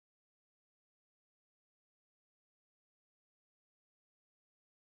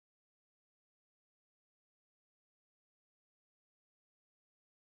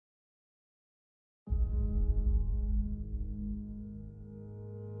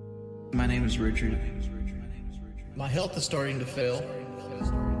My name is Richard. My health is starting to fail.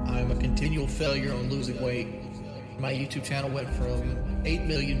 I'm a continual failure on losing weight. My YouTube channel went from 8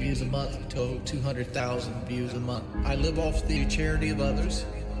 million views a month to 200,000 views a month. I live off the charity of others.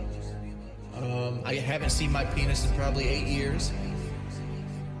 I haven't seen my penis in probably 8 years.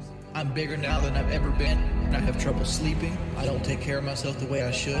 I'm bigger now than I've ever been. I have trouble sleeping. I don't take care of myself the way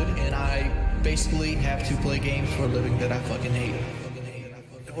I should. And I basically have to play games for a living that I fucking hate.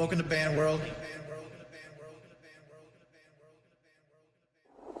 Welcome to Band World.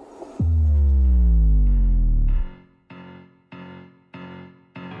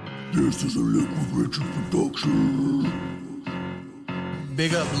 This is a Liquid Richard production.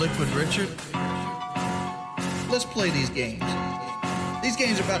 Big up Liquid Richard. Let's play these games. These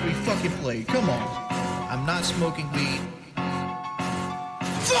games are about to be fucking played. Come on. I'm not smoking weed.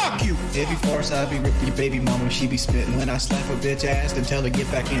 Fuck you! Every farce I be ripping your baby mama, she be spitting. When I slap a bitch ass, then tell her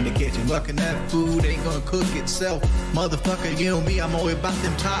get back in the kitchen. Fucking that food ain't gonna cook itself. Motherfucker, you know me, I'm always about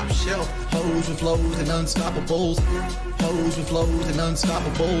them top shelf. Hoes with flows and unstoppables. Hoes with flows and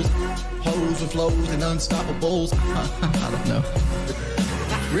unstoppables. Hoes with flows and unstoppables. I don't know.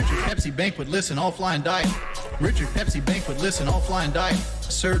 Richard Pepsi Banquet, listen, offline diet. Richard Pepsi Banquet, listen, offline diet.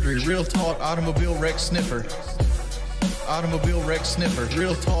 Surgery, real talk, automobile wreck sniffer. Automobile wreck sniffer,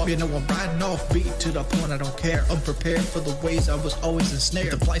 real talk. You know I'm riding off beat to the point I don't care. Unprepared for the ways I was always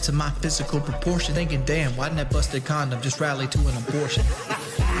ensnared. The flights of my physical proportion. Thinking, damn, why didn't that busted condom just rally to an abortion?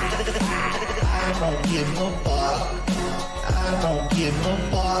 I don't give a fuck. I don't give a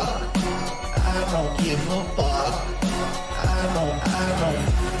fuck. I don't give a fuck. I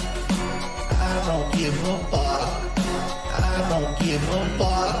don't give a fuck. I don't give a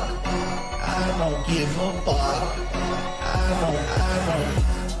fuck. I don't give a fuck.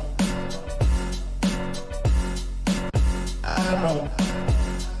 I don't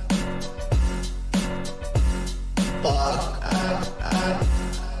fuck.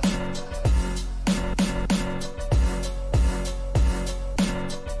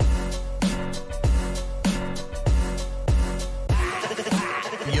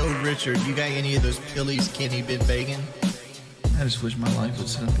 Yo, Richard, you got any of those pillies Kenny been begging? I just wish my life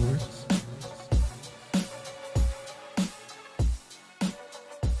was simpler.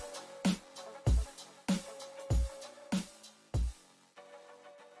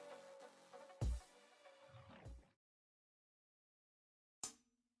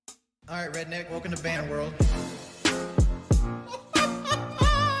 Alright, Redneck, welcome to Band World.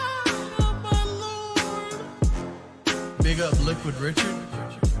 Big up Liquid Richard.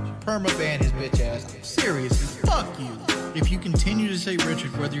 Perma-ban his bitch ass. Seriously, fuck you. If you continue to say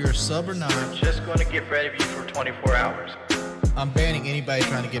Richard, whether you're a sub or not, I'm just going to get rid of you for 24 hours. I'm banning anybody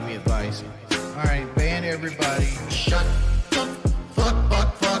trying to give me advice. Alright, ban everybody. Shut the fuck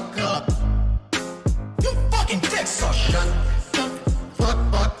up. You fucking dick sucker. Shut the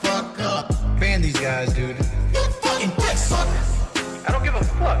fuck up. Ban these guys, dude. You fucking dick sucker. I don't give a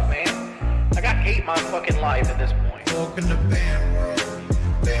fuck, man. I got hate my fucking life at this point. Welcome to Band World.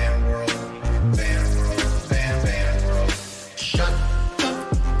 Band World. Band World. Band World. Shut the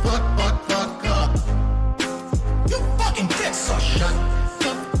fuck up. You fucking dick sucker. Shut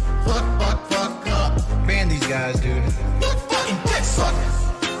the fuck up. Ban these guys, dude. You fucking dick sucker.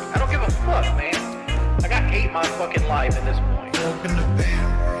 I don't give a fuck, man. I got hate my fucking life at this point. Welcome to Band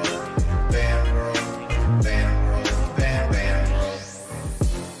World. Band World. Band World. Band World.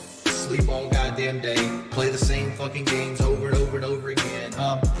 Sleep all goddamn day. Play the same fucking games over and over and over again.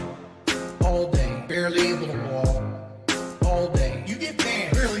 All day. Barely able to walk. All day. You get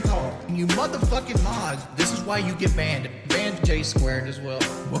banned. Barely talk. You motherfucking mods. This is why you get banned. Banned J squared as well.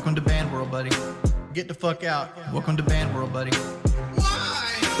 Welcome to Band World, buddy. Get the fuck out. Welcome to Band World, buddy.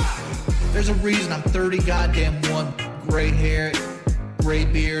 Why? There's a reason I'm 30 goddamn one. Gray hair, gray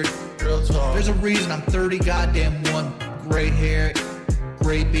beard. Real talk. There's a reason I'm 30 goddamn one. Gray hair,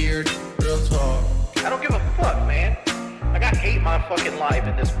 gray beard. Real talk. I don't give a fuck, man. I got hate my fucking life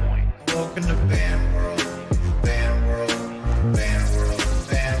at this point. Welcome to Band World. Band World. Band World.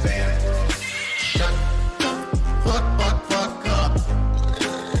 Band World. Shut the fuck up.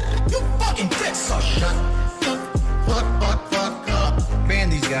 You fucking dick sucker. Shut the fuck up. Ban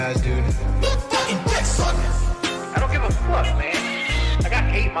these guys, dude. You fucking dick sucker. I don't give a fuck, man. I got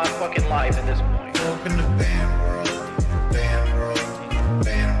hate my fucking life at this point. Welcome to Band World. Band World.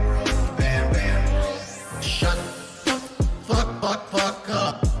 Band World. Band World. Shut the fuck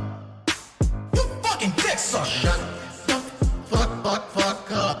up. You fucking dick sucker. Shut the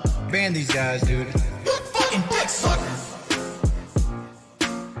fuck up. Ban these guys, dude. You fucking dick sucker.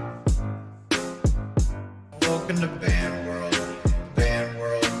 Welcome to Band World. Band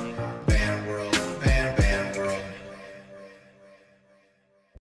World.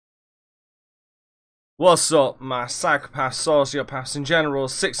 What's up, my psychopaths, sociopaths, in general,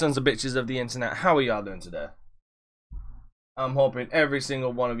 six sons of bitches of the internet? How are y'all doing today? I'm hoping every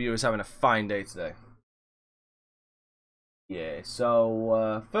single one of you is having a fine day today. Yeah,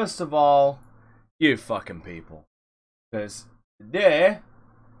 so, first of all, you fucking people. Because today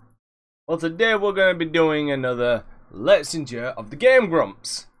we're going to be doing another Let's Endure of the game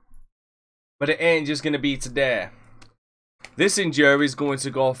Grumps. But it ain't just going to be today. This Endure is going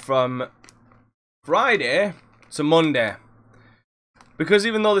to go from Friday to Monday, because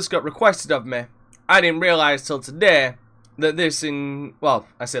even though this got requested of me, I didn't realize till today that this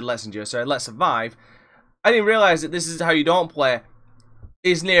I said Let's Endure, sorry, Let's Survive. I didn't realize that This Is How You Don't Play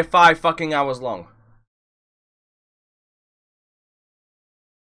is near 5 fucking hours long.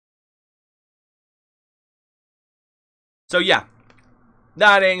 So yeah,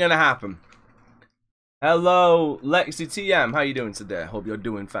 that ain't gonna happen. Hello, Lexi TM, how you doing today? Hope you're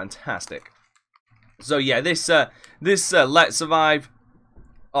doing fantastic. So yeah, this Let's Survive.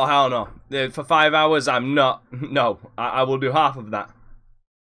 Oh hell no! For 5 hours, I'm not. No, I will do half of that,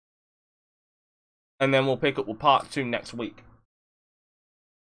 and then we'll pick up with part 2 next week.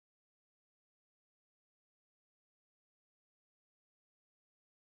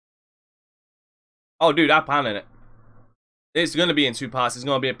 Oh, dude, I'm planning it. It's gonna be in 2 parts. It's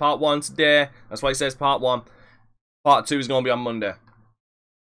gonna be a part 1 today. That's why it says part 1. Part 2 is gonna be on Monday.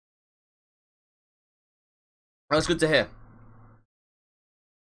 That's good to hear.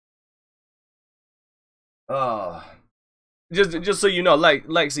 Oh, just so you know,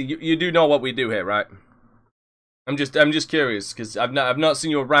 Lexi, you do know what we do here, right? I'm just curious because I've not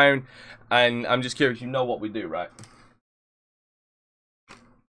seen you around, and I'm just curious. You know what we do, right?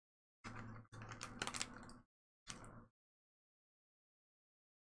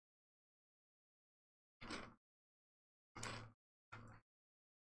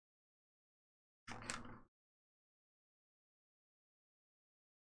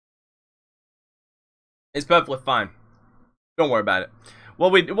 It's perfectly fine. Don't worry about it.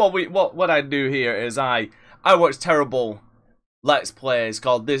 What I do here is I watch terrible Let's Plays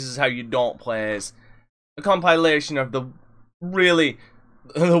called This Is How You Don't Plays, a compilation of the really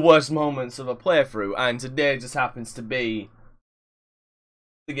the worst moments of a playthrough, and today just happens to be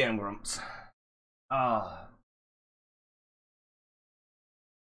the game Grumps. So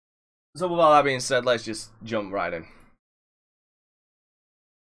with all that being said, let's just jump right in.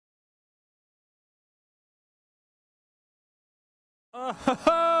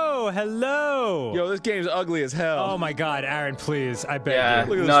 Oh, hello! Yo, this game's ugly as hell. Oh my god, Aaron, please, I beg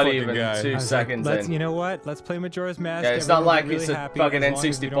you. Look at Not this even fucking guy. 2 seconds in. You know what? Let's play Majora's Mask. Yeah, it's not like Everyone's it's a happy fucking as long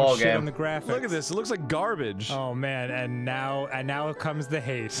as we N64 don't shit game. on the graphics. Look at this. It looks like garbage. Oh man, and now comes the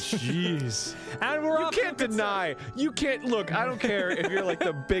hate. Jeez. And we're You off can't deny. You can't look. I don't care if you're like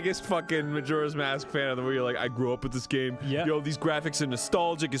the biggest fucking Majora's Mask fan of the world. You're like, I grew up with this game. Yep. Yo, these graphics are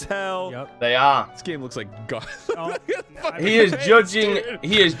nostalgic as hell. Yep. They are. This game looks like god. Oh, He is judging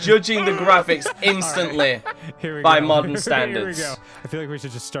the graphics instantly Here we by go. modern Here standards. we go. I feel like we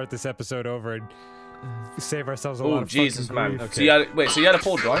should just start this episode over and save ourselves a lot Oh of Jesus, fucking man! grief. So you had a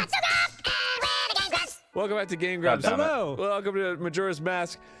full drawing? Welcome back to Game Grumps. God damn it. Hello. Welcome to Majora's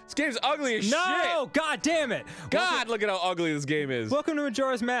Mask. This game's ugly as No, shit. god damn it! God, look at how ugly this game is. Welcome to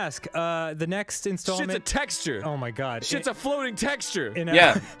Majora's Mask. The next installment. Shit's a texture. Oh my god. Shit's a floating texture. In our-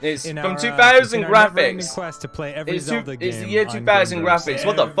 Yeah, it's in from our, 2000 in our never-ending graphics. quest to play every It's Zelda game. the year on 2000 Game Grumps. graphics.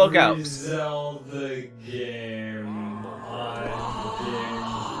 What the fuck else? Zelda game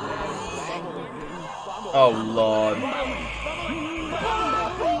Oh lord,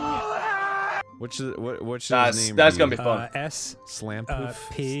 Which is his name? that's gonna be fun. S Slampoof.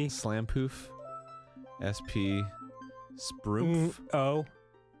 P Slampoof. SP. Sproomph. O.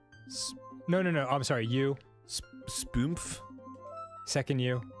 No. I'm sorry. U. Spoomf. Second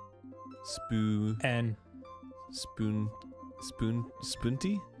U. Spoo. N. Spoonty.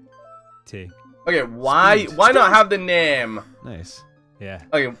 T. Okay, why not have the name? Nice. Yeah.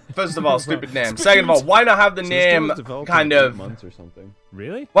 Okay, first of all, stupid name. Second of all, why not have the name kind of? months or something.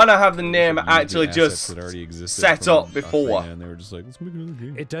 Really? Why not have the name actually just set up before? And they were just like, let's make another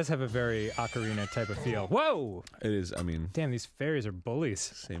game. It does have a very ocarina type of feel. Whoa! It is. I mean, Damn, these fairies are bullies.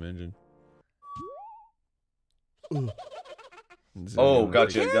 same engine. Oh,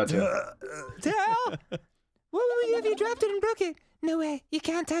 gotcha. Tell! What would we do if you dropped it and broke it? No way, you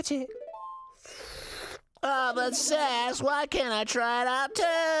can't touch it. Oh, but Sass, why can't I try it out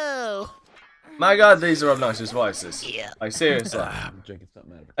too? My God, these are obnoxious voices. Yeah. Like seriously. I'm drinking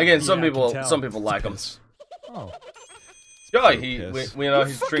something out of it. Again, Yeah, I can tell. some people like them. Oh. Yeah, Piss. we know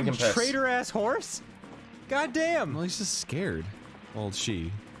he's drinking piss. Traitor-ass horse? God damn. Well, he's just scared. Well,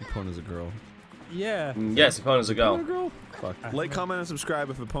 she. Eponia's a girl. Yeah. Yes, Epona's a girl. Fuck. Like, comment, and subscribe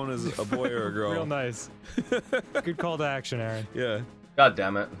if Epona's a boy or a girl. Real nice. Good call to action, Aaron. Yeah. God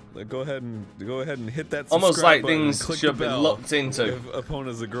damn it. Like, go ahead and hit that subscribe Almost like button and things click should the be bell looked into. If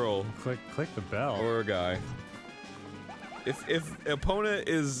Epona's a girl Click the bell. or a guy. If Epona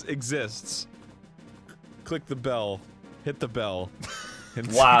exists, click the bell, hit the bell. And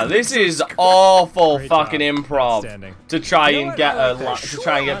Wow, this is awful Great fucking job. improv Outstanding. to try You know and what? get I like that. to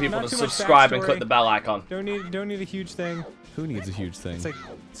try and get people Not to too much subscribe and backstory. click the bell icon. Don't need a huge thing. Who needs a huge thing?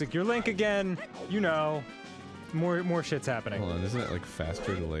 It's like your link again. You know, more shit's happening. Hold on, isn't it like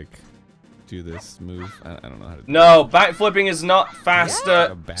faster to like do this move? I don't know how to do No, backflipping is not faster. Like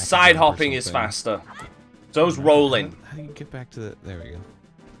a back Side jump or hopping is something. faster. So's rolling. How do you get back to the... There we go.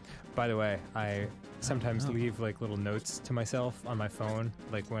 By the way, I sometimes leave like little notes to myself on my phone,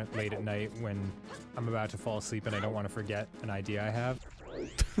 like when late at night when I'm about to fall asleep and I don't want to forget an idea I have.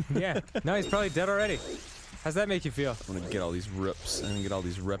 Yeah. No, he's probably dead already. How's that make you feel? I'm gonna get all these rips. I'm gonna get all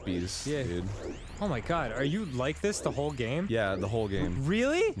these reppies, Yeah. dude. Oh my god, are you like this the whole game? Yeah, the whole game.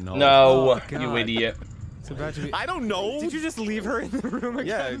 Really? No. No, Oh, you God. idiot. It's about to be. I don't know. Did you just leave her in the room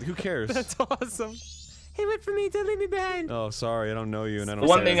Yeah, again? who cares? That's awesome. Hey, wait for me! Don't leave me behind. Oh, sorry, I don't know you, and I don't. The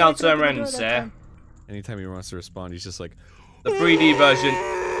one say thing it. I'll turn around and say, Anytime he wants to respond, he's just like, the 3D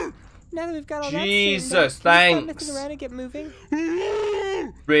version. Now that we've got all Jesus, that straightened out, can you stop thanks. messing around and get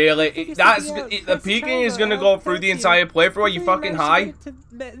moving? Really? You're That's sticking out. the Press peeking is triangle. gonna go through Thank the you. entire playthrough. Are you Hopefully fucking managed to high?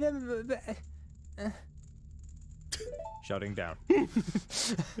 get it to Shutting down.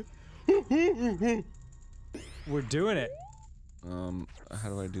 We're doing it. how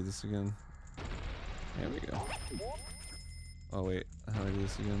do I do this again? There we go. Oh wait, how do I do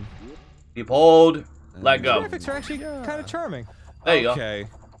this again? Keep hold. Let go. Graphics are actually kind of charming. There you go. Okay.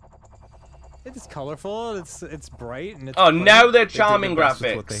 It's colorful. It's bright and it's. Oh, funny. now they're They did the charming best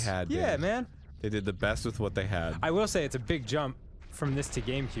with graphics. what they had, Yeah, dude. man. They did the best with what they had. I will say it's a big jump from this to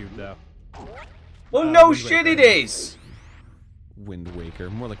GameCube, though. Well, no Wind shit, Waker. it is. Wind Waker,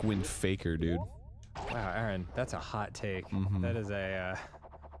 more like Wind Faker, dude. Wow, Aaron, that's a hot take. Mhm. That is a.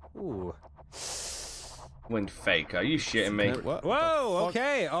 Ooh. Wind Faker, are you shitting me? What? Whoa.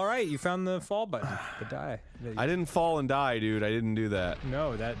 Okay. All right. You found the fall button. The die. I didn't fall and die, dude. I didn't do that.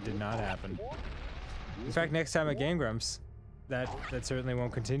 No, that did not happen. In fact, next time at Game Grumps, that certainly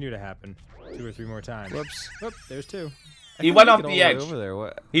won't continue to happen 2 or 3 more times. Whoops. Whoop, there's 2. He went Get off all the way edge. Over there.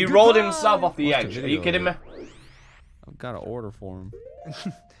 What? He rolled himself off the Watch the edge. Are you video kidding me? of I've got an order for him.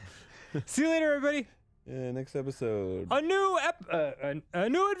 See you later, everybody. Yeah, next episode. A new a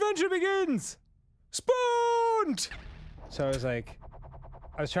new adventure begins. Spooned. So I was like,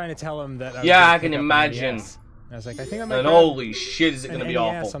 I was trying to tell him that. I was Yeah, gonna I can pick up an imagine. NES. And I was like, I think I might. And grab holy shit, is it an gonna be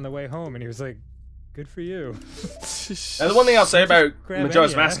NES awful? on the way home, and he was like, "Good for you." And the one thing I'll say about grab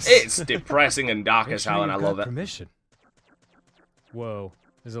Majora's NES. Mask, it's depressing and dark Make as sure hell, and I you've love got it. Permission. Whoa,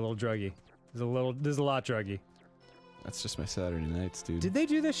 there's a little druggy. There's a lot druggy. That's just my Saturday nights, dude. Did they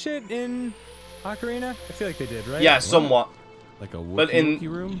do this shit in Ocarina? I feel like they did, right? Yeah, somewhat. Like a Wookiee But in Wookiee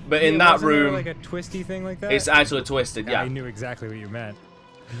room? but in Yeah, that wasn't there, room, like a twisty thing like that. it's actually twisted. I Yeah. knew exactly what you meant.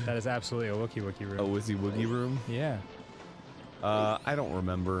 That is absolutely a Wookiee room. A Wizzy Woogie room? Yeah. I don't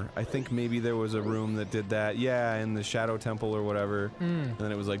remember. I think maybe there was a room that did that. Yeah, in the Shadow Temple or whatever. And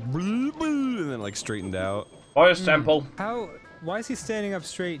then it was like, and then like straightened out. Forest Temple. Why is he standing up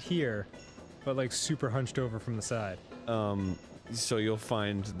straight here, but like super hunched over from the side? So you'll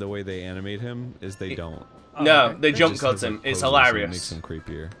find the way they animate him is they don't. No, okay. they It jump just cuts has, him. like, It's poses and hilarious. Makes him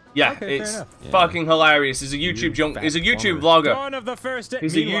creepier. Yeah, Okay, fair it's enough. Yeah. fucking hilarious. He's a YouTube junk. fat He's a YouTube bummer. vlogger. Dawn of the first day.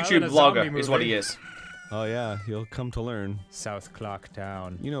 He's a Meanwhile, in YouTube zombie vlogger, is what movie, he is. Oh yeah, he'll come to learn. South Clock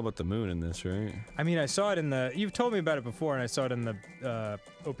Town. You know about the moon in this, right? I mean, I saw it in the. You've told me about it before, and I saw it in the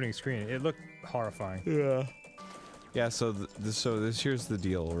opening screen. It looked horrifying. Yeah. Yeah. So here's the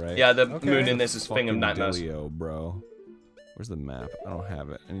deal, right? Yeah, the Okay. Where's moon in the this is Thing of fucking Nightmares. dealio, bro. Where's the map? I don't have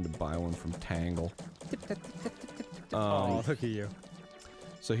it. I need to buy one from Tangle. Oh, look at you.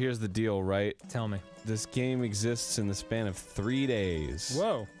 So here's the deal, right? Tell me. This game exists in the span of 3 days.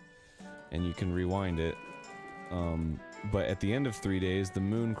 Whoa. And you can rewind it. But at the end of 3 days, the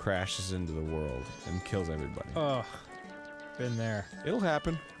moon crashes into the world and kills everybody. Ugh. Been there. It'll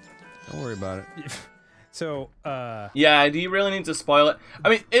happen. Don't worry about it. So, Yeah, do you really need to spoil it? I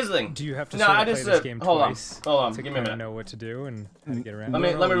mean, here's the thing. do you have to No, sort I of play just, this game hold on. twice Hold on, to give me a kinda minute. know what to do and how to get around? Let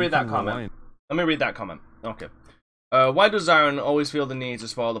it? me you read that can comment. rewind. Let me read that comment. Okay. Why does Aaron always feel the need to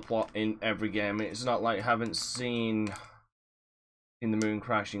spoil the plot in every game? It's not like I haven't seen in the moon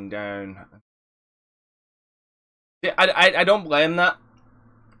crashing down. Yeah, I don't blame that.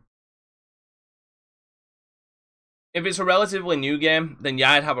 If it's a relatively new game, then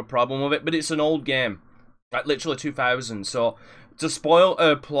yeah, I'd have a problem with it. But it's an old game, like literally 2000. So to spoil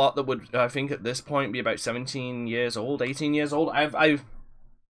a plot that would, I think, at this point be about 17 years old, 18 years old.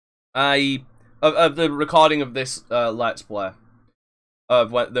 of the recording of this Let's Play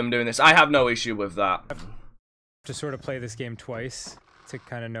of them doing this, I have no issue with that. To sort of play this game twice to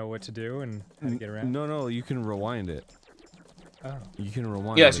kind of know what to do and how to get around. No, you can rewind it. Oh. You can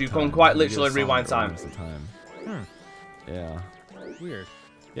rewind. Yes, the you time. can quite You get a literally song rewind that time. rewinds the time. Yeah. Weird.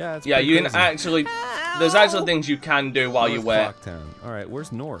 Yeah, it's Yeah, pretty you can crazy. actually. There's actually things you can do while you wait. All right,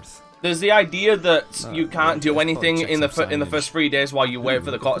 where's North? There's the idea that you can't do let's anything check in the some in the signage. first 3 days while you wait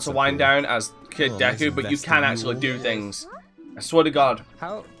for the clock to wind down as Kid Oh, nice Deku, but you can actually do things. I swear to God.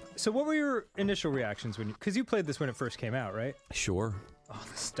 How? So what were your initial reactions when you? Because you played this when it first came out, right? Sure. Oh,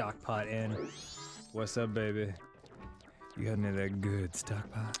 the stock pot in. What's up, baby? You got any of that good stock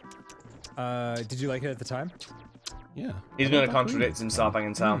pot? Did you like it at the time? Yeah. He's gonna contradict himself, I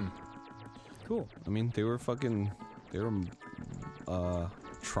can tell. Cool. I mean, they were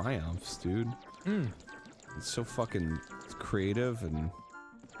triumphs, dude. It's so fucking creative and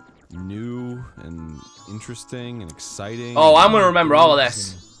new and interesting and exciting. Oh, I'm gonna remember all of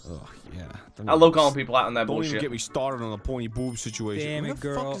this. Oh yeah. I love calling people out on their Don't even bullshit. get me started on the pointy boob situation. Damn Where it, the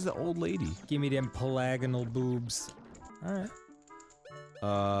girl. fuck is the old lady? Give me them pelagonal boobs. All right.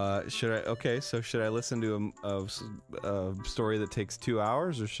 Should I? Okay, so should I listen to a story that takes 2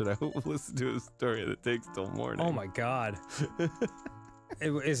 hours, or should I listen to a story that takes till morning? Oh my God.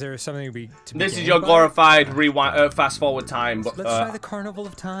 Is there something to be? This is your glorified rewind, fast forward time. But Let's try the Carnival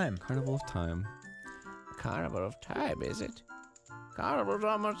of Time. Carnival of Time. Carnival of Time, is it? Carnival's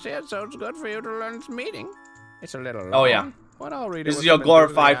almost here, so it's good for you to learn some meeting. It's a little long, Oh yeah. but I'll read it. This is with your some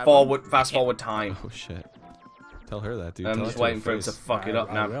glorified enthusiasm. fast forward time. Oh shit. Tell her that, dude. I'm Tell just it to her waiting for him to face. fuck it up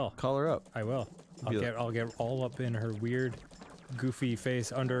I now. will. Call her up. I will. Be like- I'll get all up in her weird, goofy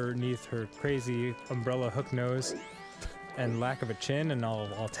face underneath her crazy umbrella hook nose and lack of a chin, and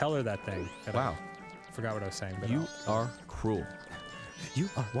I'll tell her that thing. Wow. I forgot what I was saying. But You are cruel. you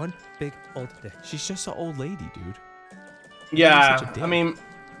are one big old dick. She's just an old lady, dude. Yeah, such a dick. I mean,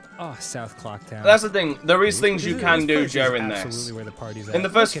 Oh, South Clocktown. that's the thing. There is things you This can do place is during absolutely this. where the party's In the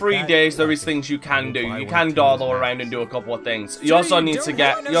at. first Look at 3 that. days, there is things you can do. You can dawdle around and do a couple of things. You also need to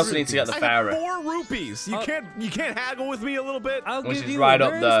get. You also need to get the I ferret, have 4 rupees. You can't haggle with me a little bit. I'll which give is you right a up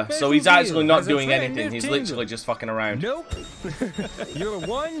very there. So special he's actually deal. not As a doing friend anything. of He's Tingle. literally just fucking around. Nope. You're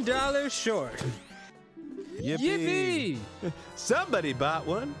 $1 short. Yippee! Somebody bought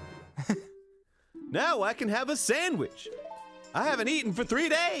one. Now I can have a sandwich. I haven't eaten for 3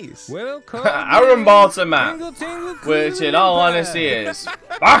 days. Welcome. Aaron Baltimore, Tingle, tingle, which in cool all pie. honesty is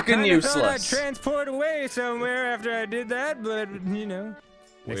fucking Kinda thought I'd useless. transport away somewhere after I did that, but you know.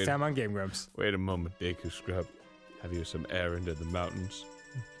 Next Wait. time on Game Grumps. Wait a moment, Deku Scrub. Have you some errand in the mountains?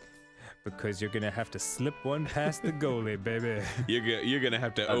 Because you're gonna have to slip one past the goalie, baby. You're gonna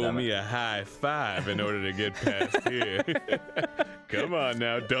have to Oh, owe damn me a high five in order to get past here. Come on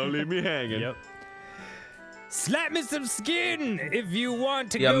now, don't leave me hanging. Yep. Slap me some skin if you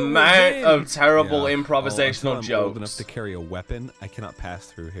want to The go amount within. of terrible Yeah. improvisational Until I'm old enough jokes. to carry a weapon, I cannot pass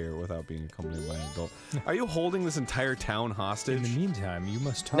through here without being accompanied by an adult. Are you holding this entire town hostage? In the meantime, you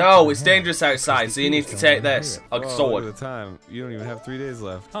must talk No, to it's him, dangerous because outside, the so you need to thieves take don't wanna this. hear it. A Look sword. at the time. You don't even have 3 days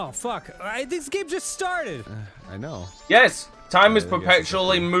left. Oh fuck! This game just started. I know. Yes, time Yeah, is I guess it's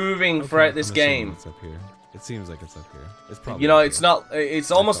perpetually up here. moving throughout this I'm assuming game. It's up here. It seems like it's up here. It's probably. You know, up it's here. not. It's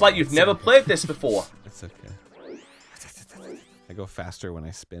almost like you've never played this before. It's okay. I go faster when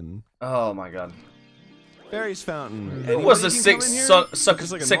I spin. Oh my god. Fairy's Fountain. Who was the Anybody sick can come in here? son,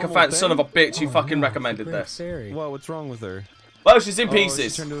 like a sycophant normal son of a thing? bitch who Oh, fucking no, recommended the great this? fairy. What? What's wrong with her? Well, she's in Oh, she's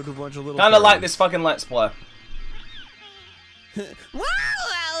pieces. turned into a bunch of little Kind of like fairies. this fucking Let's Play. Well,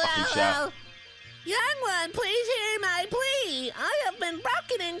 Fucking shit. Young one, please hear my plea. I have been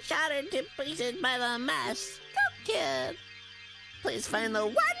broken and shattered to pieces by the mess. So cute. Please find the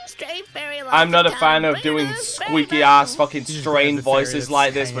one stray fairy lost I'm not in a fan town. of Bring doing it to squeaky ass fucking just strained grab the fairy voices that's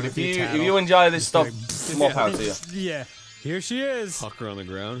like this, hanging but if with the you towel. enjoy this stuff, Just more like- power to you. Yeah, here she is. Huck her on the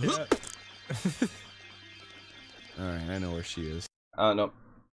ground. Yeah. Alright, I know where she is. No.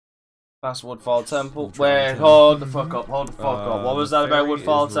 Past Woodfall Temple. We'll try Wait, and hold the fuck up, hold the fuck up. What was the that about fairy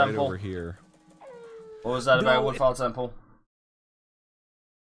Woodfall is right Temple? over here. What was that about No, Woodfall Temple?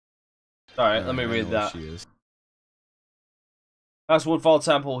 Alright, let me I know read where that. She is. Past Woodfall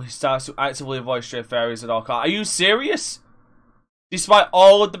Temple, he starts to actively avoid stray fairies at all costs. Are you serious? Despite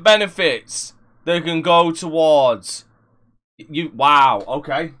all of the benefits they can go towards you. Wow.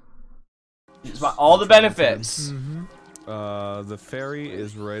 Okay. Despite all the benefits. Mm-hmm. The fairy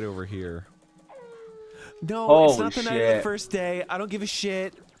is right over here. No, Holy it's not the night of shit. the first day. I don't give a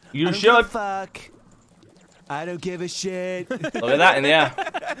shit. You I don't should. give a fuck. I don't give a shit. Look at that in the air.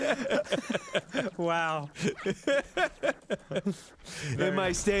 Wow. In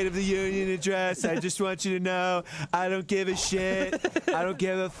my State of the Union address, I just want you to know, I don't give a shit. I don't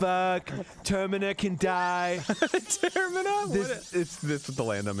give a fuck. Termina can die. Termina? This is the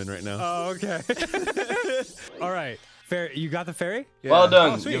land I'm in right now. Oh, okay. All right. Ferry, you got the ferry? Yeah. Well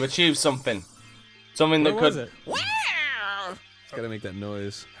done. sweet. You've achieved something. Something that Where was could. it? It's gotta make that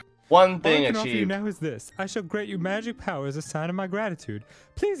noise. One All I thing can offer you achieved. now is this. I shall grant you magic power as a sign of my gratitude.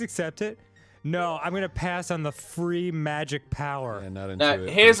 Please accept it. No, I'm gonna pass on the free magic power. Yeah, not into Now, it,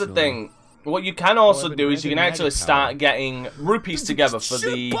 here's the personally. thing. What you can also I've do been is you can granted actually magic start power. getting rupees together for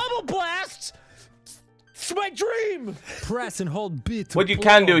the. Bubble blast. It's my dream. Press and hold B to What you pull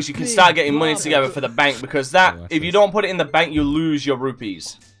can do is you can big start getting money bubbles. together for the bank because that watch if you this. don't put it in the bank you lose your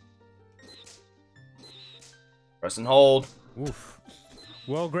rupees. Press and hold. Oof.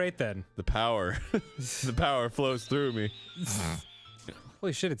 Well, great then. The power. The power flows through me.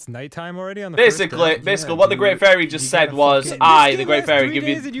 Holy shit, it's nighttime already on the first Basically, day? what the Great Fairy just said was, This I, game the Great lasts Fairy, 3 give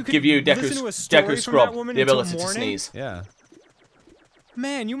days and you you can give you listen to a story Deku from Scrub, that woman the until ability to morning? sneeze. Yeah.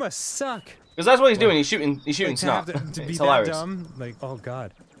 Man, you must suck. Because that's what he's doing. He's shooting Like, snot. to be It's that hilarious. dumb. Like, oh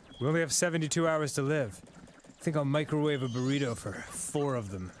god, we only have 72 hours to live. I think I'll microwave a burrito for 4 of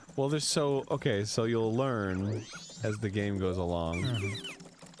them. Well, there's so you'll learn as the game goes along.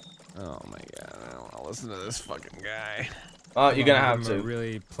 Oh my god, I don't want to listen to this fucking guy. Oh, you're gonna have Give him a to.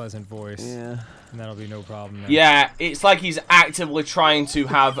 really pleasant voice. Yeah. And that'll be no problem. Now. Yeah, it's like he's actively trying to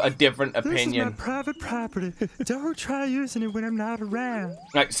have a different opinion. private property. Don't try using it when I'm not around.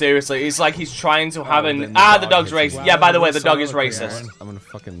 Like seriously, it's like he's trying to have then an. the The dog dog's hits you. racist. Yeah, by the way, the Wow, dog is solid, racist. Aaron. I'm gonna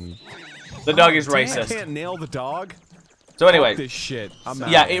fucking. The dog is I racist. can't nail the dog. So anyway, Fuck this shit. I'm out.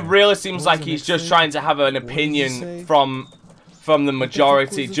 yeah, it really seems What like was the he's next just thing? trying to have an did he opinion say? from the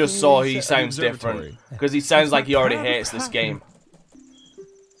majority, was the just thing so he he said? sounds different. Observatory. Because he sounds like he already hates this game.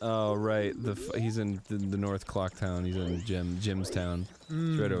 Oh right, he's in the North Clock Town. He's in Jim's town.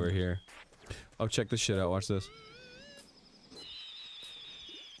 It's right over here. Oh, check this shit out. Watch this.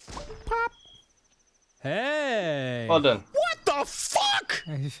 Hey. Well done. What the fuck?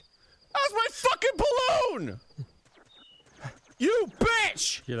 That's my fucking balloon! You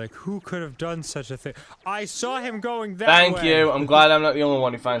bitch! You're like, who could have done such a thing? I saw him going that way. Thank you. I'm glad I'm not the only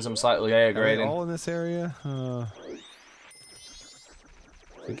one who finds them slightly A Are they grading. all in this area?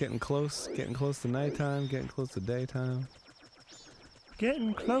 We're getting close to nighttime, getting close to daytime.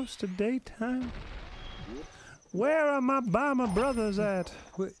 Getting close to daytime. Where are my Bama brothers at?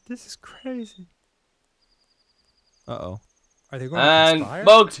 Wait, this is crazy. Uh-oh. Are they going to And conspire?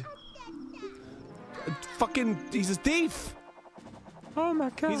 bugged. Fucking, he's a thief! Oh my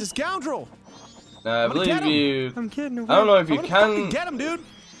god. He's a scoundrel! I gonna get believe him. you. I'm getting away. I don't know if I'm you gonna fucking can. get him, dude!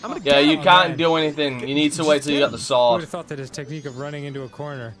 I'm gonna Yeah, get you him! can't man. do anything. You need to wait till you got the I sword. would have thought that his technique of running into a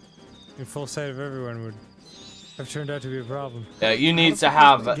corner in full sight of everyone would have turned out to be a problem. Yeah, you need to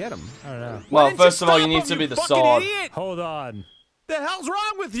How have. do I get him. I don't know. Well, Why didn't you first of all, you stop need him, to be the fucking sword. Idiot? Hold on. The hell's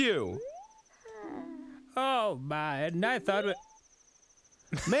wrong with you? Oh my, and I thought it.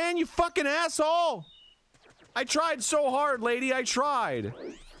 Man, you fucking asshole! I tried so hard, lady, I tried!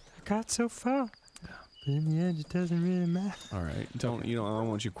 I got so far. But in the end, it doesn't really matter. Alright, I don't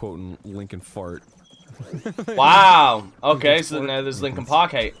want you quoting Linkin Fart. Wow. Okay, so now there's Linkin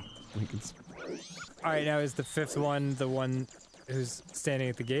Park hate. Linkin's... Alright, now is the 5th one the one who's standing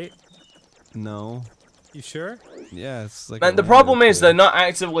at the gate? No. You sure? Yeah, it's like... And the problem is they're not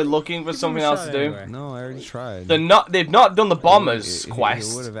actively looking for something else to do. Anyway. No, I already tried. They're not. They've not done the bombers It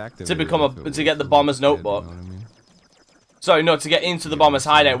quest would've to activated become if it to get the was bomber's legit, notebook. You know what I mean? Sorry, no, to get into the bomber's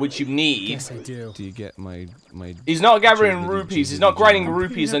hideout, which you need. Yes, I do. Do you get my... He's not gathering Jiggly, rupees. He's jiggly, not grinding jiggly.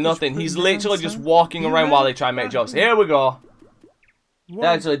 rupees or nothing. He's literally just walking around while they try and make jokes. Here we go. They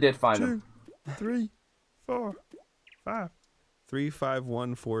actually did find him. 3, 4, 5.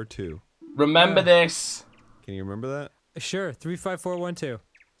 35142. Remember this. Can you remember that? Sure, 35412.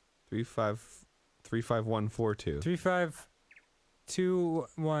 35142.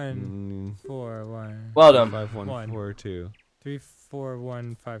 3521411. Well done. 35142.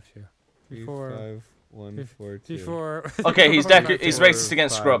 34152. 35142. 34. Okay, he's racist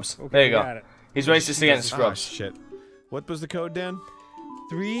against scrubs. There you got go. it. He's racist against Ah, scrubs. shit. What was the code, Dan?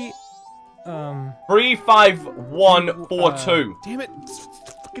 35142. Damn it! It's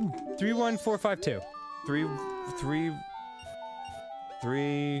fucking 31452.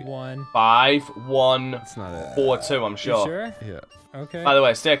 3. 1. 5142. That's not it. I'm You sure. sure? Yeah. Okay. By the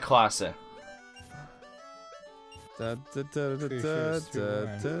way, stay classy. Da, da, da, da, da, da,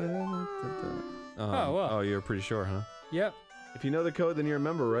 da, da. Oh, well. Oh, you're pretty sure, huh? Yep. If you know the code, then you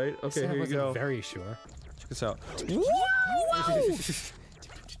remember, right? Okay, here you go. Very sure. Check this out.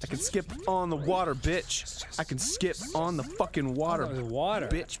 I can skip on the water, bitch. I can skip on the fucking water. Oh, water.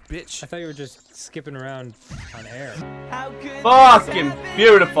 Bitch. I thought you were just skipping around on air. Fucking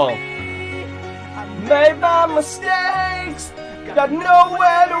beautiful. Made my mistakes. Got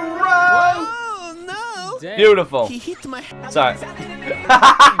nowhere to run. Oh no! Damn. Beautiful. He hit my. Sorry.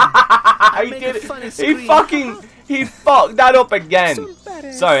 He Make did a it. funny He scream. he fucked that up again.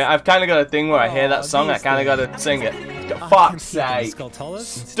 Sorry, I've kind of got a thing where I hear that song, I kind of got to sing it. For fuck's sake.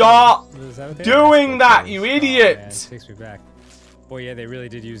 Stop doing that, you idiot! Yeah, it takes me back. Boy, yeah, they really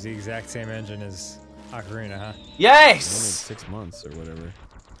did use the exact same engine as Ocarina, huh? Yes! 6 months or whatever.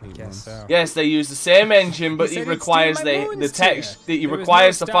 Guess so. Yes, they use the same engine, but He it said he'd requires steal my the moons text. tier. It There was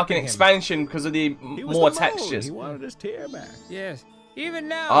requires no the fucking stopping him. expansion because of the more textures. He wanted his tear back. Yes. Even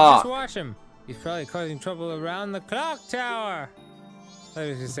now, Ah. just watch him. He's probably causing trouble around the clock tower. I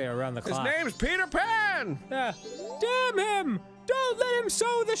was gonna say around the clock. His name's Peter Pan! Damn him! Don't let him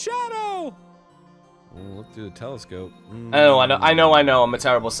sow the shadow! Oh, look through the telescope. I know. I'm a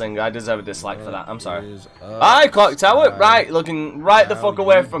terrible singer. I deserve a dislike for that. I'm sorry. Aye, clock tower. Right, looking right the fuck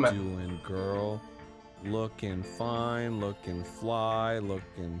away from it. Doing, girl? Looking fine, looking fly,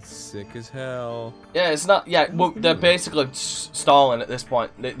 looking sick as hell. Yeah, it's not. Yeah, well, they're basically stalling at this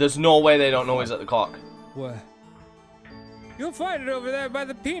point. There's no way they don't know he's at the clock. What? You'll find it over there by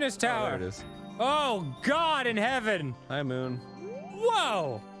the penis tower. There it is. Oh, God in heaven! Hi, Moon.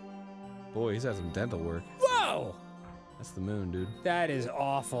 Whoa! Boy, he's had some dental work. Whoa! That's the moon, dude. That is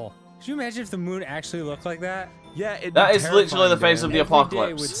awful. Could you imagine if the moon actually looked like that? Yeah, That is literally the face of the Every day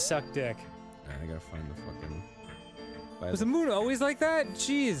apocalypse. would suck dick. I gotta find the fucking. Was the moon always like that?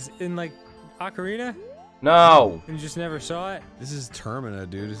 Jeez, in like Ocarina? No. And you just never saw it? This is Termina,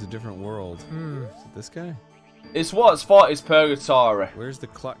 dude. It's a different world. Is it this guy? It's what's fought is purgatory. Where's the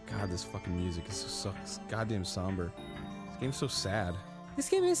clock? God, this fucking music is so goddamn somber. This game's so sad. This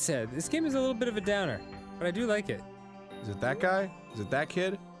game is sad. This game is a little bit of a downer, but I do like it. Is it that guy? Is it that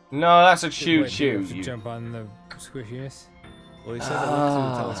kid? No, that's a Wait, choo do choo. you have to jump on the squishiness? Well, he said that look through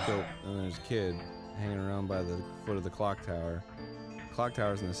the telescope, and there's a kid hanging around by the foot of the clock tower. The clock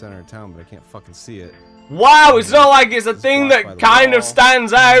tower's in the center of town, but I can't fucking see it. Wow, it's not like it's a thing blocked by that the kind of wall.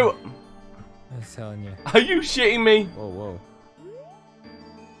 stands out. I was telling you. Are you shitting me? Whoa, whoa.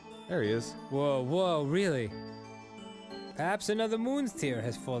 There he is. Whoa, whoa, really? Perhaps another moon's tear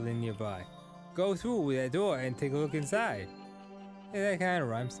has fallen nearby. Go through that door and take a look inside. Yeah, that kind of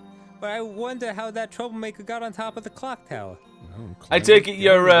rhymes. But I wonder how that troublemaker got on top of the clock tower. I take it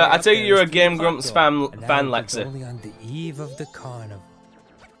you're a Game Grumps fan, Lexi. Only on the eve of the carnival.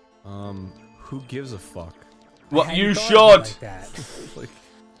 Who gives a fuck? What I you hadn't thought should. of it like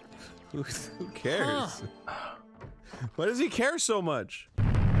that. Like, who cares? Why does he care so much?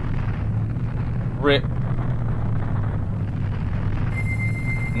 Rip.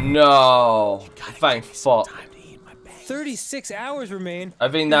 No. Thank fuck. 36 hours remain. I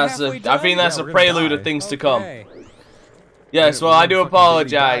think You're that's halfway a done? prelude of things to come. Okay. Yes, well I do Fucking die,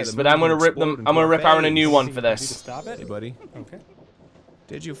 apologize, the but moon I'm gonna will rip explode them. into I'm gonna our rip Aaron a new face. one for Need to this. stop it? Hey, buddy. Okay.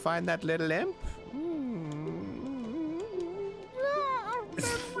 Did you find that little imp?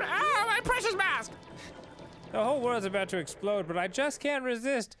 My precious mask! The whole world's about to explode, but I just can't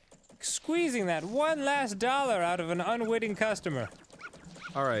resist squeezing that one last dollar out of an unwitting customer.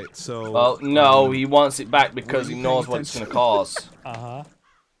 All right, so. Well, no, he wants it back because he knows what it's gonna cause. Uh-huh.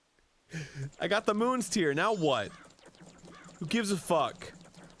 I got the moon's tear. Now what? Who gives a fuck?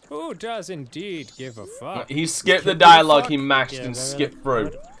 Who does indeed give a fuck? He skipped the dialogue he matched and skipped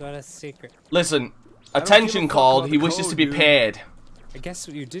through. Got a secret. Listen, don't attention give a fuck called. about He the wishes to code, be dude. paid. I guess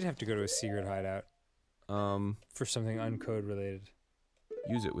you did have to go to a secret hideout for something uncode related.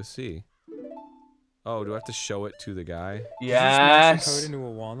 Use it with C. Oh, do I have to show it to the guy? Did you Yes. smash the code into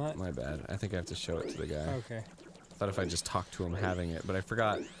a walnut? My bad. I think I have to show it to the guy. Okay. I thought if I just talked to him having it, but I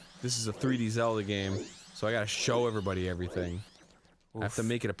forgot. This is a 3D Zelda game, so I gotta show everybody everything. I have to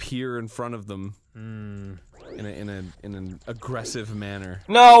make it appear in front of them in an aggressive manner.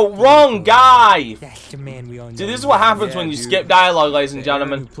 No, wrong guy. That's the man we all know. See, this is what happens when you dude. skip dialogue, ladies and The Aaron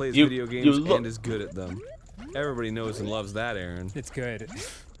gentlemen. who plays You video games look and is good at them. Everybody knows and loves that, Aaron. It's good.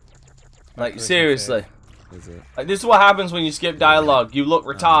 like seriously. Is it? Like, this is what happens when you skip dialogue. You look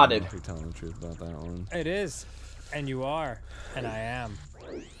I don't know retarded. if you're telling the truth about that one. It is. And you are. And I am.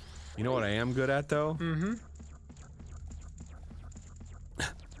 You know what I am good at, though? Mm-hmm.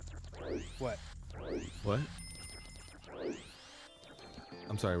 What? What?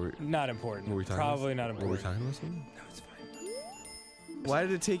 I'm sorry, Not important. were we talking Probably not were we important. talking about something? No, it's fine. Why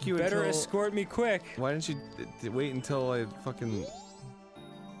did it take you Better until... escort me quick. Why didn't you wait until I fucking...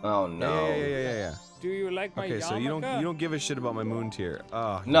 Oh no. Yeah. Do you like my Okay, so you don't give a shit about my moon tier.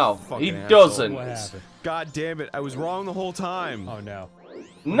 Oh, No, fucking he asshole. doesn't. What happened? God damn it, I was wrong the whole time. Oh no.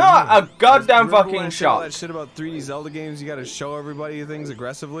 Not a goddamn Remember when I fucking said all shot. that shit about 3D Zelda games, you gotta show everybody things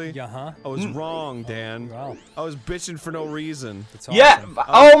aggressively? Yeah, I was wrong, Dan. Wow. I was bitching for no reason. That's Yeah. awesome.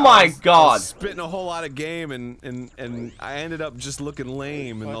 Oh my I god. was spitting a whole lot of game and I ended up just looking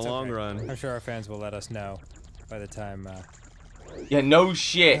lame in Well, the it's long okay. run. I'm sure our fans will let us know by the time. Yeah, no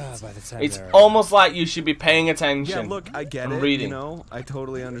shit. By the time It's they're- almost like you should be paying attention. Yeah, look, I get I'm it, reading. you know? I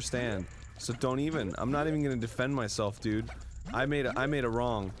totally understand. So don't even. I'm not even gonna defend myself, dude. I made a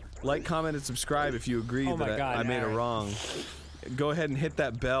wrong. Like, comment, and subscribe if you agree Oh my that God, I made a Aaron. wrong. Go ahead and hit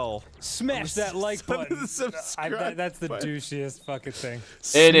that bell. Smash that like button. Subscribe That's the button. douchiest fucking thing.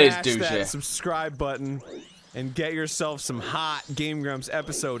 It is Smash douchey. that subscribe button and get yourself some hot Game Grumps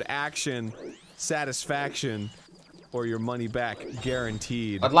episode action satisfaction or your money back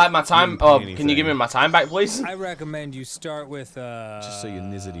guaranteed. I'd like my time. You didn't Oh, pay can you give me anything. my time back, please? I recommend you start with Just so you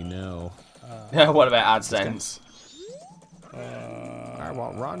nizzity know. What about AdSense? I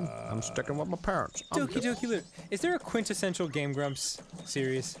won't run. I'm sticking with my parents. Doki Doki Loot. Is there a quintessential Game Grumps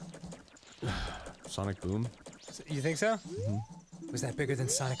series? Sonic Boom. You think so? Was that bigger than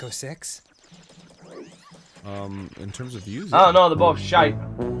Sonic 06? In terms of views. Oh no, they're both shite.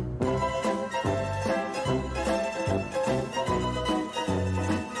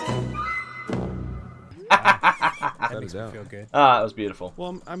 That makes me feel good. Ah, that was beautiful.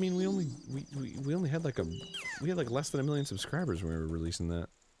 Well, I mean, we only had like less than 1 million subscribers when we were releasing that.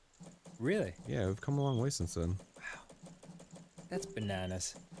 Really? Yeah, we've come a long way since then. That's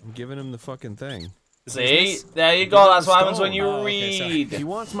bananas. I'm giving him the fucking thing. See? There you go. That's what happens when you Oh, okay, sorry. read. He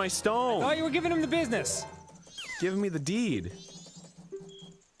wants my stone. Oh, you were giving him the business. Give me the deed.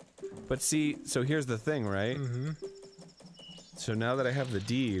 But see, so here's the thing, right? Mm-hmm. So now that I have the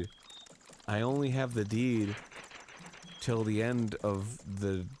deed, I only have the deed till the end of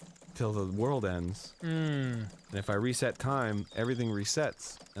till the world ends. And if I reset time, everything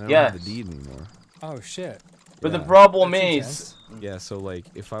resets, and I don't have the deed anymore. Oh shit. But Yeah. the problem That's is, intense. Yeah, so like,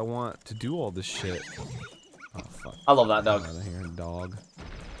 if I want to do all this shit, oh fuck. I love that dog. Get out of here, dog.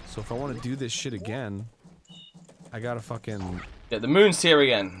 So if I want to do this shit again, I gotta fucking. Yeah, the moon's here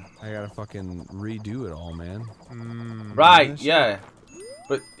again. I gotta fucking redo it all, man. Right? Yeah.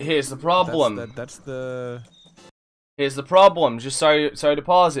 But here's the problem. That's the. Here's the problem. Just sorry to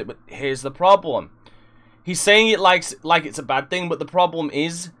pause it, but here's the problem. He's saying it like it's a bad thing, but the problem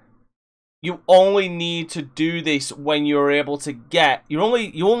is, you only need to do this when you're able to get. You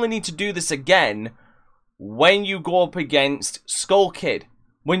only need to do this again when you go up against Skull Kid.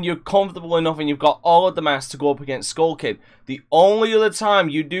 When you're comfortable enough and you've got all of the mass to go up against Skull Kid. The only other time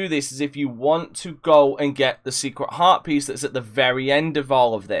you do this is if you want to go and get the secret heart piece that's at the very end of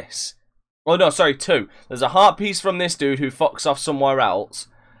all of this. Oh no, sorry, 2. There's a heart piece from this dude who fucks off somewhere else.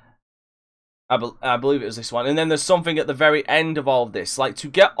 I believe it was this one. And then there's something at the very end of all of this. Like, to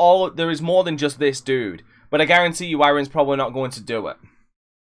get all... There is more than just this dude. But I guarantee you Aaron's probably not going to do it.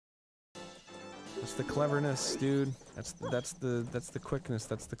 That's the cleverness, dude. That's the quickness.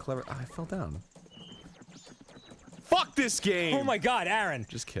 That's the clever. Oh, I fell down. Fuck this game! Oh my god, Aaron!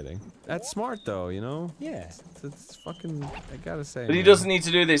 Just kidding. That's smart though, you know? Yeah. It's fucking. I gotta say. But he man, doesn't need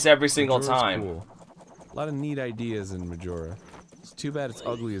to do this every single Majora's time. Cool. A lot of neat ideas in Majora. It's too bad it's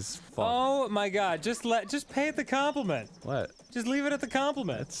ugly as fuck. Oh my god, just pay it the compliment. What? Just leave it at the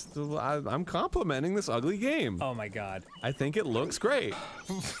compliment. I'm complimenting this ugly game. Oh my god. I think it looks great.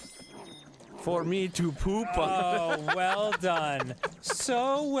 For me to poop on. Oh, well done.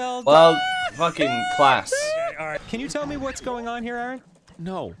 So well done. Well, fucking class. Alright, can you tell me what's going on here, Aaron?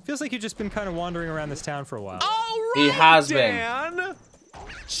 No. Feels like you've just been kind of wandering around this town for a while. He has Dan.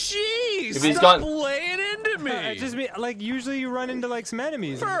 Jeez, If he's stop gone- laying into me. Just me, like, usually you run into, like, some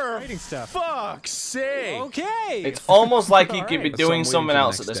enemies and For fighting stuff. fuck's sake. Okay. It's almost like he could be Alright. So I'm doing waiting something for the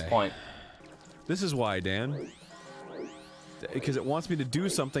else at next this day. point. This is why, Dan. Because it wants me to do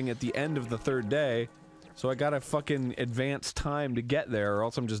something at the end of the 3rd day, so I gotta fucking advance time to get there, or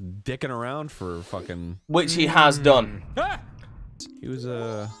else I'm just dicking around for fucking. Which he has done. Ah! He was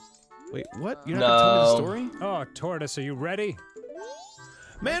Wait, what? You're not gonna tell me the story? Oh, Tortoise, are you ready?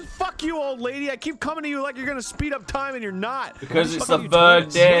 Man, fuck you, old lady! I keep coming to you like you're gonna speed up time, and you're not. Because it's Fuck the you, 3rd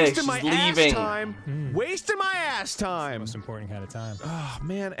Tortoise. day. Wasting She's my ass leaving. time. Wasting my ass time. Most important kind of time. Oh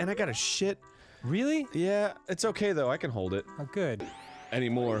man, and I got a shit. Really? Yeah, it's okay though. I can hold it. Oh, good.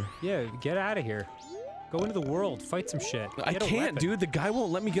 Anymore. Yeah, get out of here. Go into the world, fight some shit. I Get a can't, weapon. dude. The guy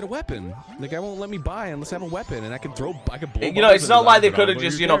won't let me get a weapon. The guy won't let me buy unless I have a weapon, and I can blow. You know, it's not like they could have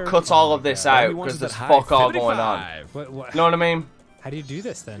just, you know, cut all of this out because there's fuck all going on. What? You know what I mean? How do you do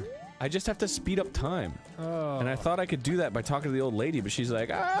this then? I just have to speed up time. Oh. And I thought I could do that by talking to the old lady, but she's like,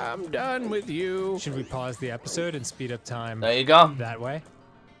 I'm done with you. Should we pause the episode and speed up time? There you go. That way?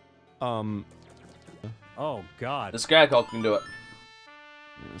 Oh, God. The Scarecrow can do it.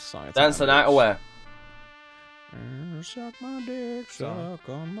 Science Dance the night away. Suck my dick, suck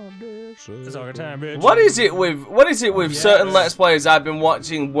on my dick. It's all the time, bitch. What is it with certain Let's Plays I've been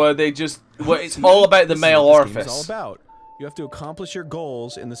watching where they just where it's all about the male orifice? It's all about. You have to accomplish your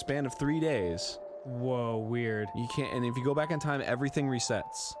goals in the span of 3 days. Whoa, weird. You can't, and if you go back in time, everything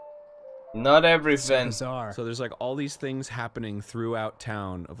resets. Not everything. Bizarre. So there's like all these things happening throughout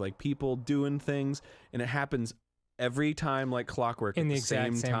town of like people doing things, and it happens every time like clockwork in at the the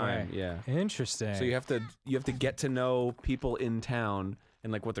exact same time. way. Yeah. Interesting. So you have to get to know people in town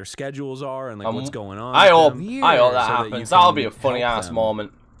and like what their schedules are and like what's going on. I hope with them, that so happens. you That'll can be a funny help ass them.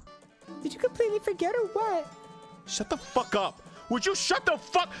 moment. Did you completely forget or what? Shut the fuck up! Would you shut the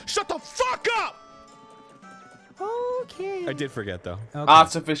fuck up? Okay. I did forget though. Okay.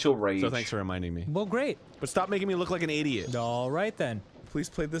 Artificial rage. So thanks for reminding me. Well, great. But stop making me look like an idiot. All right then. Please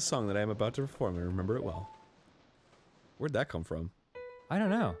play this song that I am about to perform and remember it well. Where'd that come from? I don't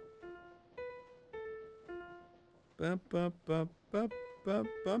know.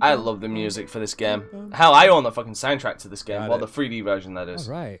 I love the music for this game. Hell, I own the fucking soundtrack to this game. Well, the 3D version, that is.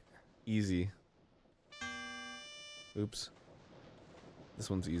 All right. Easy. Oops. This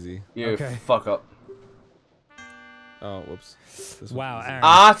one's easy. You fuck up. Oh, whoops. This Wow, one's easy. Aaron.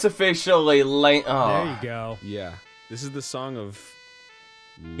 Artificially late. Oh. There you go. Yeah. This is the song of...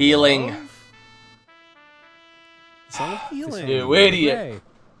 Healing. Love? The song of healing. You idiot.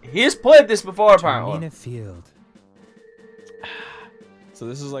 He's played this before, apparently. Termina Field. So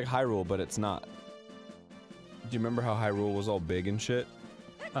this is like Hyrule, but it's not. Do you remember how Hyrule was all big and shit?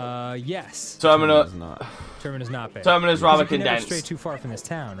 Yes. Termina is not. Termina's not big. Termina's rather You can never condensed. stray too far from this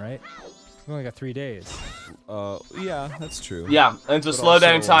town, right? We only got 3 days. Yeah, that's true. Yeah, and to But slow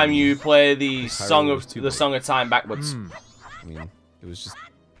down also, time, you play the Hyrule song was of too the big. Song of Time backwards. I mean, it was just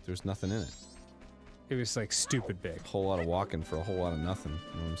there's nothing in it. It was like stupid big. A whole lot of walking for a whole lot of nothing.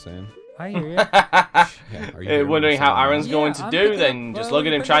 You know what I'm saying? I hear you. Yeah, are you hearing what Wondering I'm how saying? Aaron's going to do, then just look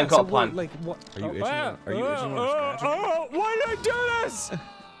at him, try and cut a plan. Like, what? Are you itching? Are you itching when I'm scratching? Why did I do this?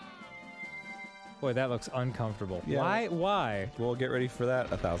 Boy, that looks uncomfortable. Yeah. Why? We'll get ready for that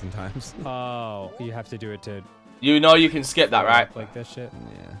 1,000 times. Oh, you have to do it to You know you can skip that, right? like this shit.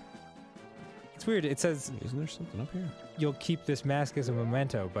 Yeah. It's weird. It says Isn't there something up here? you'll keep this mask as a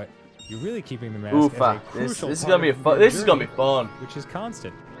memento, but you're really keeping the mask Ooh, as a fuck. crucial This is part gonna be a of fun. your This is gonna be journey, fun. which is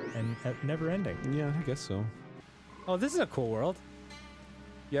constant and never ending. Yeah, I guess so. Oh, this is a cool world.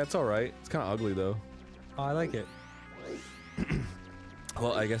 Yeah, it's alright. It's kind of ugly, though. Oh, I like it.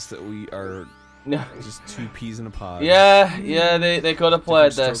 Well, I guess that we are just two peas in a pod. Yeah, they could have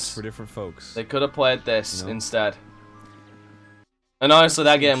played Different strokes this. for different folks. They could have played this You know? instead. And honestly,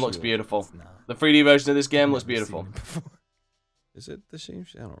 that game looks Shield. beautiful. It's not. The 3D version of this game looks I've seen beautiful. it before. Is it the same?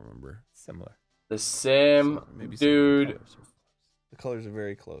 I don't remember. Similar. The same Maybe dude. The colors are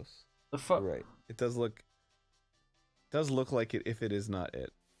very close. The fuck. You're right. It does look. Does look like it if it is not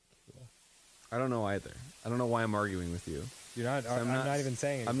it. I don't know either. I don't know why I'm arguing with you. You're not. I'm not even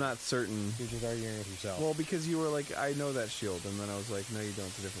saying it. I'm not certain. You're just arguing with yourself. Well, because you were like, I know that shield, and then I was like, no, you don't.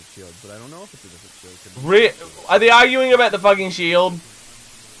 It's a different shield, but I don't know if it's a different shield. Could be- Are they arguing about the fucking shield?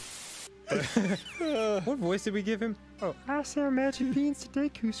 What voice did we give him? Oh, I sell magic beans to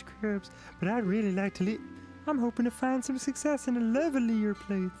Deku Scrubs, but I'd really like to I'm hoping to find some success in a lovelier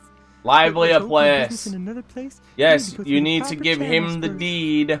place. Livelier But to open business place. in another place, Yes, go through you the need to proper give channels him the first.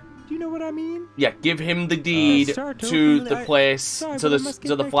 deed. Do you know what I mean? Yeah, give him the deed sorry, to Toby, the place, sorry, to but I the must get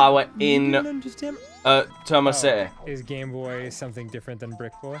to the back flower You in didn't understand? Terma City. Is Game Boy something different than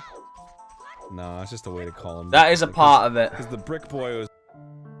Brick Boy? No, it's just a way to call him. That is a part of it. Because the Brick Boy was.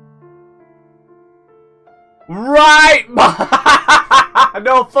 Right!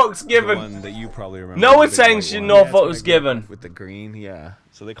 No fucks The given. one that you probably remember. No the big white attention, one. no Yeah, that's what I fucks given. With the green, yeah.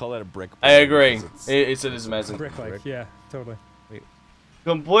 So they call that a brick. I agree. because It is amazing. Brick like, yeah, totally.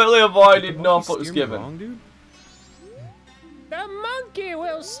 Completely Did avoided, the no monkey fucks steer me given. wrong, dude? The monkey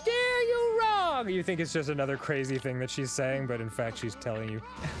will steer you wrong! You think it's just another crazy thing that she's saying, but in fact she's telling you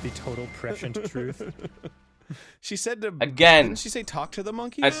the total prescient truth. She said to. Again. Didn't she say talk to the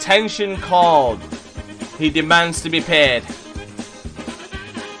monkey? Attention called. He demands to be paid.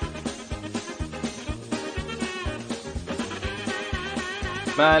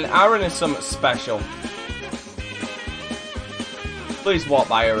 Man, Aaron is something special. Please walk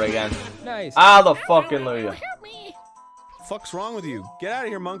by her again. Nice. Hallelujah. Fuck's wrong with you? Get out of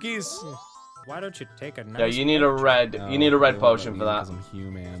here, monkeys. Why don't you take a nice Yeah, you need a red. You need a red potion for that. I'm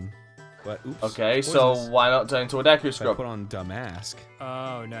human. But oops. Okay, so why not turn into a Deku I Scrub? put on Damask.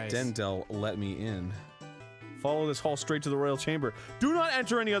 Oh, nice. Then they'll let me in. Follow this hall straight to the royal chamber. Do not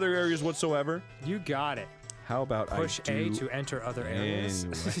enter any other areas whatsoever. You got it. How about Push I do A to enter other areas.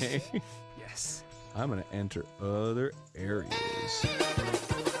 Anyway. Yes. I'm gonna enter other areas.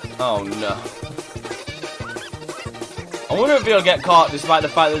 Oh no. I wonder if he'll get caught despite the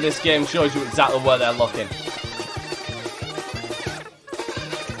fact that this game shows you exactly where they're looking.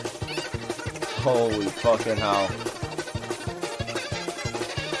 Holy fucking hell.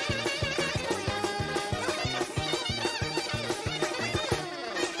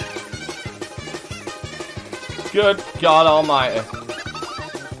 Good God Almighty.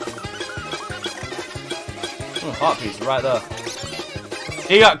 Oh, heart piece right there.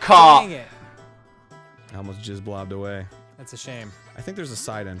 He got caught. Dang it. I almost just blobbed away. That's a shame. I think there's a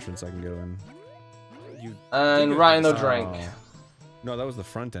side entrance I can go in. You And right in the drink. Oh. No, that was the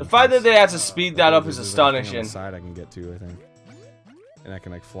front end. The fact that they had to speed that up is astonishing. Side I can get to, I think. And I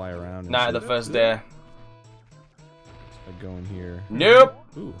can like fly around. Night of the first day. I go in here. Nope.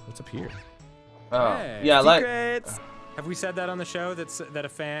 Ooh, what's up here? Oh, Hey, yeah, like. Have we said that on the show? That a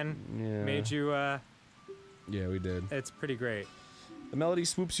fan made you? Yeah, we did. It's pretty great. The melody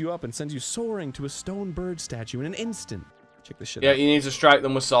swoops you up and sends you soaring to a stone bird statue in an instant. Check this shit Yeah, out. you need to strike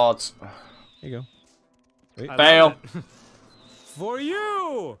them with swords. There you go. Wait. Fail. For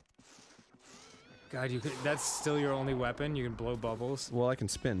you. God, you could. That's still your only weapon. You can blow bubbles. Well, I can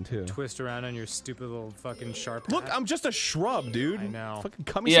spin too. Twist around on your stupid little fucking sharp. Look, hat. I'm just a shrub, dude. I know. Fucking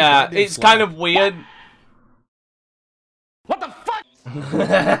cut me Yeah, some it's slack. kind of weird. What the fuck?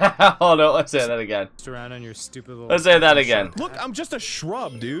 Hold on, let's say that again. Twist around on your stupid little. Let's say that again. Look, I'm just a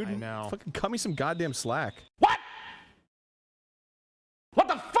shrub, dude. I know. Fucking cut me some goddamn slack. What? What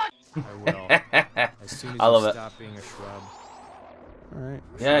the fuck? I will. As soon as I love you it. stop being a shrub. Alright.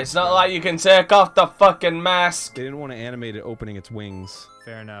 Yeah, it's not like you can take off the fucking mask. They didn't want to animate it opening its wings.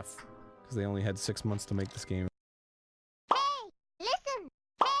 Fair enough. Because they only had 6 months to make this game. Listen.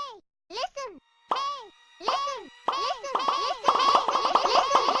 Hey, listen. Hey, listen.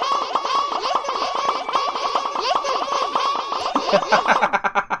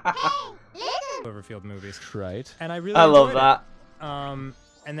 Cloverfield movies. Right. And I really. I love enjoyed that. it.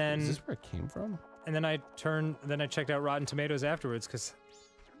 And then. Is this where it came from? And then I checked out Rotten Tomatoes afterwards because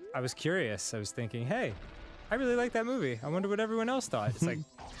I was curious. I was thinking, hey, I really like that movie. I wonder what everyone else thought. It's like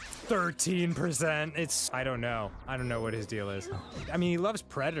 13%. I don't know. I don't know what his deal is. I mean, he loves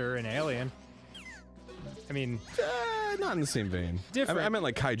Predator and Alien. I mean, Not in the same vein. Different. I meant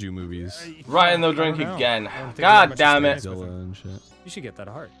like kaiju movies. Right in the I drink don't know. again. I don't think I have God much damn it. experience with Zilla him. and shit. You should get that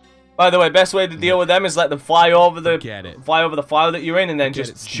at heart. By the way, best way to deal with them is let them fly over the Get it. fly over the flower that you're in and then Get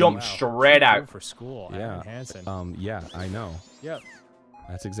just it, Steve. jump Wow. straight Go out. for school. Yeah. Adam Hansen. Yeah, I know. Yep.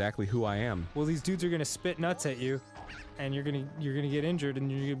 That's exactly who I am. Well, these dudes are gonna spit nuts at you, and you're gonna get injured,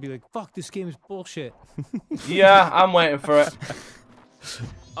 and you're gonna be like, "Fuck, this game is bullshit." Yeah, I'm waiting for it.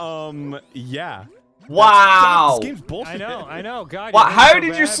 Yeah. Wow. This game's bullshit. I know. God. What? your game's How so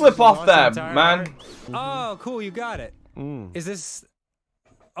did you bad, slip you off lost there, the entire man? art. Oh, cool. You got it. Mm. Is this?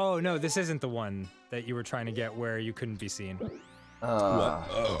 Oh no, this isn't the one that you were trying to get where you couldn't be seen.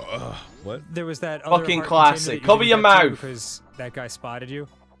 What? There was that other Fucking heart classic. container that you Cover didn't your get to mouth. because that guy spotted you.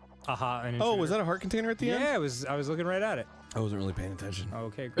 Aha. An Oh, intruder. was that a heart container at the end? Yeah, it was. I was looking right at it. I wasn't really paying attention.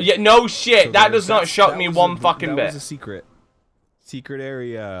 Okay. Great. Yeah, no shit. So that there- does not that's- shock that me was one a- fucking that bit. was a secret. Secret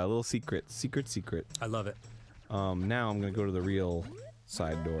area. A little secret. Secret. I love it. Now I'm gonna go to the real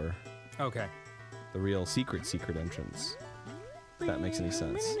side door. Okay. The real secret entrance. If that makes any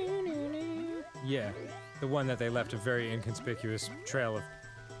sense. Yeah, the one that they left a very inconspicuous trail of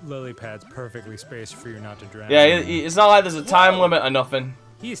lily pads perfectly spaced for you not to drown. Yeah, it's not like there's a time limit or nothing.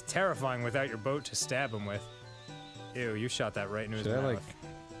 He is terrifying without your boat to stab him with. Ew, you shot that right into his Should I mouth. like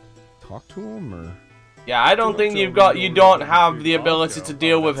talk to him or Yeah, I don't think you don't have the ability to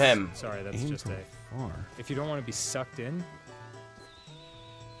deal with him. Sorry, that's aim just from a. far? If you don't want to be sucked in,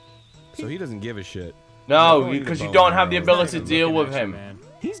 So he doesn't give a shit. No, Going to because the you bow don't have the and ability to Looking deal with at you, him. man.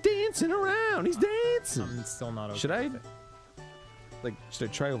 He's dancing around. He's dancing. I'm still not okay. Should I? with it. Like, should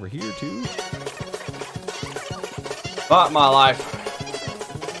I try over here too? Fuck my life.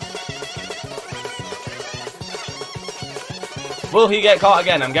 Will he get caught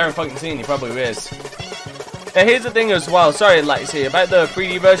again? I'm guaranteeing he probably is. Now here's the thing as well, sorry Lexi, about the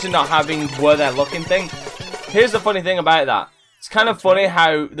 3D version not having where they're looking thing. Here's the funny thing about that. It's kind of funny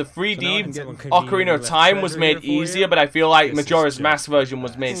how the 3D Ocarina of Time was made easier, but I feel like Majora's Mask version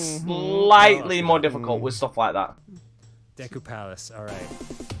was made slightly more difficult with stuff like that. Deku Palace, alright.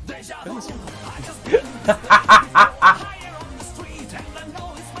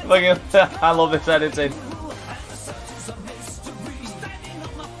 I love this editing.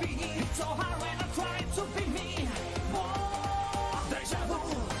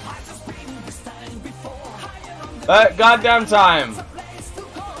 Goddamn time.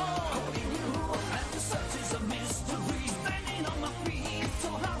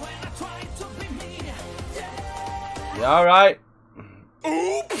 You alright?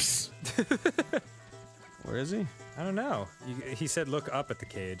 Oops! Where is he? I don't know. He said look up at the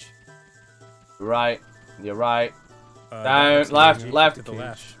cage. Right. You're right. Down, left. To the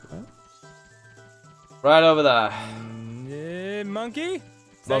left. Right over there. Monkey?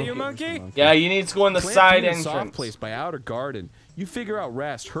 Is that you, monkey? Yeah, you need to go in the side entrance. Soft place by Outer Garden. You figure out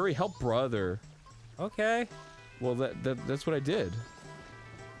rest. Hurry, help brother. Okay. Well, that's what I did.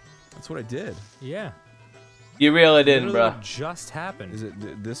 That's what I did. Yeah. You really didn't, bro. Just happened. Is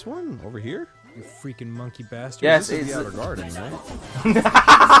it this one over here? You freaking monkey bastard. Yes, this it's is the Outer Garden, right?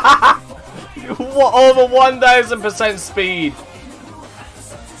 Over 1000% speed.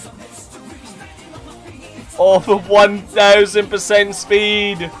 Over 1000%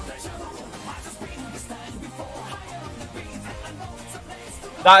 speed.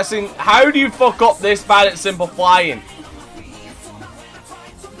 That's in. How do you fuck up this bad at simple flying?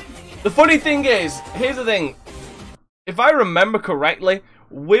 The funny thing is, here's the thing. If I remember correctly,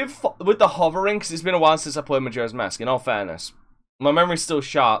 with the hovering, because it's been a while since I played Majora's Mask, in all fairness. My memory's still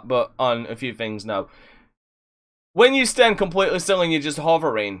sharp, but on a few things, no. When you stand completely still and you're just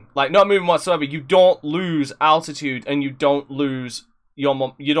hovering, like not moving whatsoever, you don't lose altitude and you don't lose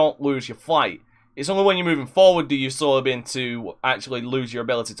your flight. It's only when you're moving forward do you slowly begin to actually lose your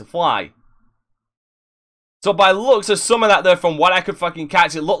ability to fly. So by looks of some of that there, from what I could fucking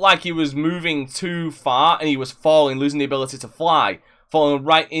catch, it looked like he was moving too far and he was falling, losing the ability to fly, falling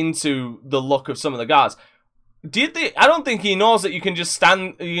right into the look of some of the guards. I don't think he knows that you can just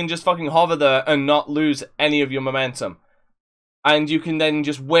fucking hover there and not lose any of your momentum. And you can then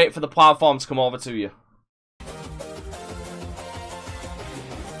just wait for the platform to come over to you.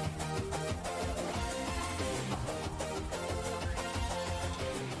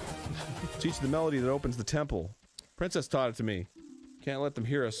 Teach the melody that opens the temple. Princess taught it to me. Can't let them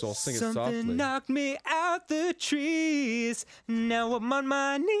hear us, so I'll sing it softly. Something knocked me out the trees. Now I'm on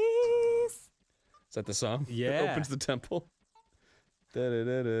my knees. Is that the song? Yeah. That opens the temple. Da, da,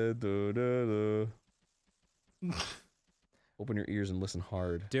 da, da, da, da, da. Open your ears and listen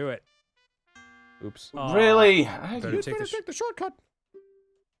hard. Do it. Oops. Really? You better take the shortcut.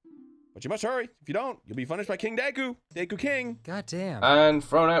 But you must hurry. If you don't, you'll be punished by King Deku. Deku King. God damn. And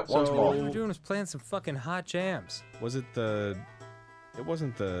thrown out once All more. we were doing was playing some fucking hot jams. Was it the... It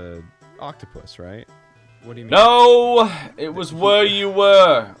wasn't the octopus, right? What do you mean? No! It was where you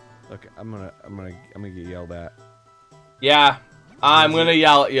were. Look, I'm gonna get yelled at. Yeah. I'm gonna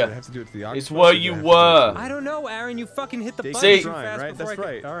yell at you. I have to do it to the octopus. It's where you were. I don't know, Aaron. You fucking hit the button See? too fast Right? before That's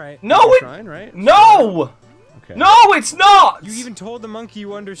right. All right. No, You're it... trying, right? No! Okay. No, it's not! You even told the monkey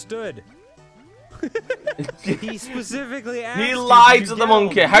you understood. He specifically asked. He lied to the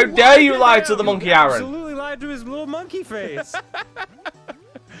monkey. How dare you lie to the monkey, Aaron? Absolutely lied to his little monkey face.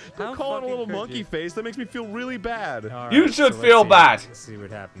 Don't call it a little monkey face. That makes me feel really bad. Right, you should so feel bad. Let's see what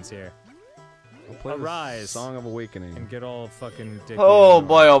happens here. I'll play Arise. Song of Awakening. And get all fucking dick. Oh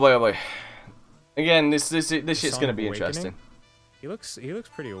boy, oh boy, oh boy. Again, this shit's Song gonna of be Awakening? interesting. He looks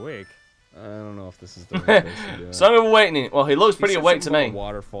pretty awake. I don't know if this is the right place to do it. Song of Awakening. Well, he looks pretty awake to me.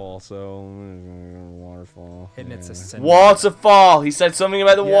 Waterfall, so waterfall. And it's a sonata. Waterfall. He said something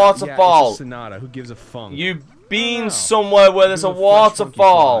about the waterfall. Yeah, it's a sonata. Who gives a funk? You've been somewhere where there's a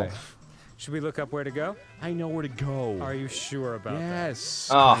waterfall. Should we look up where to go? I know where to go. Are you sure about that? Yes.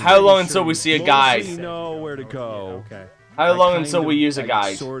 Oh, how long until we see a guide? We know where to go. Okay. How long until we use a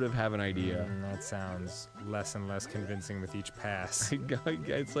guide? I sort of have an idea. That sounds less and less convincing with each pass.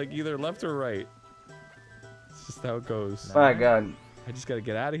 It's like either left or right. It's just how it goes. My God. I just gotta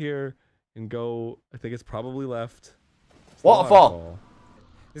get out of here and go. I think it's probably left. It's Waterfall.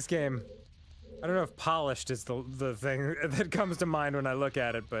 This game, I don't know if polished is the thing that comes to mind when I look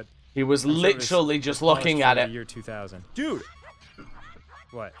at it, but he was literally just looking at it. Year 2000. Dude.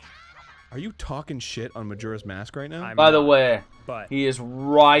 What? Are you talking shit on Majora's Mask right now? By the way, he is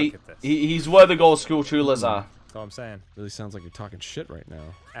right. He's where the gold school Chulas are. That's all I'm saying. Really sounds like you're talking shit right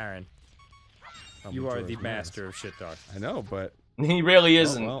now. Aaron, you are the master of shit talk. I know, but He really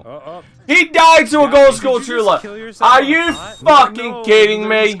isn't. Well. He died to a gold Skulltula. Are you fucking kidding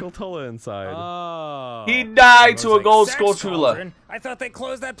me? Skulltula inside. Oh. He died to a like, gold "Sex Skulltula. cauldron? I thought they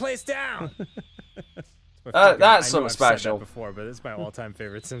closed that place down. That's I know something I've said special. that before, but it's my all-time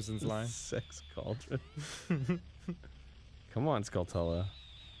favorite Simpsons line. Sex cauldron. Come on, Skulltula.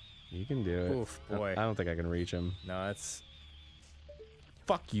 You can do it. Oof, boy. I don't think I can reach him. No, that's...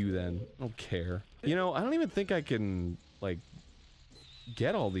 Fuck you then. I don't care. You know, I don't even think I can, like,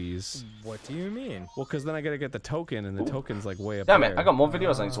 get all these. What do you mean? Well, because then I gotta get the token, and the token's, like, way up Damn there. it, I got more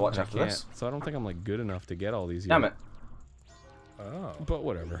videos I need to watch after can't. this. So I don't think I'm, like, good enough to get all these yet. Damn it. Oh. But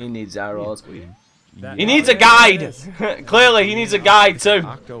whatever. He needs arrows. That- He needs a guide! Clearly, he needs a guide too.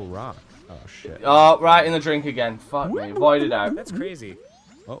 Octo Rock. Oh, shit. Oh, right in the drink again. Fuck me. Void it out. That's crazy.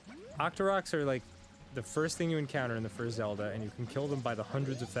 Oh. Octoroks are like the first thing you encounter in the first Zelda, and you can kill them by the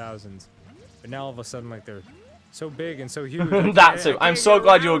hundreds of thousands. But now all of a sudden, like, they're so big and so huge. like, That I too. can't I'm so get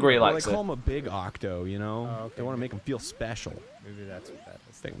glad you around. agree, Well, they Lexa. call him a big Octo, you know? Oh, okay. They want to make him feel special. Maybe that's what that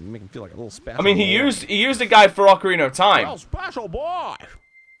is. They make him feel like a little special. I mean, he boy. used a guide for Ocarina of Time. Well, special boy!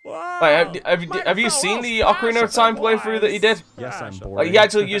 Wait, have you seen the Ocarina of Time playthrough that he did? Yes, I'm Like, bored. he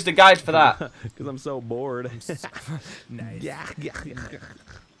actually used a guide for that. Because I'm so bored. Nice. Yeah.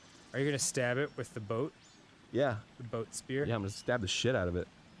 Are you gonna stab it with the boat? Yeah. The boat spear? Yeah, I'm gonna stab the shit out of it.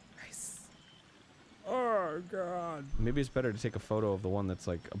 Nice. Oh god. Maybe it's better to take a photo of the one that's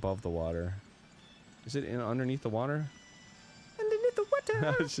like above the water. Is it underneath the water? Underneath the water.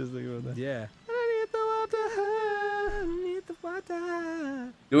 I was just thinking about that. Yeah. Underneath the water. Underneath the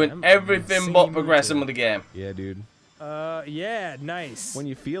water. Doing everything but progressing with the game. Yeah, dude. Yeah, nice. When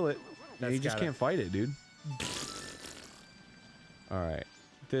you feel it, That's you just gotta- can't fight it, dude. Alright.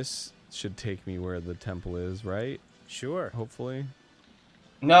 This should take me where the temple is, right? Sure. Hopefully.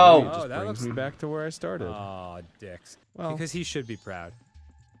 Maybe No. it just that brings looks- me back to where I started. Aw, dicks. Well- because he should be proud.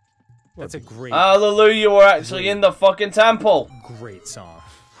 That's a great, Hallelujah, we're actually in the fucking temple. great song.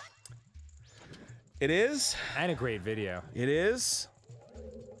 It is. And a great video. It is.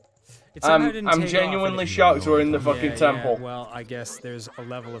 It somehow didn't I'm take off, genuinely and it- shocked we're in the Yeah, fucking yeah, temple. well, I guess there's a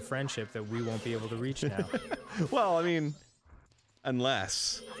level of friendship that we won't be able to reach now. Well, I mean,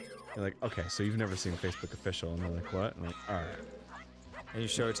 unless you're like, okay, so you've never seen Facebook official, and they're like, what? And I'm like, all right. And you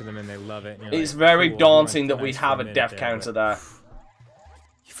show it to them and they love it. And you're It's like, very cool, daunting nice that we for have a minute death there, counter but there.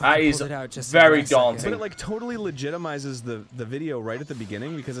 you fucking That is pulled it out just very at the last daunting. second. But it like totally legitimizes the video right at the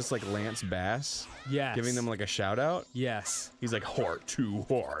beginning because it's like Lance Bass Yes. giving them like a shout out. Yes. He's like heart to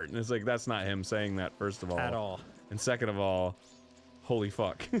heart, and it's like that's not him saying that first of all. At all. And second of all, holy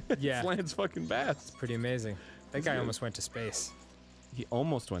fuck. Yeah. It's Lance fucking Bass. Pretty amazing. That guy almost went to space. He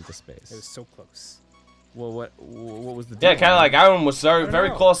almost went to space. It was so close. Well, what was the deal? Yeah, kind of like Aaron was I very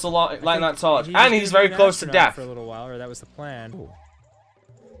know. close to I lighting think that torch. he was And gonna he's be very an close to astronaut death. for a little while, or that was the plan. Ooh.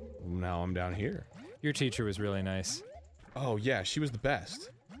 Now I'm down here. Your teacher was really nice. Oh yeah, she was the best.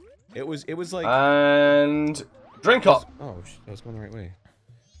 It was like And drink up. oh, I was going the right way.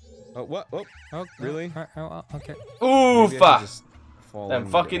 Oh what? Oh, Oh, really? Okay. maybe I should Oofa. just fall in Them and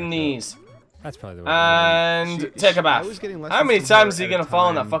get fucking back up. knees. That's probably the way. And take a bath. I was getting How lessons many from times her are you at a gonna fall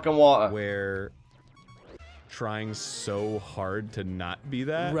in that time fucking water? Where trying so hard to not be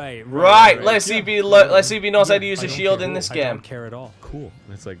that. Right. Right, let's see if he let's see if he knows how to use I a don't shield care. in this I game. don't care at all. Cool.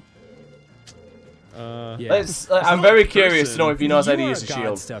 And it's like Yeah. Let's. I'm very curious to know if he knows how to Your use a God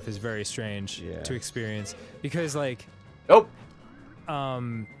shield. stuff is very strange Yeah. to experience because, like, Oh,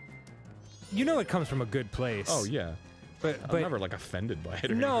 you know, it comes from a good place. oh yeah. but I'm never like offended by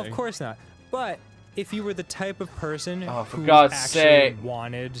it or no, anything. of course not. But if you were the type of person Oh, for who God's actually sake.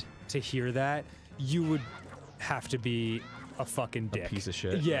 wanted to hear that, you would have to be a fucking dick. piece of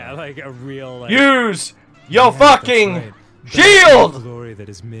shit. Yeah, like a real like. use your Yeah, that's fucking right. shield. Glory that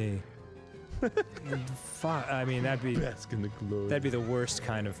is me. Fuck. I mean, that'd be Bask in the glory. that'd be the worst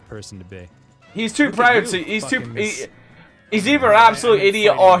kind of person to be. He's too Look at proud you, to. He's too. fucking this- He's either an absolute I'm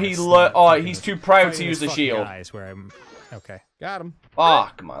idiot fighting or this, or fighting he's this- too proud to fighting use this the fucking shield. guys where I'm. Okay. Got him.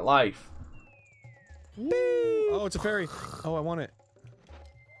 Fuck my life. Oh, it's a fairy. Oh, I want it.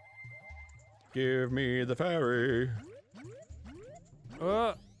 Give me the fairy.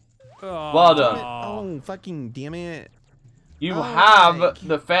 Well done. Oh, fucking damn it. You have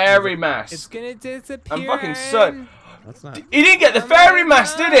the fairy mask. It's gonna disappear. I'm fucking certain. That's not. He didn't get the fairy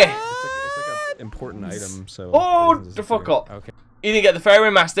mask, did he? It's like an important item, so. Oh, it doesn't the fuck disappear. up. Okay. He didn't get the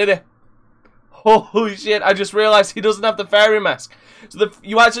fairy mask, did he? Holy shit, I just realised he doesn't have the fairy mask. So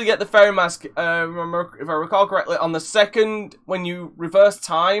you actually get the fairy mask, remember, if I recall correctly, on the second, when you reverse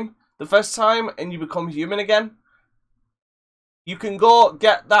time, the first time, and you become human again. You can go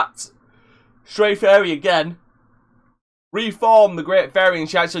get that stray fairy again, reform the Great Fairy, and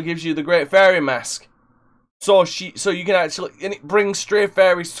she actually gives you the Great Fairy mask. So you can actually, and it brings stray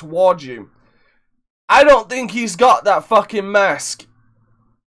fairies towards you. I don't think he's got that fucking mask.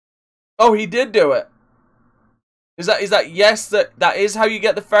 Oh, he did do it. Is that yes, that is how you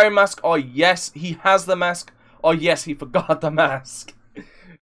get the fairy mask, or yes, he has the mask, or yes, he forgot the mask?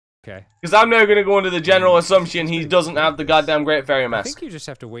 Okay. Because I'm now going to go into the general assumption he doesn't have the goddamn Great Fairy mask. I think you just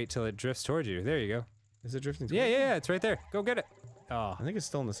have to wait till it drifts towards you. There you go. Is it drifting? Yeah, it's right there. Go get it. Oh. I think it's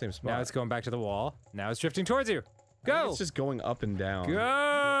still in the same spot. Now it's going back to the wall. Now it's drifting towards you. Go! It's just going up and down.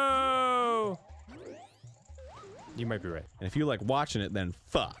 Go! You might be right. And if you like watching it, then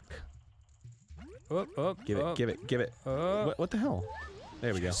fuck. Give it. What the hell?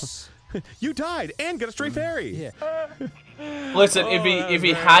 There we go. You died and got a stray fairy. Yeah. Listen, if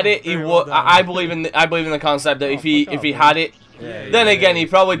he had it, he would. I believe in the concept that if he had it, then again he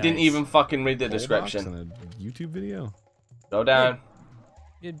probably didn't even fucking read the description. On a YouTube video. Go down.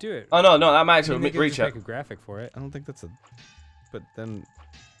 Yeah, do it. Oh no, that might actually reach make it. a graphic for it. I don't think that's a. But then,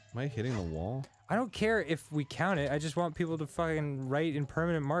 am I hitting the wall? I don't care if we count it. I just want people to fucking write in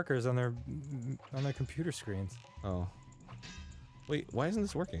permanent markers on their computer screens. Oh. Wait, why isn't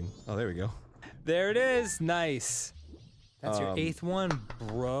this working? Oh, there we go. There it is. Nice. That's your 8th one,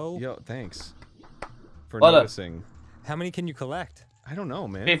 bro. Yo, thanks for noticing. How many can you collect? I don't know,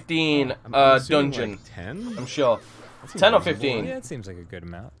 man. 15 I'm dungeon. like 10? I'm sure. 10 or 15. Yeah, it seems like a good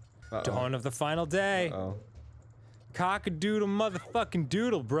amount. Dawn of the final day. Oh. Cock-a-doodle motherfucking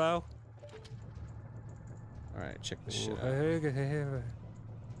doodle, bro. Alright, check this shit out.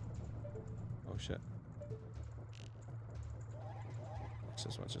 Oh shit.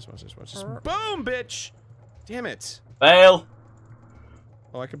 Watch this. Boom, bitch! Damn it. Fail.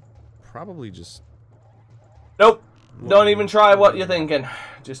 Oh, I could probably just... Nope. Don't even try what you're thinking.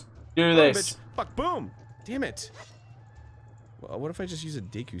 Just do this. Bitch. Fuck, boom! Damn it. Well, what if I just use a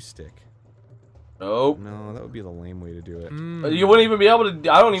Deku stick? Nope. No, that would be the lame way to do it. You wouldn't even be able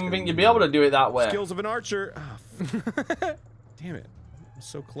to. I don't even think you'd be able to do it that way. Skills of an archer. Oh, damn it. I'm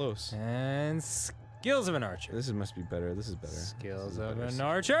so close. And skills of an archer. This must be better. This is better. Skills of an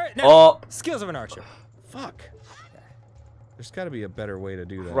archer. No. Oh. Skills of an archer. Fuck. There's got to be a better way to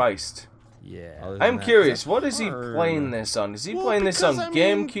do that. Christ. Yeah. I'm curious. What is he playing this on? Is he playing this on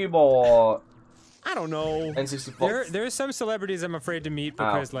GameCube or? I don't know. N64. There are some celebrities I'm afraid to meet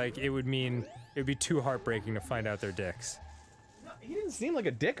because like it would be too heartbreaking to find out their dicks. He didn't seem like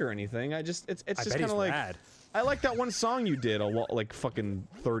a dick or anything. It's just kind of like rad. I like that one song you did like fucking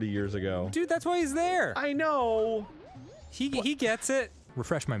 30 years ago. Dude, that's why he's there. I know. He gets it.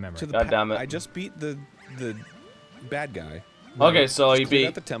 Refresh my memory. God damn it. I just beat the bad guy. Okay, so he beat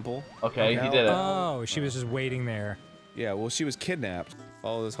at the temple. Okay, he did it. Oh, she was just waiting there. Yeah, well, she was kidnapped.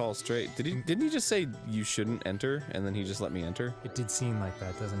 Follow this hall straight. Didn't he just say you shouldn't enter, and then he just let me enter? It did seem like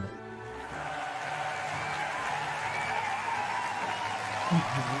that, doesn't it?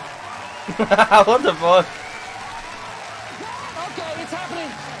 What the fuck? Okay, it's happening.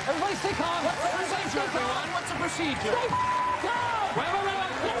 Everybody stay calm. What's the procedure, everyone? What's the procedure? Wait.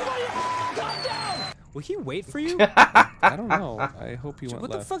 Calm down. Will he wait for you? I don't know. I hope he went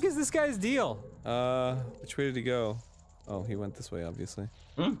What left. the fuck is this guy's deal? Which way did he go? Oh, he went this way, obviously.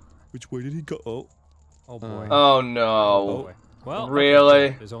 Which way did he go? Oh. Oh boy. Oh no. Oh, boy. Well, really?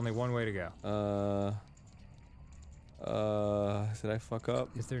 Okay, there's only one way to go. Did I fuck up?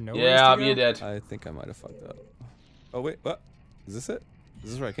 Is there no? Yeah, ways to go? you did. I think I might have fucked up. Oh wait, what? Is this it?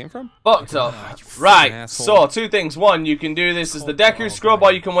 Is this where I came from? Fucked up. Right. asshole. So, two things. One, you can do this as the Deku Scrub,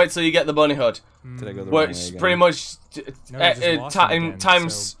 or you can wait till you get the bunny hood. Did I go the wrong way Which again? pretty much No, you just lost him again,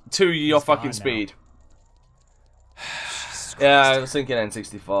 times so 2 your he's gone fucking now. speed. Yeah, I was thinking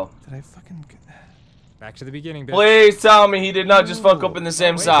N64. Did I fucking... Back to the beginning, bitch. Please tell me he did not just fuck up in the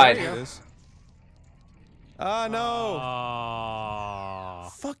same wait, side. there you go. Ah, no! Aw.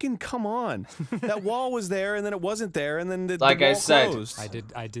 Fucking come on! That wall was there, and then it wasn't there, and then the Like wall I said. closed.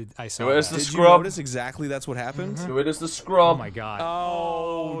 I saw Where's that. the Did you scrub? notice exactly that's what happened? Do it as the scrub. Oh my god.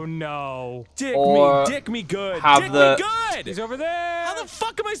 Oh, no. Or dick me good! have Dick the- me good! He's over there. How the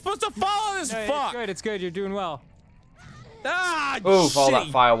fuck am I supposed to follow this No, fuck? It's good. It's good. You're doing well. Ah, Oof, all that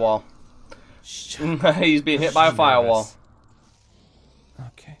shitty. firewall. He's being hit by a firewall.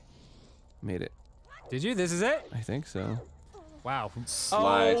 Okay. Made it. Did you? This is it? I think so. Wow.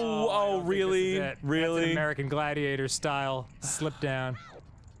 Slide. Oh, really? This is it. That's Really? an American Gladiator style. Slip down.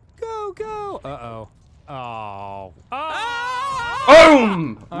 Go, go. Uh-oh. Oh. Oh.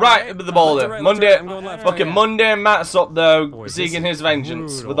 Boom! All Right, right. with the boulder. Left to right, Monday, left to right. I'm going left. fucking Yeah. Monday Matt's up there Boy, this seeking is his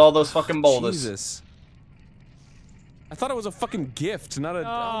vengeance brutal. with all those fucking boulders. Jesus. I thought it was a fucking gift, not a...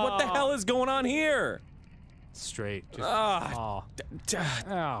 what the hell is going on here? Straight. Just, Ah.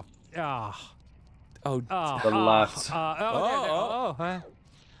 Oh. The left.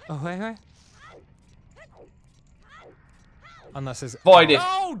 Wait. Unless it's Voided.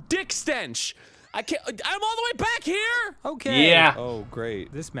 Oh, dick stench! I can't. I'm all the way back here. Okay. Yeah. Oh,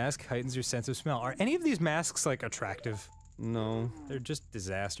 great. This mask heightens your sense of smell. Are any of these masks like attractive? No. They're just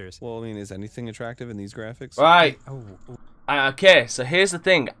disasters. Well, I mean, is anything attractive in these graphics? Right. Oh. Okay, so here's the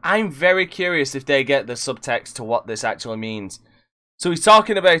thing. I'm very curious if they get the subtext to what this actually means. So he's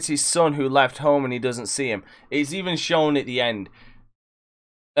talking about his son who left home and he doesn't see him. It's even shown at the end.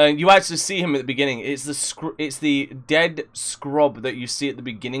 You actually see him at the beginning. It's the dead scrub that you see at the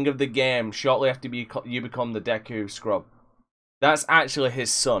beginning of the game shortly after you become the Deku scrub. That's actually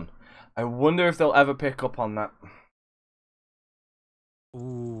his son. I wonder if they'll ever pick up on that.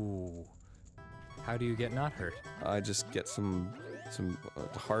 Ooh. How do you get not hurt? I just get some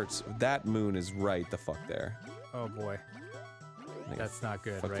hearts. That moon is right the fuck there. Oh boy. That's not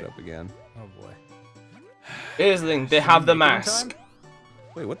good, Fucked right? it up again. Oh boy. Here's the thing. They have the mask.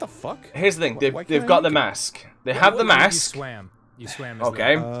 Wait, what the fuck? Here's the thing. They've got the mask. They have the mask. You swam.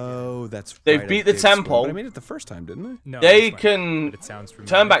 Okay. Oh, that's. They've beat the temple. But I made it the first time, didn't I? No, They can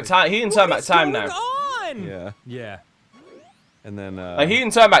turn back time. He can turn back time now. Yeah. Yeah. And then. He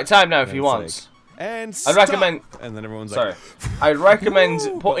can turn back time now if he wants. And I'd recommend. And then everyone's Sorry. like. I'd recommend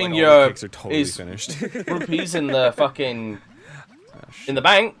putting your totally finished. rupees in the fucking in the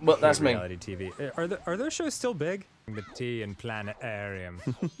bank, but that's me. Reality TV. Are those shows still big? The T and Planetarium.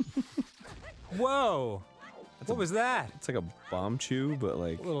 Whoa! What was that? It's like a bomb chew, but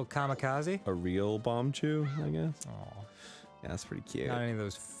like A little kamikaze. a real bomb chew, I guess. Oh, Yeah, that's pretty cute. not any of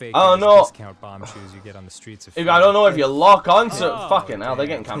those fake Oh, no. discount bomb shoes you get on the streets of. I don't know if you lock onto Oh, fucking hell, they're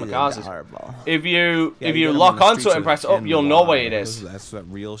getting damn. kamikazes. Horrible. If you Yeah, if get you 'em lock on the onto streets it and of press it up, you'll know where it NY. is. That's that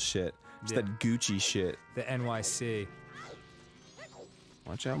real shit. It's that Gucci shit. The NYC.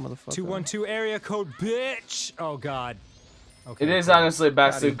 Watch out, motherfucker. 212 area code, bitch! Oh god. Okay. It is honestly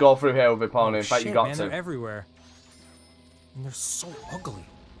best to go through here with Epona. In fact, Shit, you got man, to. They're everywhere. And they're so ugly.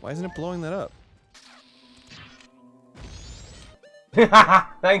 Why isn't it blowing that up?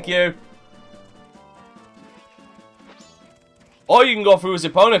 Thank you. Or you can go through as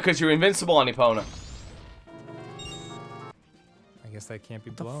Epona because you're invincible on Epona. I guess that can't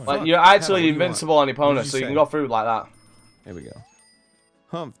be blown. Like you're actually invincible on Epona, so you can go through like that. There we go.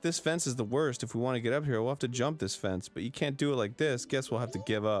 Humph, this fence is the worst. If we want to get up here, we'll have to jump this fence. But you can't do it like this. Guess we'll have to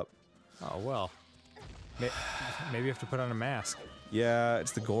give up. Oh well. Maybe you have to put on a mask. Yeah,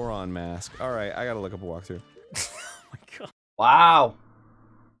 it's the Goron mask. All right, I gotta look up a walkthrough. Oh my god. Wow.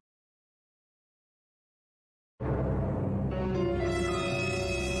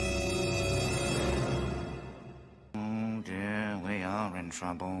 Oh dear, we are in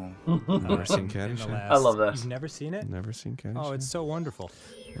trouble. Never seen Caddyshack. I love this. You've never seen it? Never seen Caddyshack. Oh, it's so wonderful.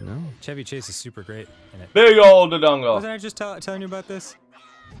 I know. Chevy Chase is super great in it. Big old Dodongo. Wasn't I just telling you about this?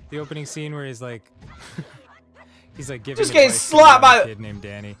 The opening scene where he's like giving Just getting advice to slapped by a kid named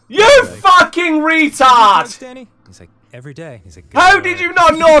Danny. You fucking retard! Danny? He's like, every day. He's like, How did you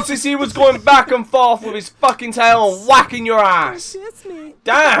not notice he was going back and forth with his fucking tail and whacking your ass? Kiss me.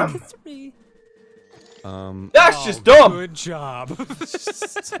 Damn! Kiss me. That's just dumb. Good job.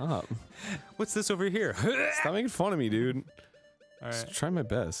 Stop. What's this over here? Stop making fun of me, dude. All right. Just try my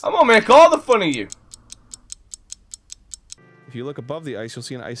best. I'm gonna make all the fun of you. If you look above the ice, you'll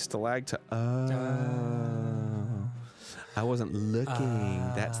see an ice stalactite. I wasn't looking.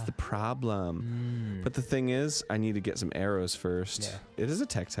 That's the problem. But the thing is, I need to get some arrows first. Yeah. It is a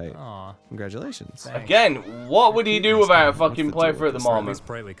Tektite. Aw. Congratulations. Thanks. Again, what would he do without a fucking What's the deal playthrough at the with this? Or at moment? least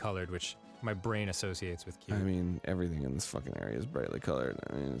brightly colored, which my brain associates with cute. I mean, everything in this fucking area is brightly colored.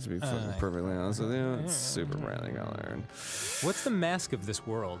 I mean, to be fucking perfectly honest with you, it's super brightly colored. What's the mask of this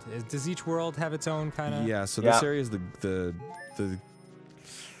world? Does each world have its own kind of? Yeah, so this area is the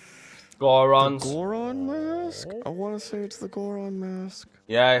Gorons. Goron mask? I want to say it's the Goron mask.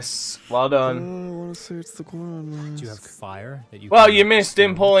 Yes, well done. I want to say it's the Goron mask. Do you have fire that you? Well, can you missed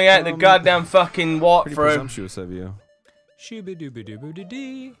him pulling out the goddamn fucking Pretty walkthrough. presumptuous of you.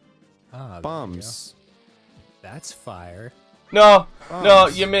 Shooby-dooby-dooby-dee. Ah, there we Bombs. go. That's fire. No, no,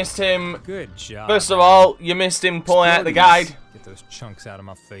 you missed him. Good job. First of all, you missed him pulling out the guide. Get those chunks out of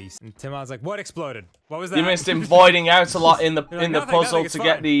my face. And Timon's like, "What exploded? What was that?" You missed him voiding out a lot in the You're like, "Nothing, puzzle nothing, it's to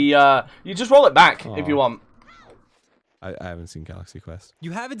get fine." the. You just roll it back if you want. I haven't seen Galaxy Quest.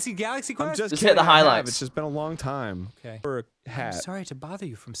 You haven't seen Galaxy Quest? Just hit kidding, the I have. highlights. It's just been a long time. Okay. For a hat. I'm sorry to bother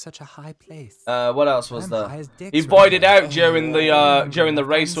you from such a high place. What else was I'm there? high as dicks He right voided now. out during the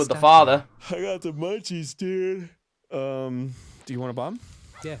race with the father. I got the munchies, dude. Do you want a bomb?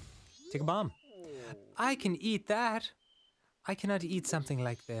 Yeah. Take a bomb. I can eat that. I cannot eat something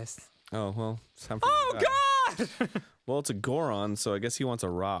like this. Oh, well, it's time for Oh, God! Well, it's a Goron, so I guess he wants a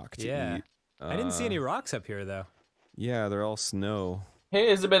rock to eat. I didn't see any rocks up here, though. Yeah, they're all snow.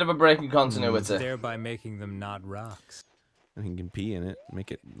 Here's a bit of a break in continuity. Thereby making them not rocks. And he can pee in it,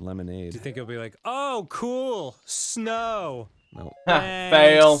 make it lemonade. Do you think he'll be like, oh, cool, snow? No.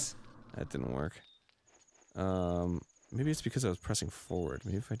 Fail. That didn't work. Maybe it's because I was pressing forward.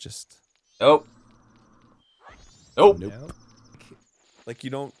 Maybe if I just... Nope. Nope. Nope. Like you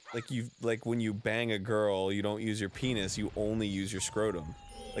don't, like when you bang a girl, you don't use your penis, you only use your scrotum.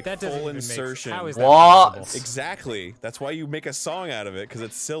 Like that doesn't full even insertion. How is that possible? Exactly. That's why you make a song out of it, because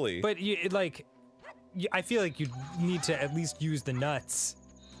it's silly. But I feel like you need to at least use the nuts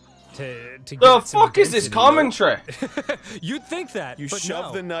to get The some fuck is this density. commentary? You'd think that. You but shove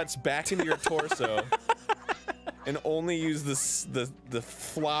no. the nuts back into your torso. And only use the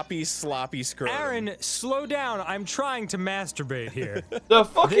floppy, sloppy scrotum. Aaron, slow down. I'm trying to masturbate here. The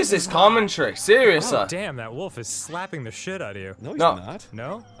fuck is this commentary? Seriously. Oh, damn, that wolf is slapping the shit out of you. No, he's not.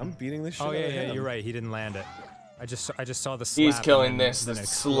 No? I'm beating the shit Oh, out yeah, of him. yeah, you're right. He didn't land it. I just saw the slap. He's killing and this then the an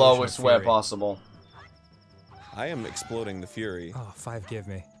explosion of slowest way fury. possible. I am exploding the fury. Oh, 5 give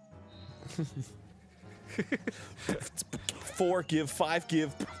me. 4 give, 5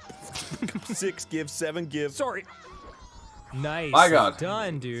 give, 6 give, 7 give. Sorry. Nice. My God.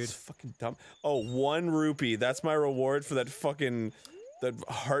 Done, dude. It's fucking dumb. Oh, 1 rupee. That's my reward for that fucking... that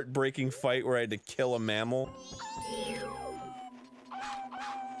heartbreaking fight where I had to kill a mammal.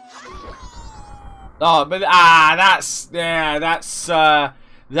 Oh, but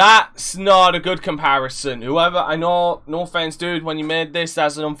that's not a good comparison. Whoever, I know, no offense, dude, when you made this,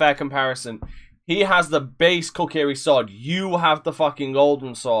 that's an unfair comparison. He has the base Kokiri sword. You have the fucking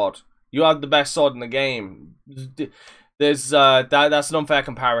golden sword. You have the best sword in the game. There's that's an unfair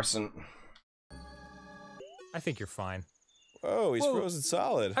comparison. I think you're fine. Oh, he's Whoa. frozen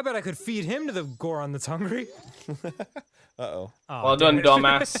solid. I bet I could feed him to the Goron that's hungry. Uh-oh. Oh, Well done, damn it.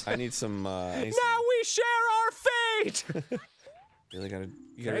 dumbass. I need some, Now we share our fate! you Thanks really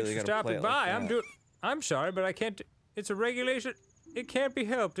for gotta stopping play it by. like that. I'm sorry, but I can't. It's a regulation. It can't be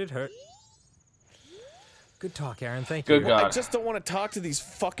helped. It hurt. Good talk, Aaron. Thank you. Good God. I just don't want to talk to these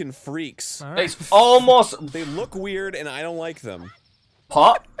fucking freaks. All right. It's almost They look weird and I don't like them.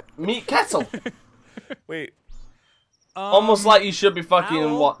 pot, meat, kettle. Wait, Almost like you should be fucking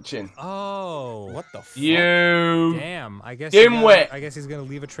owl? watching. Oh. what the fuck? You. Damn. I guess. Dimwit. I guess he's gonna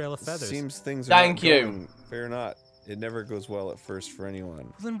leave a trail of feathers. Seems things are Thank not you. going fair or not. It never goes well at first for anyone.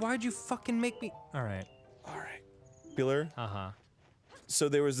 Well, then why'd you fucking make me? All right. Alright. Popular. Uh-huh. So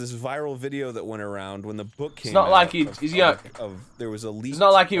there was this viral video that went around when the book came not out. like he- of- he's young. There was a leak. It's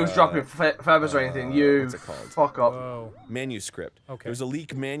not like he was dropping feathers or anything. You what's it called? fuck up. Whoa. Manuscript. Okay. There was a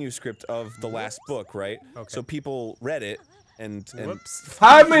leak manuscript of the last book, right? Okay. So people read it and Whoops.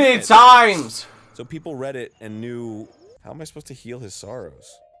 How many times? So people read it and knew, how am I supposed to heal his sorrows?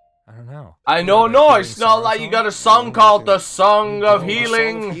 I don't know. I know, Like no, healing it's not like you sorrow got a song called The Song of The Song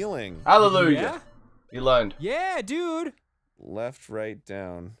Healing. of Healing. Hallelujah. Yeah? You learned. Yeah, dude. Left, right,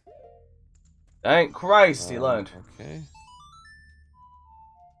 down. Thank Christ, he learned. Okay.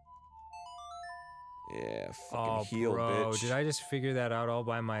 Yeah, fucking Oh, heal, bro, bitch. did I just figure that out all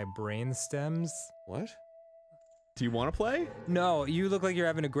by my brain stems? What? Do you want to play? No, you look like you're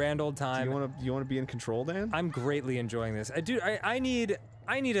having a grand old time. Do you want to be in control, Dan? I'm greatly enjoying this. I need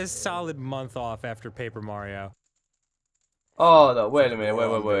a solid month off after Paper Mario. Oh, no, wait a minute.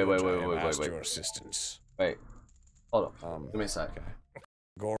 Wait. Your assistance. Wait. Hold on. Give me a sec.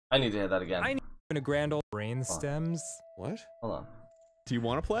 I need to hear that again. I need a grand old brain stems. What? Hold on. Do you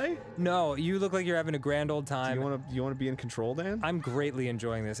want to play? No, you look like you're having a grand old time. Do you want to be in control, Dan? I'm greatly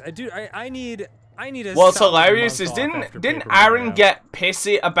enjoying this. I need a What's solid hilarious month is off didn't after didn't Paper Aaron Mario. get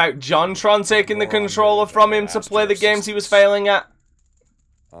pissy about JonTron taking the controller from him to play the games he was failing at?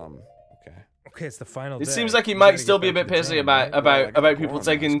 Okay. Okay, it's the final It day. seems like he We might gotta still get be a back bit to the pissy jam, right? about people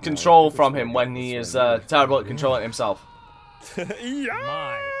taking control from him when he is terrible at controlling himself.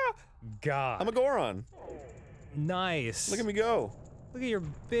 My God. I'm a Goron. Nice. Look at me go. Look at your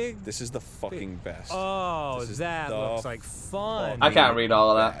big. This is the fucking best. Oh, This is that the looks like fun. I can't read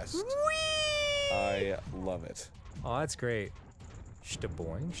all of that. best. I love it. Oh, that's great.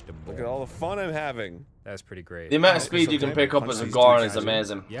 Shtaboing, shtaboing. Look at all the fun I'm having. That's pretty great. The amount of speed you can pick up as a Goron is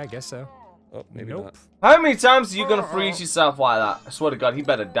amazing. Yeah, I guess so. Oh, maybe Nope. not. How many times are you gonna freeze yourself like that? I swear to God, he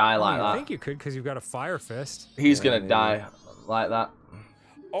better die like I that. think you could because you've got a fire fist. He's gonna die like that.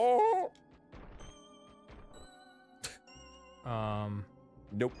 Oh.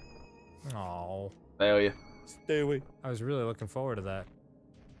 Nope. Oh. Failure. Stay away. I was really looking forward to that.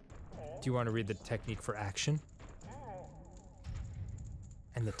 Do you want to read the technique for action?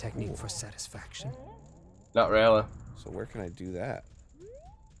 And the technique for satisfaction? Not really. So where can I do that?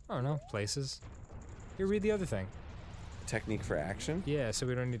 I don't know. Places. Here, read the other thing. Technique for action? Yeah, so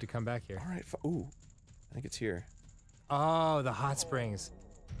we don't need to come back here. All right. Ooh, I think it's here. Oh, the hot springs.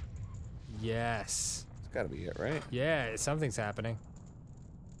 Yes. It's got to be it, right? Yeah, something's happening.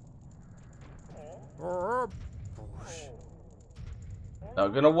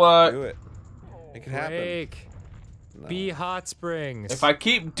 Not gonna work. Do it. Make it happen. Break. No. Be hot springs. If I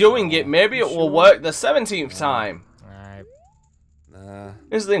keep doing it, maybe it will work the 17th time. Alright. Nah.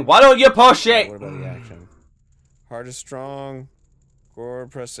 Here's the thing. Why don't you push it? What about the action? Heart is strong. Gore,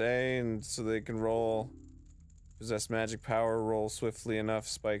 press A, and so they can roll. Possess magic power. Roll swiftly enough.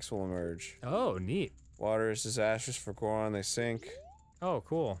 Spikes will emerge. Oh, neat. Water is disastrous for Goron. They sink. Oh,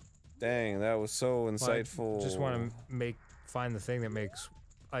 cool. Dang, that was so insightful. Well, I just want to find the thing that makes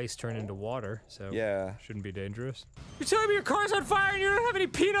ice turn into water, so yeah, shouldn't be dangerous. You're telling me your car's on fire and you don't have any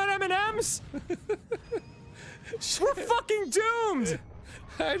peanut M&Ms? We're fucking doomed!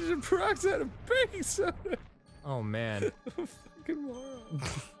 Hydrogen peroxide and baking soda. Oh man. Fucking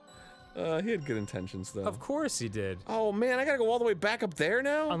moron. He had good intentions though. Of course he did. Oh man, I gotta go all the way back up there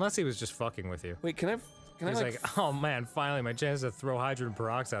now? Unless he was just fucking with you. Wait, can I He's like, oh man, finally my chance to throw hydrogen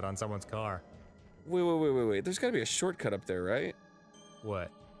peroxide on someone's car. Wait. There's gotta be a shortcut up there, right? What?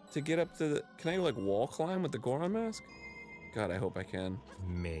 To get up to the... Can I, like, wall climb with the Goron mask? God, I hope I can.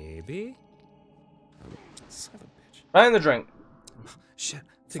 Maybe? Son of a bitch. Find the drink. Shit.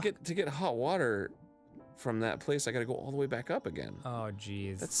 To get hot water from that place, I gotta go all the way back up again. Oh,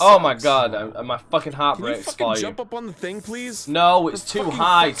 jeez. Oh my god, my fucking heart Can you breaks fucking for you. jump up on the thing, please? No, it's For too fucking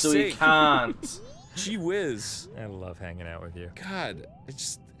high, fuck's so you sake. can't. Gee whiz. I love hanging out with you. God, I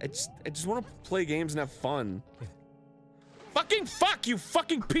just want to play games and have fun. Fucking fuck, you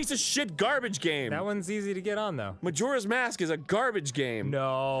fucking piece of shit garbage game. That one's easy to get on, though. Majora's Mask is a garbage game.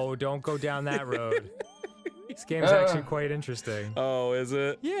 No, don't go down that road. This game's actually quite interesting. Oh, is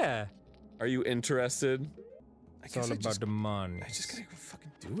it? Yeah. Are you interested? It's all about the money. I just gotta go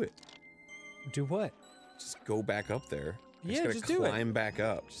fucking do it. Do what? Just go back up there. Yeah, just just gotta do it. climb back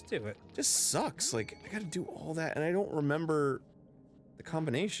up. Just do it. Just sucks. Like, I gotta do all that, and I don't remember the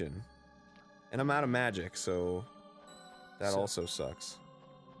combination. And I'm out of magic, so that also sucks.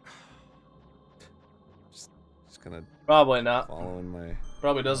 Just gonna Probably not. following my.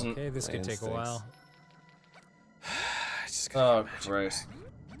 Probably doesn't. Okay, this my could take a while. Oh, Christ.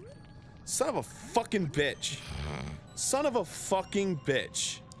 Son of a fucking bitch. Son of a fucking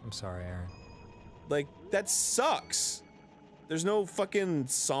bitch. I'm sorry, Aaron. Like, that sucks. There's no fucking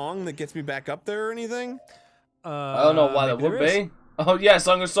song that gets me back up there or anything? I don't know why that would there is. be. Oh, yeah,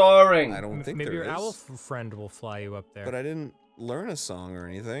 Song of Soaring. I don't think Maybe there your is. owl friend will fly you up there. But I didn't learn a song or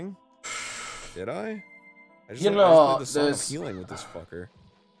anything. Did I? I just You I know, just played the song of there's- healing with this fucker.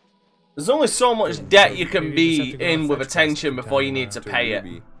 There's only so much debt you can Maybe you just be have to go on in with fetch quests attention every before time you need to To pay it.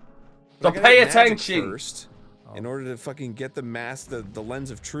 Ruby. So I gotta pay get magic attention. first in order to fucking get the mask, the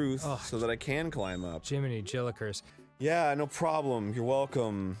lens of truth, Oh. so that I can climb up. Jiminy Jillikers. Yeah, no problem. You're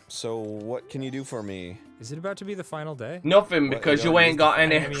welcome. So what can you do for me? Is it about to be the final day? Nothing, What, because you you don't ain't use got I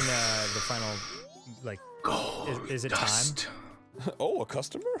any. mean, the final, like, is it Dust. time? Oh, a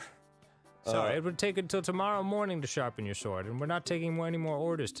customer? Sorry, it would take until tomorrow morning to sharpen your sword, and we're not taking any more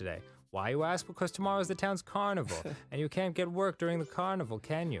orders today. Why, you ask? Because tomorrow's the town's carnival, and you can't get work during the carnival,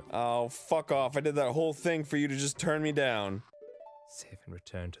 can you? Oh, fuck off. I did that whole thing for you to just turn me down. Save and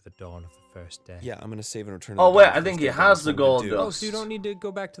return to the dawn of the first day. Yeah, I'm gonna save and return. Oh, to the wait, game I think first he day, has that's the what I'm gonna gold do. dust. Oh, so you don't need to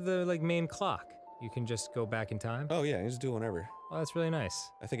go back to the, like, main clock. You can just go back in time? Oh, yeah, you just do it whenever. Oh, that's really nice.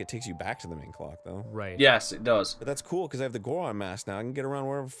 I think it takes you back to the main clock, though. Right. Yes, it does. But that's cool, because I have the Goron mask now. I can get around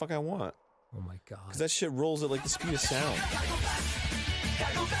wherever the fuck I want. Oh my god. Because that shit rolls at, like, the speed of sound.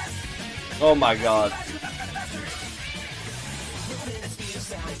 Oh my god.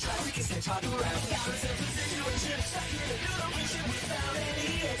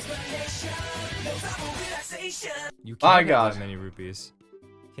 You can't My have god. that many rupees.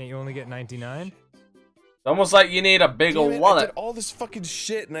 Can't you only get 99? It's almost like you need a bigger Damn it, I wallet. did all this fucking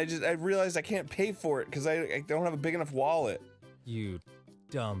shit, and I realized I can't pay for it, because I don't have a big enough wallet. You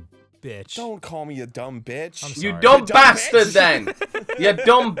dumb bitch. Don't call me a dumb bitch. I'm You sorry. dumb You dumb bastard bitch. then. You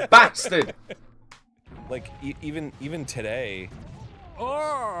dumb bastard. Like, even today,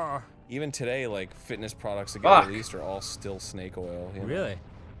 Oh! even today, like, fitness products that get Fuck. released are all still snake oil. You know? Really?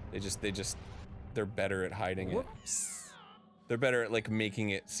 They're better at hiding it. Whoops. They're better at, like,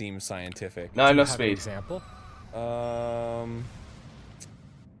 making it seem scientific. Not enough Have an speed. example? God,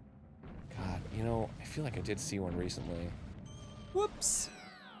 you know, I feel like I did see one recently. Whoops.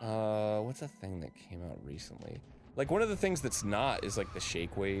 What's a thing that came out recently? Like, one of the things that's not is, like, the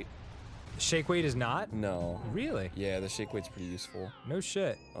shake weight. The shake weight is not? No. Really? Yeah, the shake weight's pretty useful. No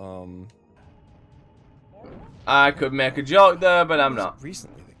shit. I could make a joke there, but I'm not.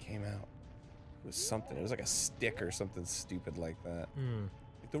 Recently that came out. It was something. It was like a stick or something stupid like that.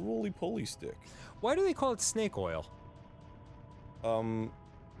 Like the roly-poly stick. Why do they call it snake oil?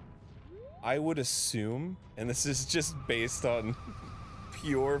 I would assume, and this is just based on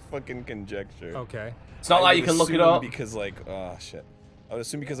pure fucking conjecture. Okay. It's not like you can look it up. Because, like, oh, shit. I would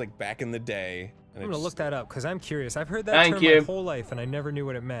assume because, like, back in the day... I'm gonna look that up, because I'm curious. I've heard that term my whole life, and I never knew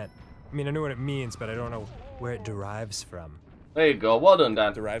what it meant. I mean, I know what it means, but I don't know where it derives from. There you go. Well done,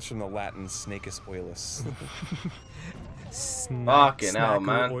 Dan. It derives from the Latin snacus oilus. Fucking hell,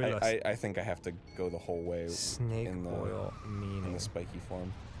 man. I think I have to go the whole way. Snake oil meaning. In the spiky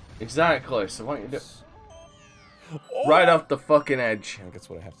form. Exactly. So why don't you do... Right off the fucking edge. I think that's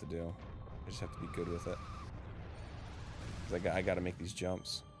what I have to do. I just have to be good with it. Cause I gotta make these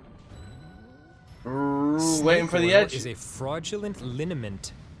jumps. Waiting for the edge. Is a fraudulent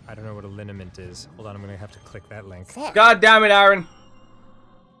liniment. I don't know what a liniment is. Hold on, I'm gonna have to click that link. Fuck. God damn it, Aaron.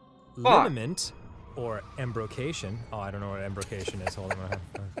 Liniment, or embrocation. Oh, I don't know what embrocation is. Hold on.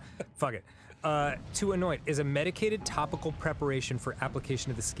 Fuck it. To anoint is a medicated topical preparation for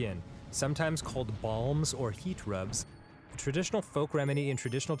application to the skin, sometimes called balms or heat rubs. A traditional folk remedy in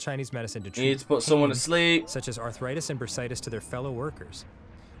traditional Chinese medicine to treat Need to put someone to sleep, such as arthritis and bursitis, to their fellow workers.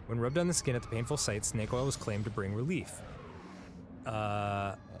 When rubbed on the skin at the painful site, snake oil was claimed to bring relief.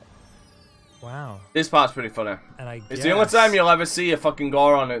 Wow. This part's pretty funny. And it's the only time you'll ever see a fucking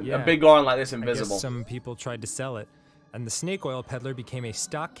Goron, a big Goron like this, I invisible. guess some people tried to sell it, and the snake oil peddler became a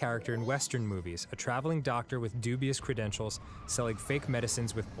stock character in Western movies, a traveling doctor with dubious credentials, selling fake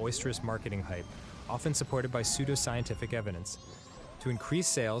medicines with boisterous marketing hype, often supported by pseudoscientific evidence. To increase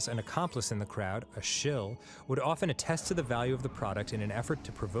sales, an accomplice in the crowd, a shill, would often attest to the value of the product in an effort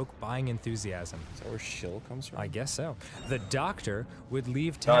to provoke buying enthusiasm. Is that where shill comes from? I guess so. The doctor would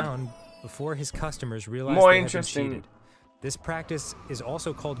leave town before his customers realized More they had been interesting. cheated. This practice is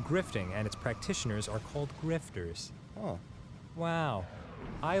also called grifting, and its practitioners are called grifters. Oh. Wow.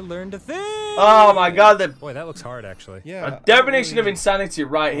 I learned a thing! Oh my god, Boy, that looks hard, actually. Yeah. a definition of insanity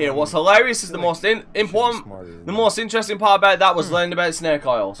right here. What's hilarious is the most important, the most interesting part about that was learning about snake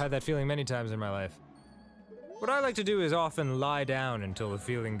oils. I've had that feeling many times in my life. What I like to do is often lie down until the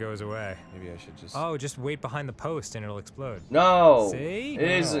feeling goes away. Maybe I should just... Oh, just wait behind the post and it'll explode. No, See? it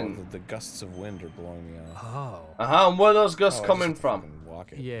isn't. The gusts of wind are blowing me off. Oh. And where are those gusts coming from?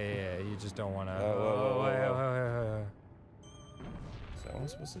 Walk it. Yeah, you just don't want to... Whoa. Is that what I'm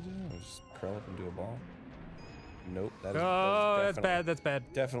supposed to do? I'll just curl up and do a ball? Nope. That's bad.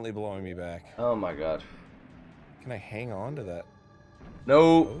 Definitely blowing me back. Oh my god. Can I hang on to that?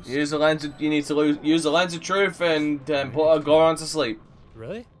 No, use the lens. You need to use the lens of truth and put a Goron to sleep.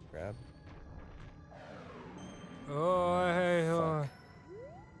 Really? Grab. Oh.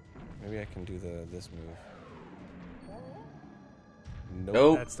 Maybe I can do this move.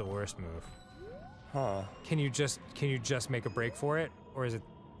 Nope. That's the worst move. Huh. Can you just make a break for it, or is it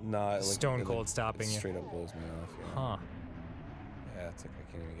stone cold stopping you? Straight up blows me off. Yeah. Huh. Yeah, it's like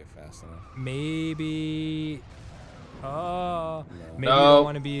I can't even get fast enough. Maybe. Oh. No. Maybe you don't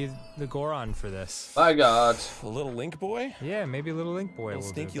want to be the Goron for this. My god. A little Link boy? Yeah, maybe a little Link boy. Little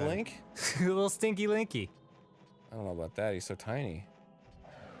stinky Link? A little stinky Linky. I don't know about that. He's so tiny.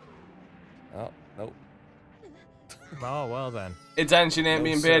 Oh, nope. Oh, well then. Attention ain't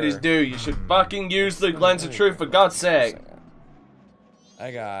being paid his due. You should Hmm. fucking use the lens of truth for God's sake.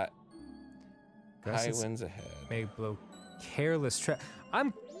 I got high Gus winds ahead. May blow careless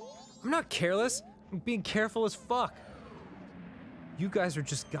I'm not careless. I'm being careful as fuck. You guys are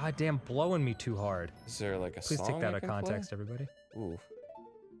just goddamn blowing me too hard. Is there like a Please song take that I out of can context, play? everybody. Ooh.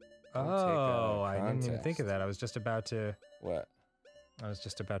 Oh, I didn't even think of that. I was just about to. What? I was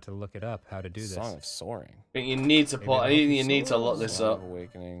just about to look it up. How to do this. Song of Soaring. I think you need to put. I think you need to look this Song up. of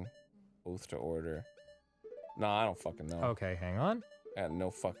Awakening. Oath to Order. No, I don't fucking know. Okay, hang on. I got no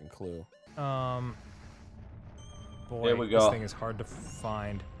fucking clue. Boy, Here we this go. thing is hard to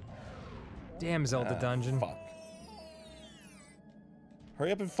find. Damn Zelda Dungeon. Fuck.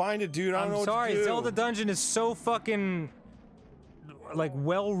 Hurry up and find it, dude. I don't know what to sorry, do. Zelda Dungeon is so fucking like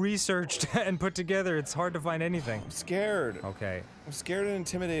well researched and put together. It's hard to find anything. I'm scared. Okay. I'm scared and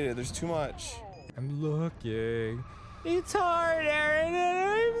intimidated. There's too much. I'm looking. It's hard, Aaron, and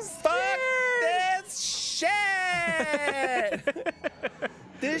I'm scared. Fuck this shit!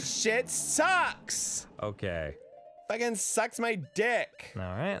 This shit sucks! Okay. Fucking sucks my dick. All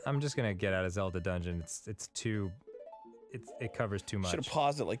right. I'm just gonna get out of Zelda Dungeon. It's too it covers too much. Should have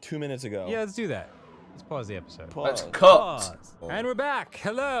paused it like 2 minutes ago. Yeah, let's do that. Let's pause the episode. Let's cut. Pause. And we're back.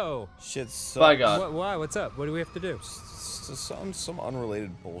 Hello. Shit sucks. By God. Why? What's up? What do we have to do? Some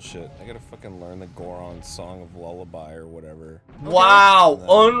unrelated bullshit. I gotta fucking learn the Goron Song of Lullaby or whatever. Wow, then,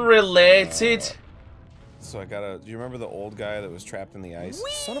 unrelated. So I gotta. Do you remember the old guy that was trapped in the ice?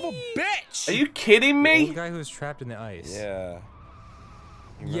 Son of a bitch! Are you kidding me? The old guy who was trapped in the ice. Yeah. You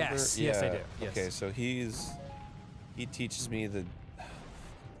remember? Yes. Yes, I do. Yes. Okay, so he teaches me the.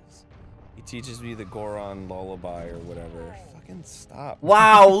 He teaches me the Goron Lullaby or whatever. Fucking stop.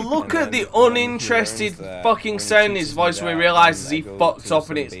 Wow, look And at then the when he uninterested learns that, fucking when he sound in his teaches me voice when he that, realizes then I he go fucked to up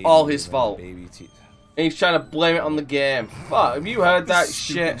some and it's baby all his and fault. the And he's trying to blame it on the game. Fuck, have you heard that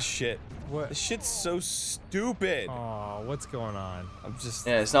shit? What? This shit's so stupid. Oh, what's going on? I'm just.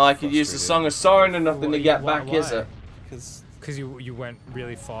 Yeah, it's not like you used the Song of Soren or nothing to get Why- back, is why? it? Because you went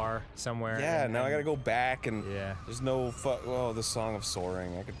really far somewhere. Yeah, and- now I gotta go back and Yeah. there's no well, the Song of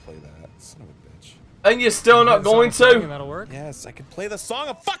Soaring. I could play that. Son of a bitch. And you're still not going Song to? that'll work. Yes, I could play the Song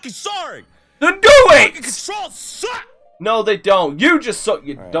of fucking Soaring. Then do it! Fucking controls suck. No, they don't. You just suck,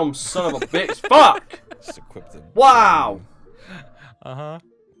 you Alright. dumb son of a bitch. Fuck! Just equip the. Wow! Uh huh.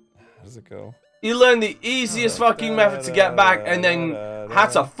 How does it go? You learned the easiest fucking method to get back and then had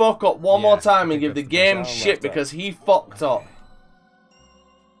to fuck up one more time and give the game shit because he fucked up.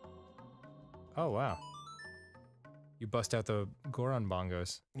 Oh wow. You bust out the Goron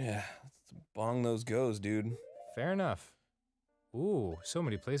bongos. Yeah, let's bong those goes, dude. Fair enough. Ooh, so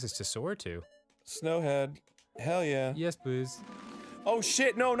many places to soar to. Snowhead. Hell yeah. Yes, please. Oh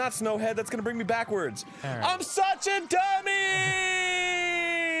shit, no, not Snowhead. That's gonna bring me backwards. Alright. I'm such a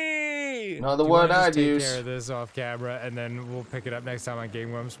dummy! No, the Do you word wanna I'd just take use. care of this off camera, and then we'll pick it up next time on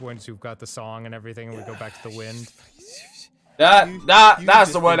Game Grumps once you've got the song and everything, and we go back to the wind. That's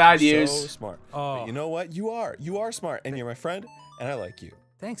just the word think I'd you're use. So smart. Oh. But you know what? You are smart, and you're my friend, and I like you.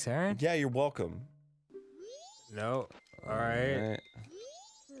 Thanks, Aaron. Yeah, you're welcome. No. All right. Alright.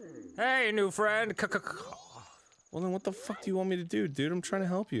 Hey, new friend. Well, then what the fuck do you want me to do, dude? I'm trying to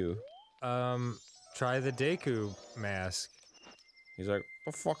help you. Try the Deku mask. He's like,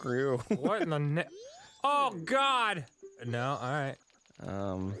 what the fuck are you? What in the Oh God! No, all right.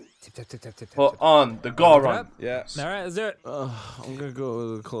 Tip, tip, tip, tip, tip, Put tip. on the Goron. Yeah. All right, let's do it. I'm gonna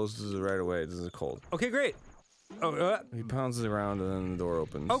go close this right away. This is cold. Okay, great. Oh, He pounds it around and then the door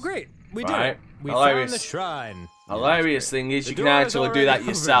opens. oh, great. We did Right. it. We Hilarious. found the shrine. Hilarious thing is The you can door is actually do already that open.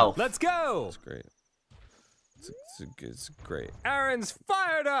 yourself. Let's go. It's great. It's great. Aaron's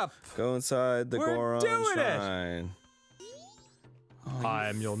fired up. Go inside the We're Goron doing it. shrine. I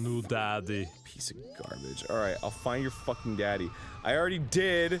am your new daddy. Piece of garbage. All right, I'll find your fucking daddy. I already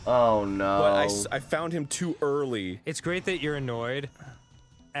did, Oh no. but I found him too early. It's great that you're annoyed,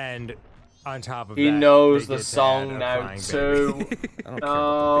 and on top of He that, knows they the get to song add a now crying too. baby. I don't care about the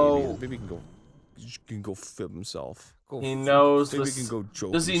No. baby. The baby can go fib himself. He knows the. Baby can go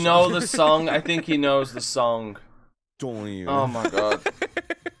joke. Does he himself. know the song? I think he knows the song. Don't even. Oh my god.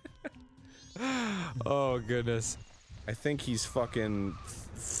 Oh goodness. I think he's fucking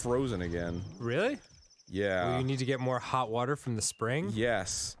frozen again. Really? Yeah. Well, you need to get more hot water from the spring?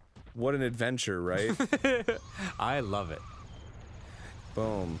 Yes. What an adventure, right? I love it.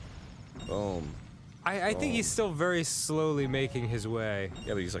 Boom. Boom. I think he's still very slowly making his way.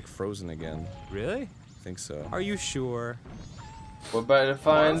 Yeah, but he's like frozen again. Really? I think so. Are you sure? We're about to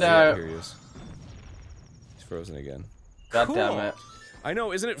find Yeah, out. here he is. He's frozen again. God Cool. damn it. I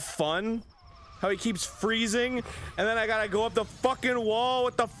know, isn't it fun? How he keeps freezing, and then I gotta go up the fucking wall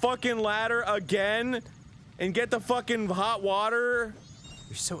with the fucking ladder again, and get the fucking hot water.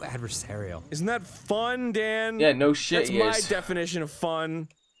 You're so adversarial. Isn't that fun, Dan? Yeah, no shit That's he my is. definition of fun.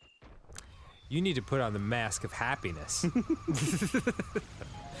 You need to put on the mask of happiness.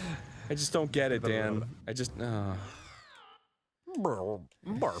 I just don't get it, Dan. I just, Barf.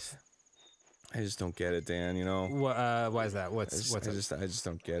 I just don't get it, Dan. You know. Why is that? What's I up? just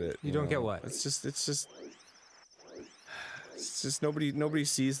don't get it. You don't get know? what? It's just nobody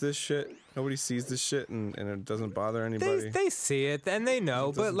sees this shit. Nobody sees this shit, and it doesn't bother anybody. They see it and they know,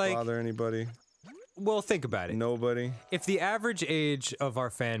 It but doesn't like, bother anybody. well, think about it. Nobody. If the average age of our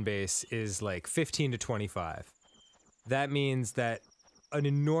fan base is like 15 to 25, that means that an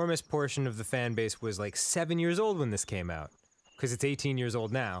enormous portion of the fan base was like 7 years old when this came out, because it's 18 years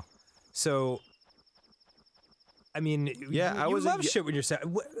old now. So, I mean, Yeah, you love shit when you're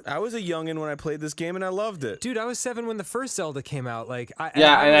 7. I was a youngin' when I played this game, and I loved it. Dude, I was 7 when the first Zelda came out. Like,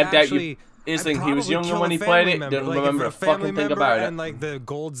 Yeah, would and I doubt actually- you. His I'd thing, he was probably younger kill when a he played family it. member. Didn't Like, if remember a a fucking family thing member about it. And like the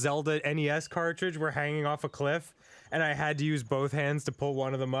gold Zelda NES cartridge were hanging off a cliff, and I had to use both hands to pull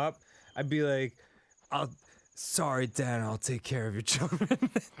one of them up. I'd be like, Sorry, Dan, I'll take care of your children.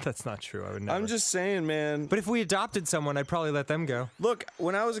 That's not true. I would never. I'm just saying, man. But if we adopted someone, I'd probably let them go. Look,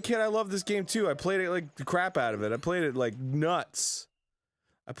 when I was a kid, I loved this game too. I played it like the crap out of it. I played it like nuts.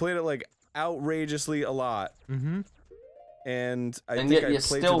 I played it like outrageously a lot. Mm-hmm. And I And think yet I you're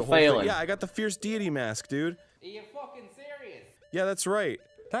played still through the whole failing. thing. Yeah, I got the Fierce Deity mask, dude. Are you fucking serious? Yeah, that's right.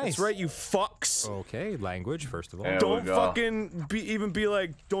 Nice. That's right, you fucks. Okay, language, first of all. There we Don't go. fucking even be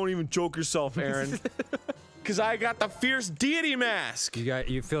like, don't even choke yourself, Aaron. Cause I got the Fierce Deity mask.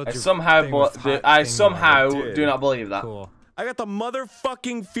 You filled I your somehow, thing with hot I thing somehow did. do not believe that. Cool. I got the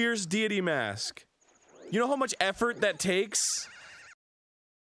motherfucking Fierce Deity mask. You know how much effort that takes?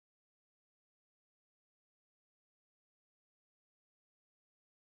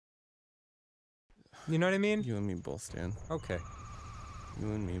 You know what I mean? You and me both, Stan. Okay. You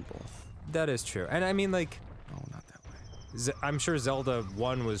and me both. That is true. And I mean, like, No, not that way. I'm sure Zelda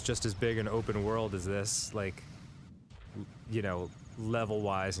 1 was just as big an open world as this, like, you know,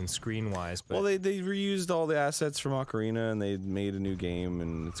 level-wise and screen-wise, but... Well, they reused all the assets from Ocarina and they made a new game,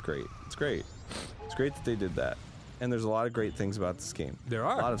 and it's great. It's great. It's great that they did that. And there's a lot of great things about this game. There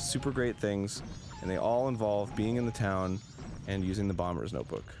are. A lot of super great things, and they all involve being in the town and using the Bomber's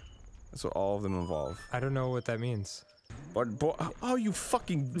Notebook. That's what all of them involve. I don't know what that means. But, oh, you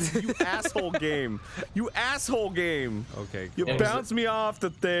asshole game. You asshole game. Okay. You bounced me off the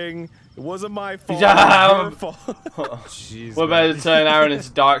thing. It wasn't my fault. Yeah, It was your fault. Jeez, We're about to turn Aaron into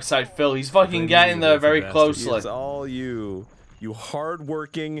Dark Side Phil. He's fucking getting there very closely. It's all you. You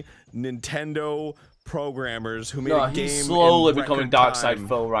hard-working Nintendo programmers who made a game he's slowly in becoming record Dark Side time.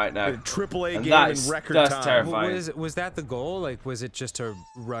 Phil right now. A AAA And game that's- in record that's time. terrifying. Was that the goal? Like, was it just to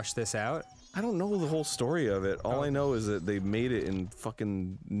rush this out? I don't know the whole story of it. All I know is that they made it in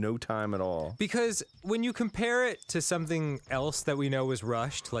fucking no time at all. Because when you compare it to something else that we know was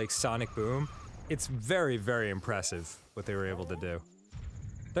rushed, like Sonic Boom, it's very, very impressive what they were able to do.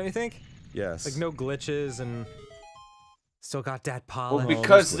 Don't you think? Yes. Like, no glitches and still got that polish. Well,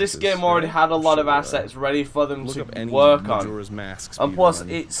 because this game already had a lot of assets ready for them Look to up any work on. Majora's Mask And plus, speedrun.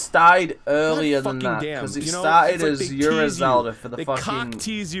 it started earlier than fucking that. damn. Because it You know, started it's like as they Euro tease Zelda you. for the They fucking cock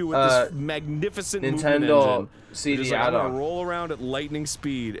tease you with this magnificent movement Nintendo engine. CD Just like, I'm add-on. gonna roll around at lightning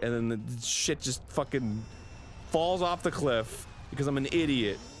speed, and then the shit just fucking falls off the cliff because I'm an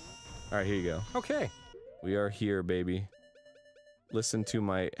idiot. All right, here you go. Okay. We are here, baby. Listen to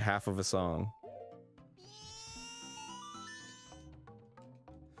my half of a song.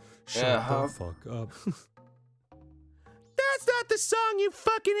 Shut the fuck up. That's not the song, you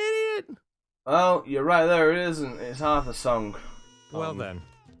fucking idiot! Oh, you're right there, it isn't. It's half a song. Well then.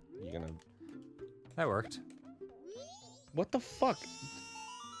 You gonna... That worked. What the fuck?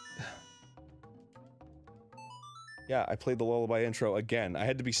 Yeah, I played the lullaby intro again. I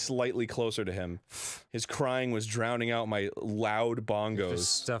had to be slightly closer to him. His crying was drowning out my loud bongos.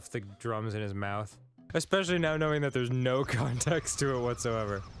 Just stuff the drums in his mouth. Especially now knowing that there's no context to it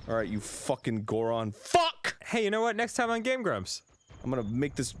whatsoever. Alright, you fucking Goron fuck! Hey, you know what? Next time on Game Grumps. I'm gonna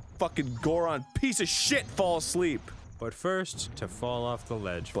make this fucking Goron piece of shit fall asleep. But first, to fall off the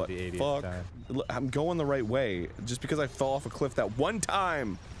ledge for the 80th Fuck. time. Look, I'm going the right way. Just because I fell off a cliff that one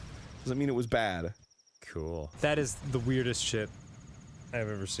time doesn't mean it was bad. Cool. That is the weirdest shit I've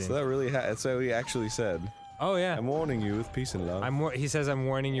ever seen. So that really that's what he actually said. Oh yeah. I'm warning you with peace and love. He says I'm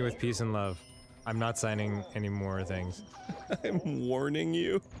warning you with peace and love. I'm not signing any more things. I'm warning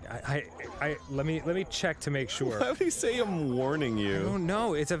you? Let me check to make sure. Why would he say I'm warning you? I don't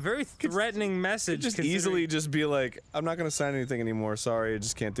know. It's a very threatening message. Just easily just be like, I'm not gonna sign anything anymore. Sorry, I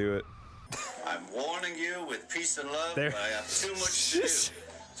just can't do it. I'm warning you with peace and love. There. I have too much to do.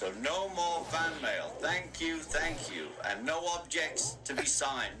 So no more fan mail. Thank you, and no objects to be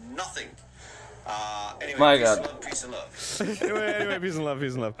signed. Nothing. Anyway, My peace God. and love, peace and love. anyway, peace and love,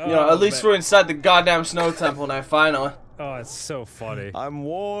 peace and love. You know, at least we're inside the goddamn snow temple now, finally. Oh, it's so funny. I'm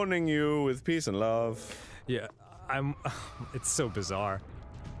warning you with peace and love. Yeah, it's so bizarre.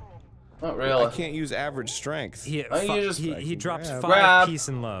 Not really. I can't use average strength. He drops grab. 5 peace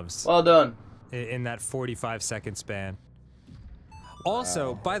and loves. Well done. In that 45-second span.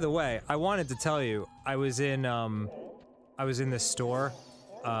 Also, by the way, I wanted to tell you, I was in this store,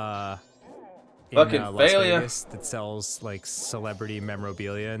 in Fucking Las failure. Vegas that sells like celebrity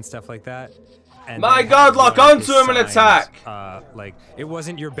memorabilia and stuff like that. And My they God, had lock one of his onto him and signs, attack. Like, it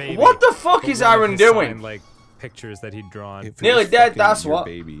wasn't your baby. What the fuck but is one of Aaron his doing? signed, like, pictures that he'd drawn. If it Nearly was dead, fucking that's your what.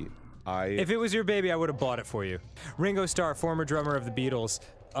 Baby, If it was your baby, I would have bought it for you. Ringo Starr, former drummer of the Beatles,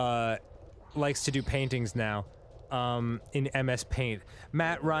 likes to do paintings now, in MS Paint.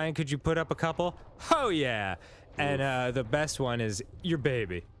 Matt, Ryan, could you put up a couple? Oh yeah! And the best one is your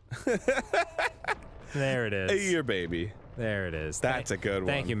baby. There it is. A year, baby. There it is. That's a good one.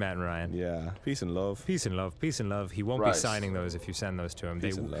 Thank you, Matt and Ryan. Yeah. Peace and love. Peace and love. Peace and love. He won't be signing those if you send those to him.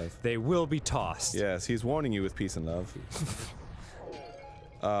 Peace and love. They will be tossed. Yes, he's warning you with peace and love.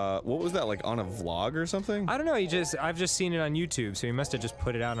 What was that, like on a vlog or something? I don't know. I've just seen it on YouTube, so he must have just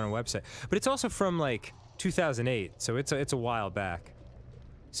put it out on a website. But it's also from like 2008, so it's a while back.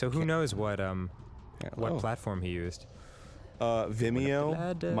 So who knows what platform he used? Vimeo,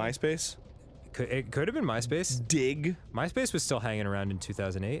 MySpace. It could have been MySpace. Dig. MySpace was still hanging around in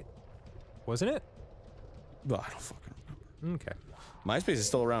 2008, wasn't it? Well, I don't fucking remember. Okay. MySpace is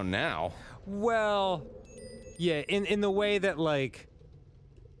still around now. Well, yeah, in the way that like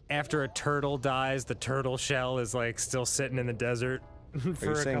after a turtle dies, the turtle shell is like still sitting in the desert. Are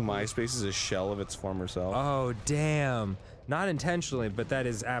you saying MySpace is a shell of its former self? Oh damn! Not intentionally, but that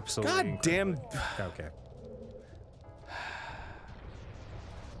is absolutely. God damn. Okay.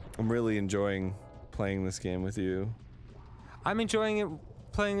 I'm really enjoying playing this game with you. I'm enjoying it,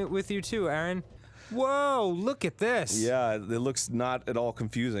 playing it with you too, Aaron. Whoa, look at this! Yeah, it looks not at all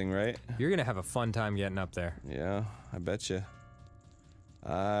confusing, right? You're gonna have a fun time getting up there. Yeah, I betcha.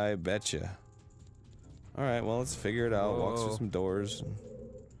 I betcha. Alright, well, let's figure it out. Walk through some doors.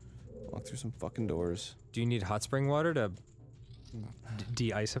 Walk through some fucking doors. Do you need hot spring water to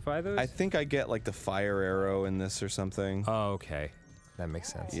de-icify those? I think I get, like, the fire arrow in this or something. Oh, okay. That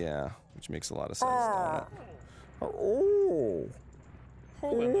makes sense. Yeah, which makes a lot of sense, doesn't it? Oh!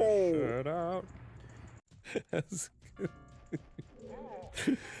 Pulling the shirt out.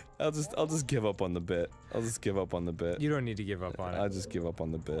 I'll just give up on the bit. I'll just give up on the bit. You don't need to give up on it. I'll just give up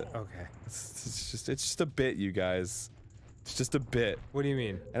on the bit. Okay. It's just a bit, you guys. It's just a bit. What do you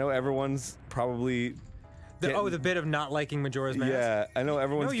mean? I know everyone's probably. The bit of not liking Majora's Mask? Yeah, I know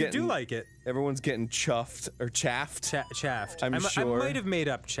everyone's getting. No, you do like it. Everyone's getting chuffed or chaffed. Chaffed. I'm sure. I might have made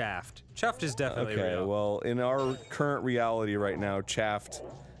up chaffed. Chuffed is definitely real. Okay, well, in our current reality right now, chaffed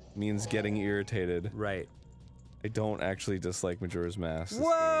means getting irritated. Right. I don't actually dislike Majora's Mask.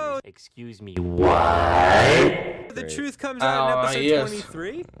 Whoa! Excuse me, what? The truth comes out in episode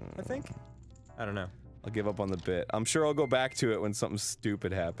 23, I think? I don't know. I'll give up on the bit. I'm sure I'll go back to it when something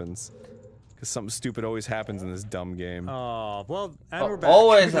stupid happens. Because something stupid always happens in this dumb game. Oh, well, and we're back.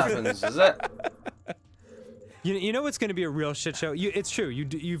 Always happens, is it? You know what's going to be a real shit show? It's true.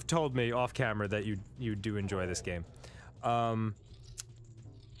 You've told me off camera that you do enjoy this game.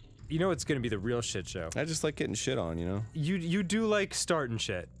 You know what's going to be the real shit show? I just like getting shit on, you know? You do like starting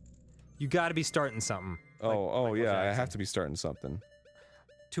shit. You got to be starting something. Oh yeah, I have to be starting something.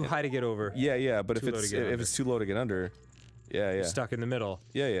 Too high to get over. Yeah, but if it's too low to get under, yeah. You're stuck in the middle.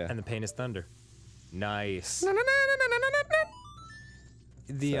 Yeah. And the pain is thunder. Nice. I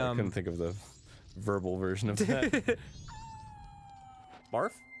couldn't think of the verbal version of that.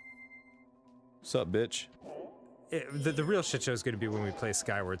 Barf? Sup, bitch? The real shit show is going to be when we play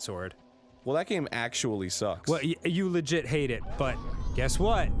Skyward Sword. Well, that game actually sucks. Well, you legit hate it, but guess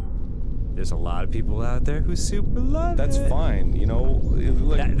what? There's a lot of people out there who super love That's it. fine, you know?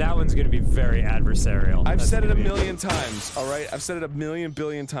 Like, that one's going to be very adversarial. I've said it a million times, alright? I've said it a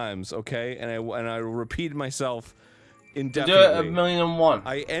billion times, okay? And I repeat myself indefinitely. Do it 1,000,001.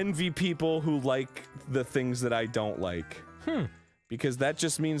 I envy people who like the things that I don't like. Because that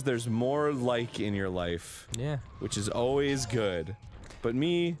just means there's more like in your life. Yeah. Which is always good. But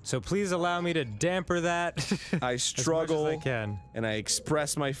me... So please allow me to damper that I struggle as much as I can. And I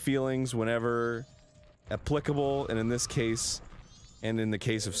express my feelings whenever applicable, and in this case, and in the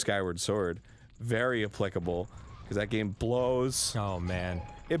case of Skyward Sword, very applicable, because that game blows. Oh man.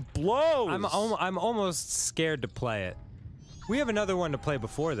 It blows! I'm almost scared to play it. We have another one to play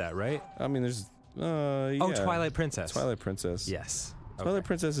before that, right? I mean, there's... yeah. Oh, Twilight Princess. Twilight Princess. Yes. Twilight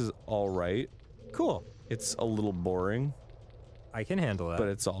Princess is alright. Cool. It's a little boring. I can handle that. But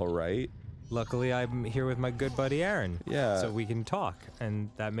it's alright. Luckily, I'm here with my good buddy Aaron. Yeah. So we can talk, and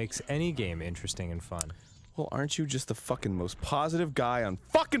that makes any game interesting and fun. Well, aren't you just the fucking most positive guy on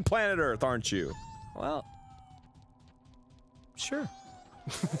fucking planet Earth, aren't you? Well... Sure.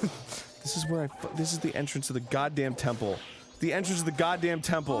 This is where this is the entrance to the goddamn temple. The entrance to the goddamn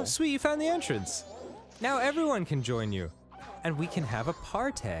temple. Oh, sweet, you found the entrance. Now everyone can join you, and we can have a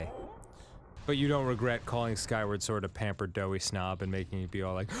party. But you don't regret calling Skyward Sword a pampered, doughy snob and making it be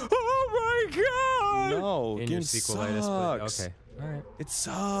all like, oh my god! No, in game your sequelitis, but sucks. okay, all right. It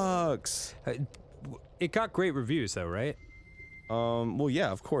sucks. It got great reviews, though, right? Well,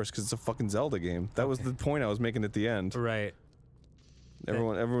 yeah, of course, because it's a fucking Zelda game. That was the point I was making at the end. Right.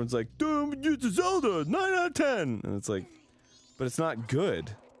 Everyone's like, dude, it's a Zelda, 9 out of 10, and it's like, but it's not good.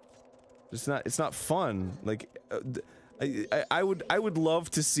 It's not fun. Like, I would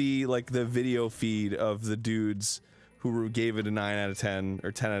love to see like the video feed of the dudes who gave it a 9 out of 10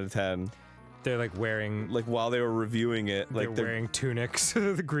 or 10 out of 10. They're like wearing, like while they were reviewing it, like they're wearing tunics,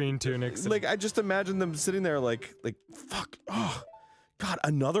 the green tunics. Like I just imagine them sitting there like fuck, oh god,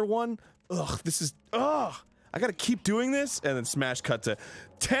 another one. Ugh, this is ugh. I gotta keep doing this, and then smash cut to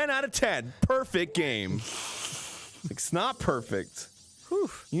 10 out of 10, perfect game. Like, it's not perfect. Whew.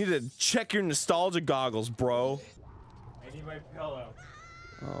 You need to check your nostalgia goggles, bro. I need my pillow.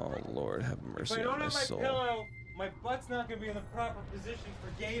 Oh Lord, have mercy If I don't on my have my soul. pillow, my butt's not gonna be in the proper position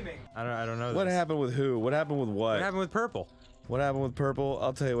for gaming. I don't know. What this. happened with who? What happened with what? What happened with purple? What happened with purple?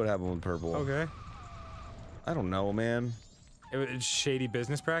 I'll tell you what happened with purple. Okay. I don't know, man. It's shady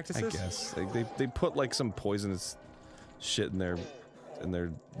business practices? I guess they put like some poisonous shit in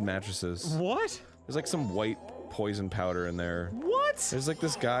their mattresses. What? There's like some white poison powder in there. What? There's like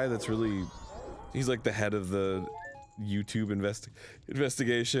this guy that's really, he's like the head of the YouTube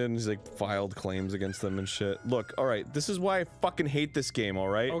investigation. He's like filed claims against them and shit. Look, all right, this is why I fucking hate this game. All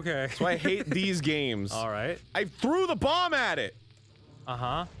right. Okay. That's why I hate these games. All right. I threw the bomb at it.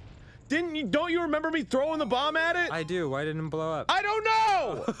 Uh-huh. Don't you remember me throwing the bomb at it? I do. Why didn't it blow up? I don't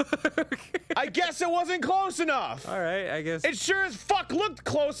know! I guess it wasn't close enough. Alright, I guess. It sure as fuck looked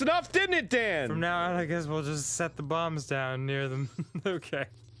close enough, didn't it, Dan? From now on, I guess we'll just set the bombs down near them. Okay.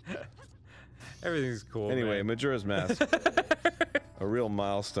 Everything's cool. Anyway, man. Majora's Mask. A real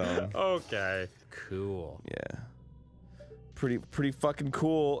milestone. Okay. Cool. Yeah. Pretty fucking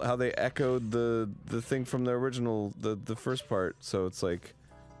cool how they echoed the thing from the original, the first part. So it's like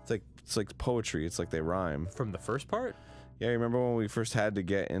poetry. It's like they rhyme. From the first part? Yeah, you remember when we first had to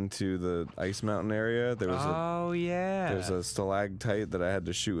get into the ice mountain area? There was there's a stalactite that I had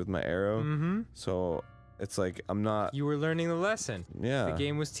to shoot with my arrow. Mm-hmm. So it's like I'm not. You were learning the lesson. Yeah. The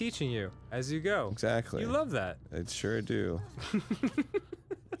game was teaching you as you go. Exactly. You love that. I sure do.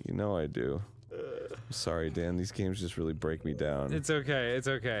 You know I do. I'm sorry, Dan. These games just really break me down. It's okay. It's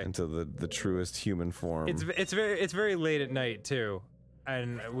okay. Into the truest human form. It's very late at night too,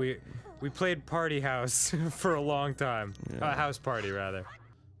 and we played Party House for a long time. Yeah. House Party rather.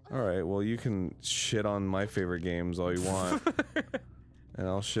 All right. Well, you can shit on my favorite games all you want, and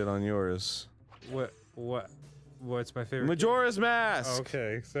I'll shit on yours. What's my favorite? Majora's Mask.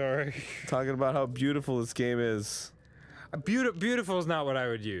 Okay, sorry. Talking about how beautiful this game is. Beautiful is not what I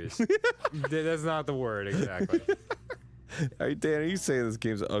would use. That's not the word exactly. All right, Dan, are you saying this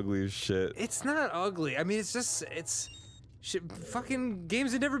game's ugly as shit? It's not ugly. I mean, it's fucking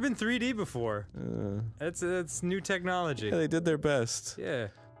games had never been 3D before. That's new technology. Yeah, they did their best. Yeah.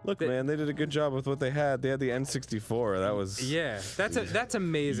 Look, man, they did a good job with what they had. They had the N64. That was. Yeah, that's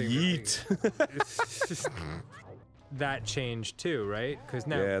amazing. Yeet. That changed too, right? Because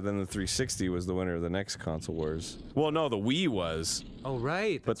now. Yeah, then the 360 was the winner of the next console wars. Well, no, the Wii was. Oh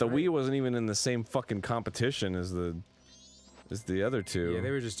right. But the Wii wasn't even in the same fucking competition as the other two. Yeah,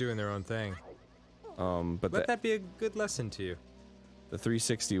 they were just doing their own thing. But let that be a good lesson to you. The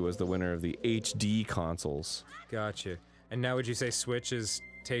 360 was the winner of the HD consoles. Gotcha. And now would you say Switch is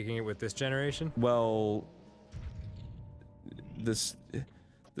taking it with this generation? Well,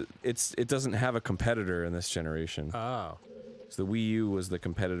 it doesn't have a competitor in this generation. Oh. So the Wii U was the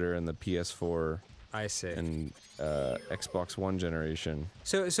competitor in the PS4. I see. And Xbox One generation.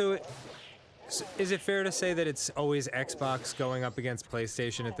 So is it fair to say that it's always Xbox going up against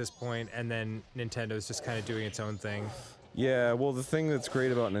PlayStation at this point, and then Nintendo's just kind of doing its own thing? Yeah, well, the thing that's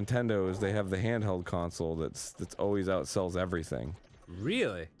great about Nintendo is they have the handheld console that's always outsells everything.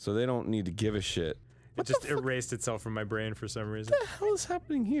 Really? So they don't need to give a shit. It just erased itself from my brain for some reason. What the hell is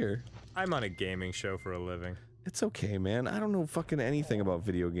happening here? I'm on a gaming show for a living. It's okay, man. I don't know fucking anything about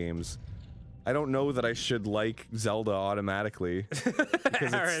video games. I don't know that I should like Zelda automatically.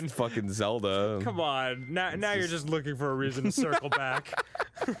 Because it's fucking Zelda. Come on. Now you're just looking for a reason to circle back.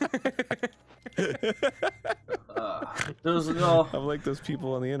 I'm like those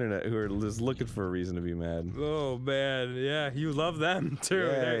people on the internet who are just looking for a reason to be mad. Oh man, yeah, you love them too.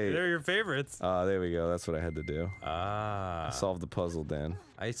 They're your favorites. There we go. That's what I had to do. Ah. I solved the puzzle, Dan.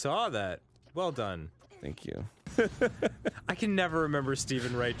 I saw that. Well done. Thank you. I can never remember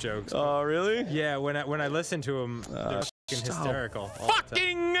Stephen Wright jokes. Oh, really? Yeah, when I listen to him, they're fucking hysterical.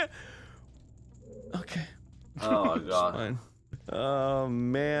 Fucking. Okay. Oh my god. Fine. Oh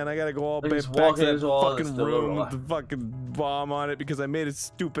man, I gotta go all back to that fucking room with the fucking bomb on it because I made a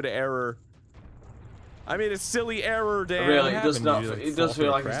stupid error. I made a silly error, Dan. Really, it does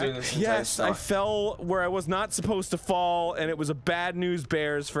feel like it's doing this. Yes, I fell where I was not supposed to fall, and it was a bad news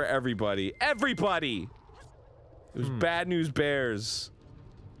bears for everybody. Everybody! It was bad news bears.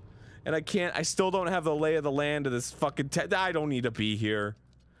 and I still don't have the lay of the land of this fucking I don't need to be here.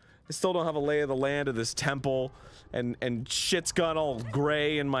 I still don't have a lay of the land of this temple, and shit's gone all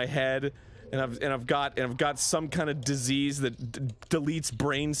gray in my head, and I've got some kind of disease that deletes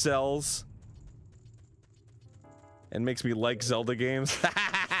brain cells and makes me like Zelda games.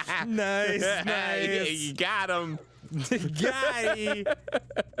 Nice, nice. You got him. Guy.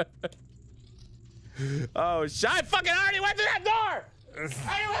 Oh shit! I fucking already went to that door. I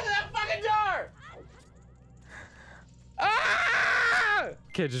already went to that fucking door. Ah!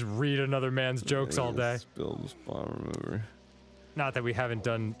 Can't just read another man's jokes all day. Spill the spawn remover. Not that we haven't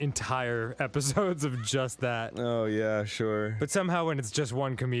done entire episodes of just that. Oh yeah, sure. But somehow when it's just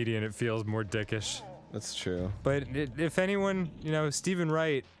one comedian, it feels more dickish. That's true. But if anyone, you know, Stephen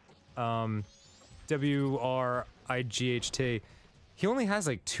Wright, W-R-I-G-H-T, he only has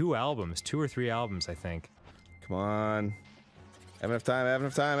like 2 or 3 albums, I think. Come on. I have enough time, I have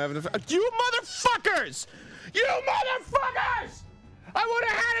enough time, I have enough time. You motherfuckers! You motherfuckers! I would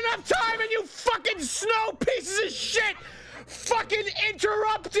have had enough time and you fucking snow pieces of shit fucking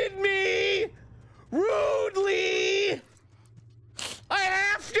interrupted me! Rudely! I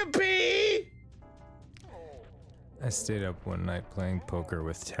have to be! I stayed up one night playing poker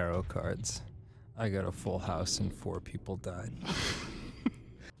with tarot cards. I got a full house and 4 people died.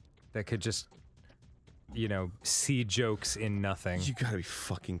 That could just, you know, see jokes in nothing. You gotta be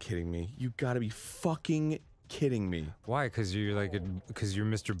fucking kidding me. You gotta be fucking kidding me. Why? Because you're like because you're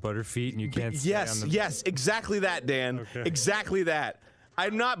Mr. Butterfeet and you can't stay Yes, on the... yes, exactly that, Dan. Okay. Exactly that.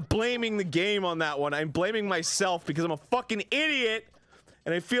 I'm not blaming the game on that one. I'm blaming myself because I'm a fucking idiot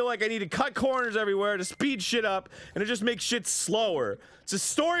and I feel like I need to cut corners everywhere to speed shit up and it just makes shit slower. It's a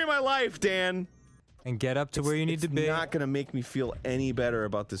story of my life, Dan. And get up to where you need to be. It's not gonna make me feel any better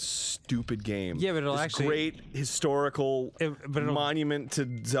about this stupid game. Yeah, but it'll this actually... great historical monument to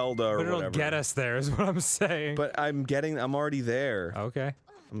Zelda or whatever. But it'll get us there, is what I'm saying. But I'm already there. Okay.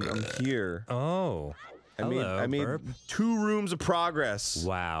 I'm here. Oh. I made 2 rooms of progress.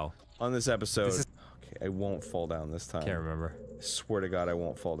 Wow. On this episode. Okay, I won't fall down this time. Can't remember. I swear to God, I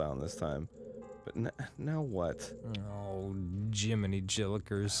won't fall down this time. But now what? Oh, Jiminy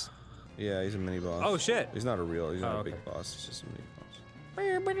Jillikers. Yeah, he's a mini boss. Oh shit! He's not a big boss. He's just a mini boss.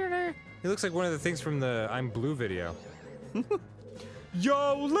 He looks like one of the things from the I'm Blue video.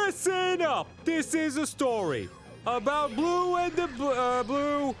 Yo, listen up! This is a story about Blue and the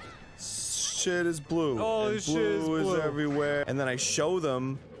Blue. Shit is blue. Oh, and this shit is blue. is everywhere. And then I show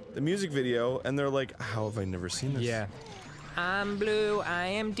them the music video, and they're like, "How have I never seen this?" Yeah. I'm blue. I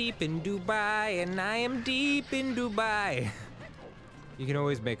am deep in Dubai, and I am deep in Dubai. You can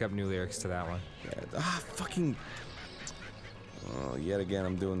always make up new lyrics to that one. Yeah, fucking... Oh, yet again,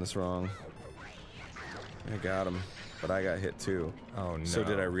 I'm doing this wrong. I got him, but I got hit too. Oh no. So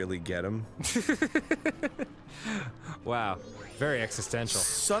did I really get him? Wow. Very existential.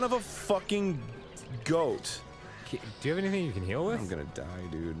 Son of a fucking goat. Do you have anything you can heal with? I'm gonna die,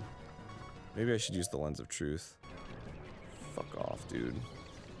 dude. Maybe I should use the lens of truth. Fuck off, dude.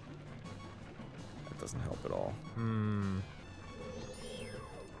 That doesn't help at all. Hmm.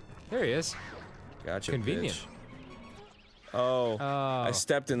 There he is. Gotcha, Convenient. bitch. Oh, I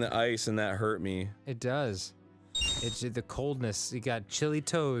stepped in the ice and that hurt me. It does. It's the coldness. You got chilly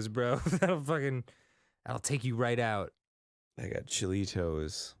toes, bro. that'll take you right out. I got chilly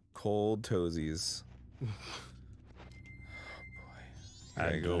toes. Cold toesies. Oh boy.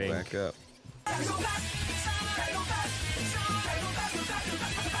 I go back up.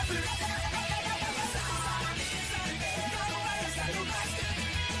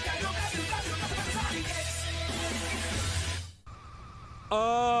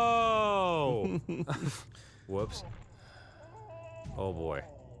 Oh! Whoops. Oh boy.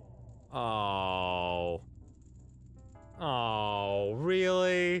 Oh. Oh,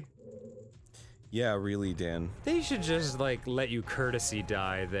 really? Yeah, really, Dan. They should just, like, let you courtesy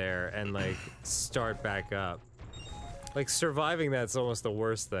die there and, like, start back up. Like, surviving that's almost the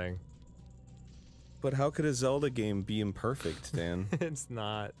worst thing. But how could a Zelda game be imperfect, Dan? It's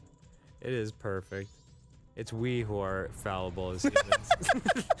not. It is perfect. It's we who are fallible as humans.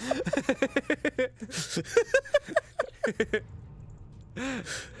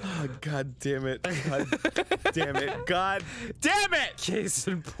 Oh, God damn it. God damn it. God damn it! Case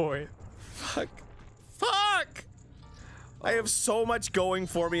in point. Fuck. Fuck! I have so much going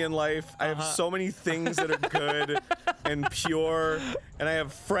for me in life. I have so many things that are good and pure, and I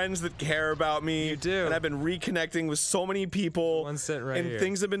have friends that care about me. You do. And I've been reconnecting with so many people. One sitting right and here.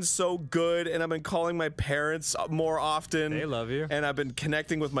 things have been so good, and I've been calling my parents more often. They love you. And I've been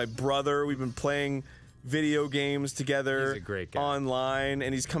connecting with my brother. We've been playing video games together He's a great guy. online,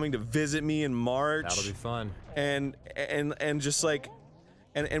 and he's coming to visit me in March. That'll be fun. And just like,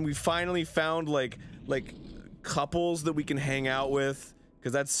 and we finally found like couples that we can hang out with,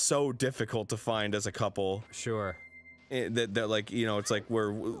 because that's so difficult to find as a couple. Sure. That like, you know, it's like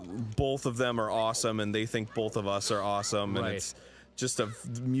where both of them are awesome and they think both of us are awesome, and it's just a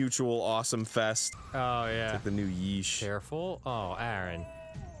mutual awesome fest. Oh yeah. It's like the new yeesh. Careful. Oh, Aaron.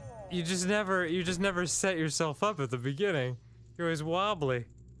 You just never set yourself up at the beginning. You're always wobbly.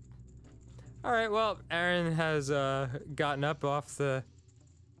 Alright, well, Aaron has gotten up off the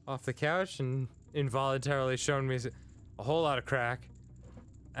couch and involuntarily shown me a whole lot of crack.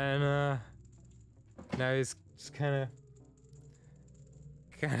 And now he's just kinda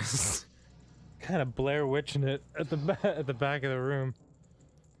Blair Witching it at the back of the room.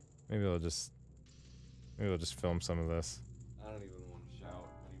 Maybe we'll just film some of this. I don't even want to shout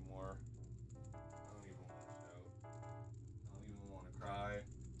anymore. I don't even want to shout. I don't even want to cry.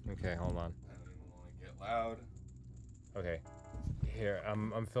 Okay, hold on. I don't even want to get loud. Okay. Here,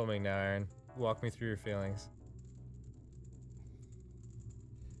 I'm filming now, Aaron. Walk me through your feelings.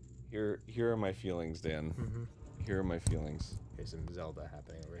 Here are my feelings, Dan. Here are my feelings. Okay, some Zelda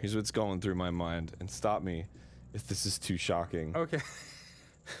happening over here. Here's what's going through my mind, and stop me if this is too shocking. Okay.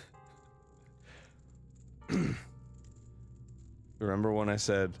 Remember when I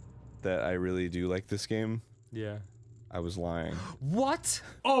said that I really do like this game? Yeah. I was lying. What?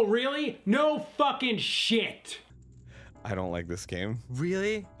 Oh, really? No fucking shit. I don't like this game.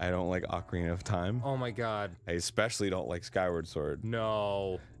 Really? I don't like Ocarina of Time. Oh my god. I especially don't like Skyward Sword.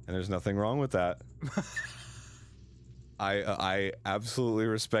 No. And there's nothing wrong with that. I absolutely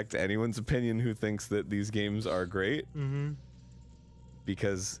respect anyone's opinion who thinks that these games are great.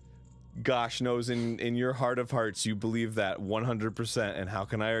 Because gosh knows in your heart of hearts you believe that 100%, and how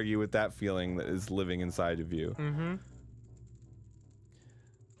can I argue with that feeling that is living inside of you?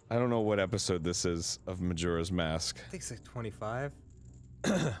 I don't know what episode this is of Majora's Mask. I think it's like 25.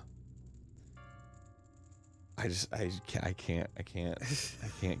 I can't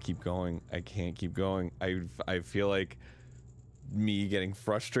keep going. I can't keep going. I feel like me getting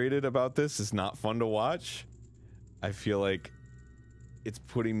frustrated about this is not fun to watch. I feel like it's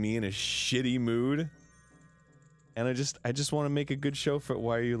putting me in a shitty mood. And I just want to make a good show for—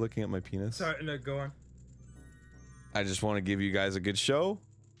 why are you looking at my penis? Sorry, no, go on. I just want to give you guys a good show.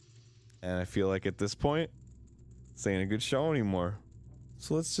 And I feel like at this point, this ain't a good show anymore.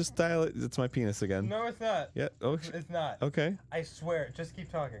 So let's just dial it. It's my penis again. No, it's not. Yeah. Oh, it's not. Okay. I swear. Just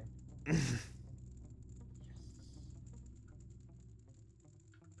keep talking.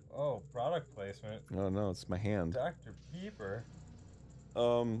 Oh, product placement. Oh no, it's my hand. Dr. Pepper.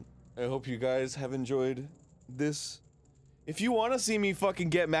 I hope you guys have enjoyed this. If you want to see me fucking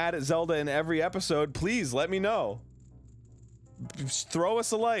get mad at Zelda in every episode, please let me know. Just throw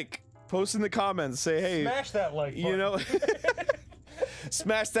us a like. Post in the comments. Say, hey. Smash that like button. You know.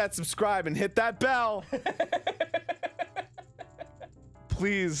 Smash that subscribe and hit that bell.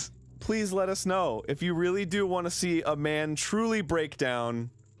 Please let us know if you really do want to see a man truly break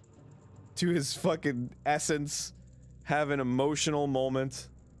down to his fucking essence, have an emotional moment.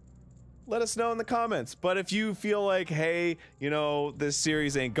 Let us know in the comments. But if you feel like, hey, you know, this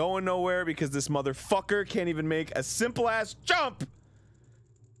series ain't going nowhere because this motherfucker can't even make a simple ass jump,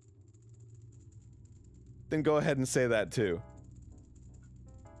 then go ahead and say that too.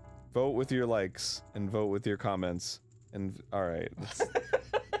 Vote with your likes and vote with your comments. And alright,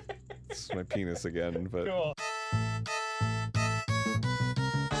 it's my penis again, but Cool.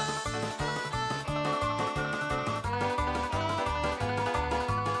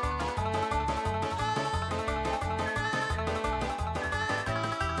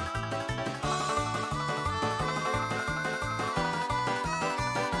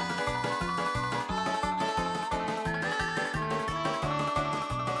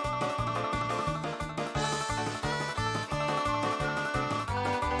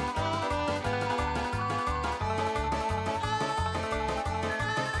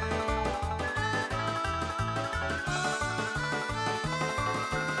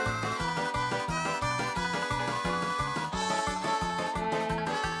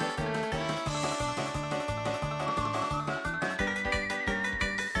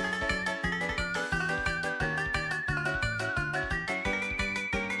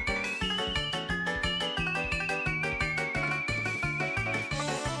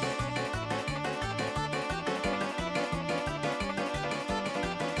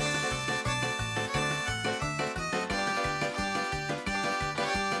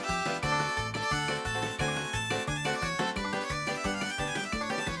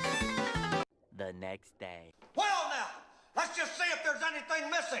 next day. Well now, let's just see if there's anything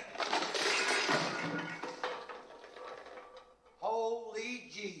missing. Holy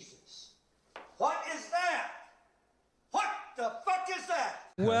Jesus. What is that? What the fuck is that?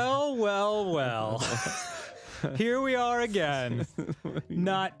 Well, well, well. Here we are again.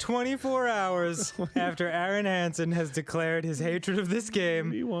 Not 24 hours after Aaron Hansen has declared his hatred of this game.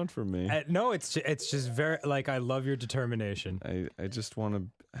 What do you want from me? No, it's just very, like, I love your determination. I just want to...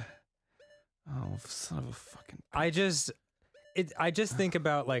 Oh, son of a fucking... I just think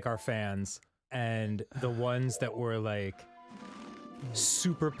about, like, our fans and the ones that were, like,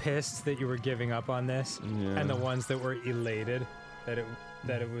 super pissed that you were giving up on this, and the ones that were elated that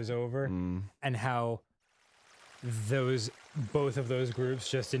it was over, and how both of those groups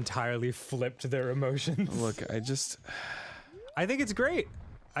just entirely flipped their emotions. Look, I think it's great.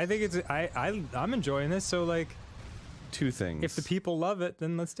 I think it's I'm enjoying this. So, like, two things. If the people love it,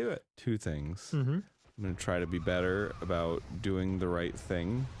 then let's do it. Two things. Mhm. I'm gonna try to be better about doing the right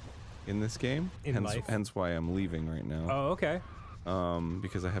thing in this game. In life. Hence why I'm leaving right now. Oh, okay.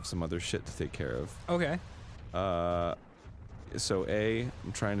 Because I have some other shit to take care of. Okay. So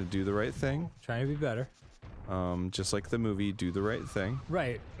I'm trying to do the right thing. Trying to be better. Just like the movie, Do the Right Thing.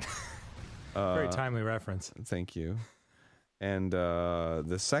 Right. Very timely reference. Thank you. And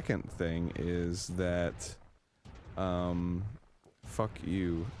the second thing is that, fuck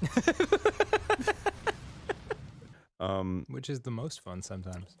you. Which is the most fun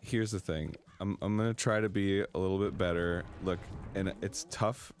sometimes. Here's the thing. I'm gonna try to be a little bit better. Look, and it's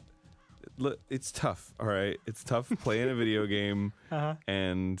tough. Look, it's tough. All right, it's tough playing a video game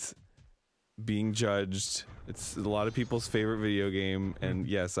and being judged. It's a lot of people's favorite video game, and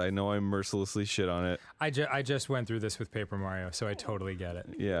yes, I know I mercilessly shit on it. I just went through this with Paper Mario, so I totally get it.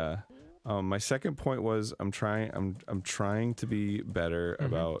 Yeah. My second point was I'm trying to be better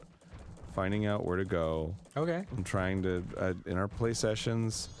about finding out where to go. Okay. I'm trying to in our play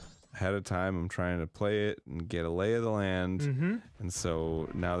sessions ahead of time, I'm trying to play it and get a lay of the land. And so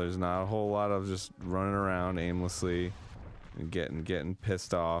now there's not a whole lot of just running around aimlessly and getting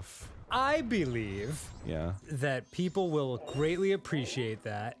pissed off. I believe that people will greatly appreciate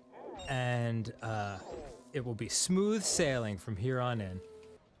that, and it will be smooth sailing from here on in.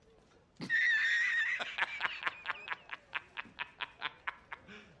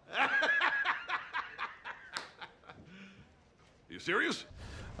 You serious?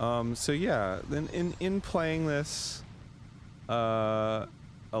 So yeah, then in playing this a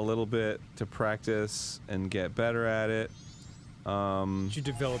little bit to practice and get better at it. Did you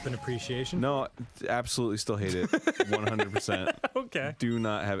develop an appreciation? No, absolutely still hate it. 100%. Okay. Do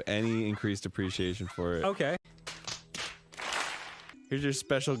not have any increased appreciation for it. Okay. Here's your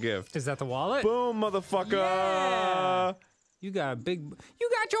special gift. Is that the wallet? Boom, motherfucker! Yeah. You got your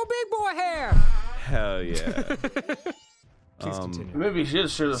big boy hair! Hell yeah. Please continue. Maybe you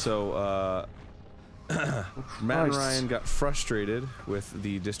should. So, Matt and Ryan got frustrated with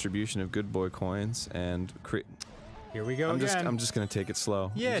the distribution of good boy coins and here we go I'm again. just gonna take it slow.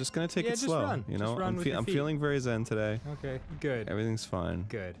 Yeah, I'm just gonna take it just slow. run. You Just know, run with your I'm feet. feeling very zen today. Okay, good. Everything's fine.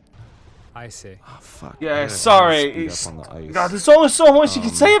 Good. I see. Oh fuck. Yeah, sorry. Speed up on the ice. God, there's only so much you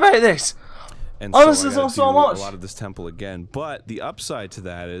can say about this. And Honestly, so I there's gotta only so do much. a lot of this temple again, but the upside to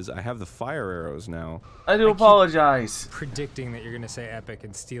that is I have the fire arrows now. I do apologize. Predicting that you're gonna say epic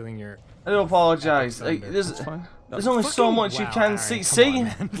and stealing your. I do apologize. Like, there's only so much you can see.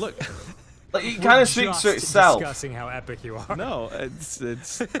 Look. Like, it kind of speaks for itself. Discussing how epic you are. No, it's and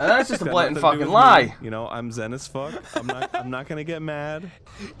that's just a got blatant nothing to do fucking with lie. me. You know, I'm zen as fuck. I'm not gonna get mad.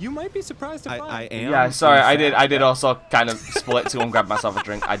 You might be surprised to find. I am. Yeah, sorry, I did also kind of split to go and grab myself a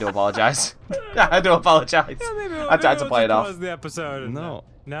drink. I do apologize. I do apologize. Yeah, I tried to play it off. Pause the episode. And No.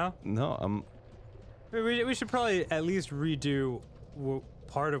 No. No, We should probably at least redo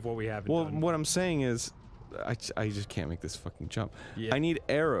part of what we have. Well, done. what I'm saying is, I just can't make this fucking jump. Yeah. I need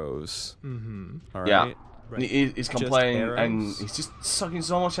arrows. All right. Yeah. Right. He's Just complaining and arrows. he's just sucking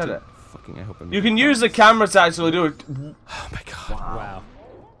so much at it. Fucking, I hope I'm. You can use the camera to actually do it. Oh my god. Wow.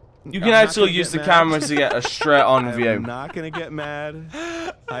 You can I'm not actually gonna use the get mad. camera to get a straight on view. I'm not gonna get mad.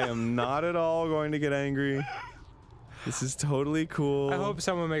 I am not at all going to get angry. This is totally cool. I hope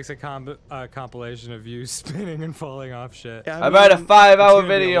someone makes a compilation of you spinning and falling off shit. Yeah, I About a mean, 5-hour It's gonna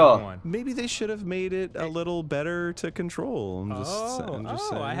be a video. long one. Maybe they should have made it a little better to control. I'm just saying.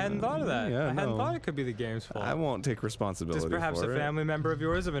 I hadn't thought of that. Yeah, I hadn't no. thought it could be the game's fault. I won't take responsibility Does perhaps for a it. family member of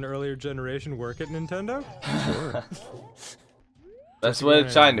yours of an earlier generation work at Nintendo? Sure. That's what we're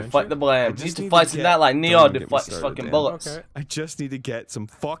trying to deflect the blame. He's deflecting that like Neo deflects fucking bullets. Okay. I just need to get some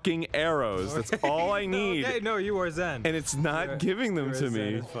fucking arrows. That's all I need. Okay, no, you are zen. And it's not giving them to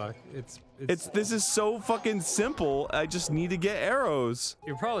me. Fuck. This is so fucking simple. I just need to get arrows.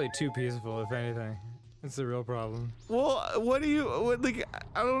 You're probably too peaceful, if anything. That's the real problem. Well, like,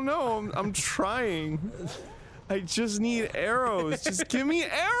 I don't know. I'm trying. I just need arrows. Just give me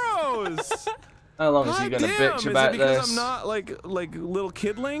arrows. How long is he gonna bitch about this? this? I'm not like little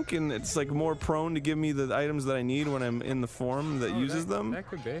kid Link, and it's like more prone to give me the items that I need when I'm in the form that uses them. That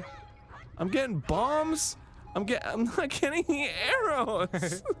could be. I'm getting bombs. I'm not getting any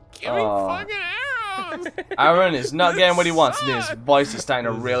arrows. Give me fucking arrows. Aaron is not getting what he wants, and his voice is starting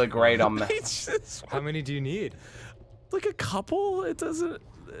to really grate on me. How many do you need? Like a couple. It doesn't.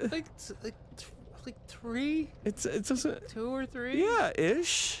 Like 3? It doesn't. 2 or 3? Yeah,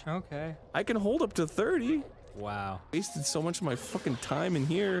 ish. Okay. I can hold up to 30. Wow. Wasted so much of my fucking time in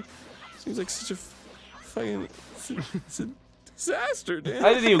here. Seems like such a fucking it's a disaster, dude.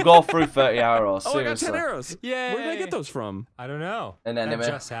 How did you go through 30 arrows? Oh, Seriously. I got 10 arrows. Yeah. Where did I get those from? I don't know. An enemy.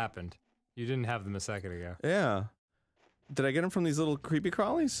 That just happened. You didn't have them a second ago. Yeah. Did I get them from these little creepy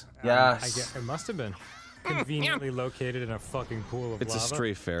crawlies? Yes. It must have been. Conveniently located in a fucking pool of It's lava. a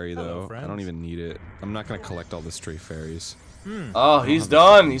stray fairy, though. Hello, I don't even need it. I'm not gonna collect all the stray fairies. Oh, he's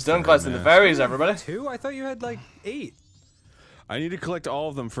done. He's done collecting the fairies, everybody. 2? I thought you had like 8. I need to collect all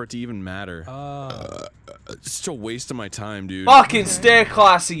of them for it to even matter. It's just a waste of my time, dude. Fucking stay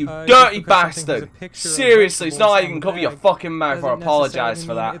classy, you dirty bastard. Seriously, it's not like you can cover your fucking mouth or apologize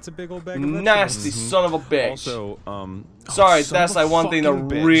for that. It's a big old bag of Nasty son of a bitch. Also, sorry, that's like one thing that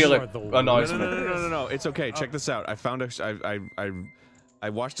really annoys me. No. It's okay. Check this out. I found I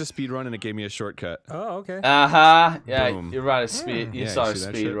watched a speed run and it gave me a shortcut. Oh, okay. Yeah, Boom. you're right. You saw a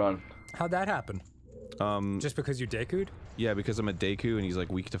speed run. How'd that happen? Just because you deku'd? Yeah, because I'm a Deku and he's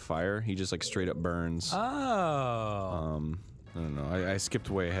like weak to fire. He just like straight up burns. Oh. I don't know. I skipped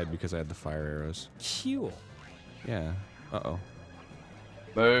way ahead because I had the fire arrows. Cool. Yeah. Uh-oh.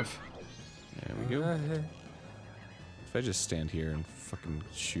 Move. There we go. If I just stand here and fucking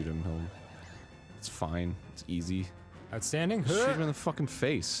shoot him, it's fine. It's easy. Outstanding. Shoot him in the fucking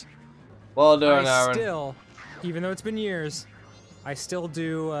face. Well done, I Aaron. still, even though it's been years, I still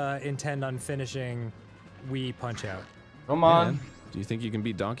do intend on finishing Wii Punch-Out. Come on. Man, do you think you can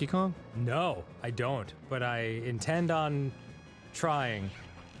beat Donkey Kong? No, I don't. But I intend on trying.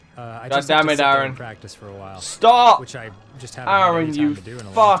 I God just damn have it, to sit there Aaron. and practice for a while. Stop! Which I just haven't had Aaron, any time you to do in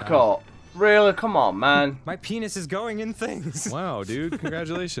a long fuck time. up. Really? Come on, man. My penis is going in things. Wow, dude.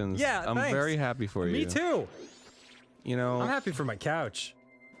 Congratulations. Yeah, I'm thanks. very happy for you. Me too. You know... I'm happy for my couch.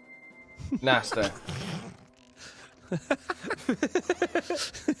 Nasty.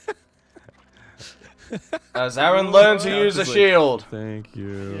 As Aaron learned to use a shield. Thank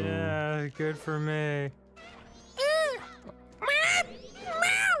you. Yeah, good for me.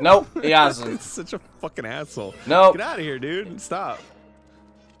 Nope, he hasn't. It's such a fucking asshole. Nope. Get out of here, dude. Stop.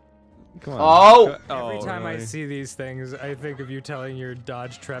 Come on. Oh! Every time I really? see these things, I think of you telling your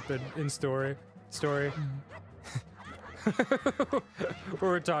Dodge Trepid in story. Where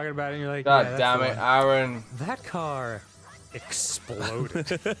we're talking about it and you're like, God yeah, damn it, Aaron. That car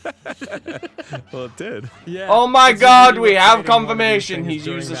exploded. Well, it did. Yeah. Oh my it's god, literally we what's have fighting one of these confirmation things he's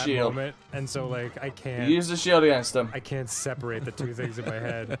during used the that shield. moment, and so, like, I can't. He used the shield against him. I can't separate the two things in my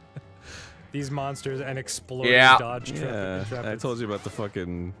head. These monsters and exploding Dodge Trepid. Yeah, I told you about the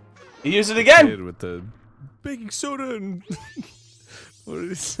fucking... He used it again! Kid with the baking soda and... What did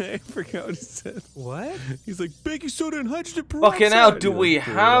he say? I forgot what he said. What? He's like, baking soda and hydrogen peroxide. Fucking hell, do we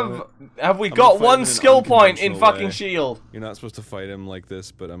have... Have we got one skill point in fucking shield? You're not supposed to fight him like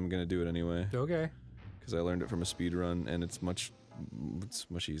this, but I'm gonna do it anyway. Okay. Because I learned it from a speed run, and it's much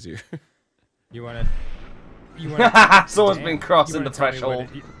easier. You wanna... Someone's been crossing the threshold.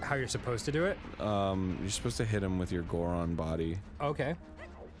 How you're supposed to do it? You're supposed to hit him with your Goron body. Okay.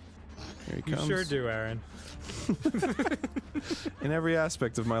 Here he You comes. sure do, Aaron. In every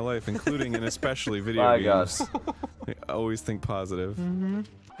aspect of my life, including and especially video My games. I always think positive. Mm-hmm.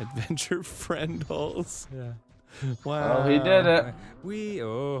 Adventure friendles. Yeah. Wow. Oh, he did it.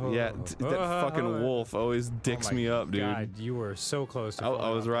 Yeah, that fucking wolf always dicks me up, dude. God, you were so close to I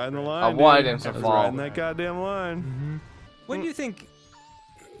was riding the line. I wanted him dude. to I was fall. riding that goddamn line. Mm-hmm. When do you think...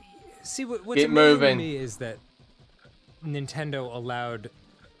 See, what's Get amazing moving. to me is that Nintendo allowed...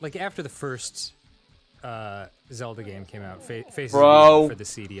 Like, after the first Zelda game came out, Faces Bro. for the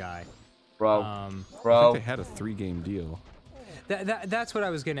CDI. Bro. I Bro. think they had a 3-game deal. That's what I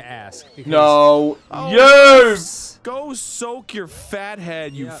was gonna ask. Because No. Oh, Yes! Go soak your fat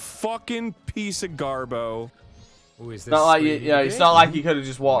head, you Yeah. fucking piece of garbo. Ooh, is this Not like you, sweet? yeah, it's not like you could have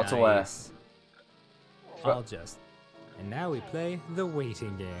just walked away. Nice. I'll just. And now we play the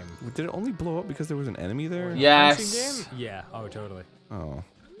waiting game. Did it only blow up because there was an enemy there? Yes. Game? Yeah. Oh, totally. Oh.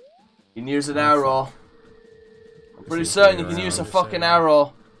 You can use an arrow. I'm pretty certain you can use a fucking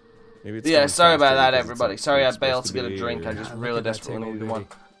arrow. Maybe it's Yeah, sorry about that, because everybody. it's Sorry I supposed bailed to get a be, drink. I or- just look really at that desperately table, needed one.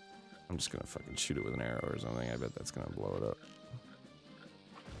 baby. I'm just gonna fucking shoot it with an arrow or something. I bet that's gonna blow it up.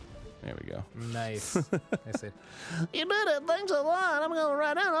 There we go. Nice. I see. You did it. Thanks a lot. I'm gonna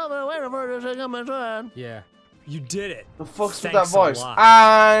ride down over wait for this to come inside. Yeah. You did it. The fuck's with Thanks that a voice? lot.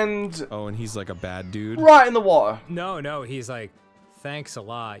 And Oh, and he's like a bad dude. right in the water. No, he's like, thanks a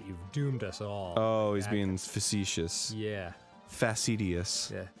lot. You've doomed us all. Oh, he's That- being facetious. Yeah.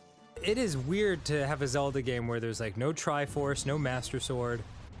 Facetious. Yeah. It is weird to have a Zelda game where there's like no Triforce, no Master Sword.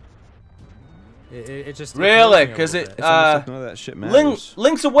 It just Really? Because it It's almost like none of that shit matters.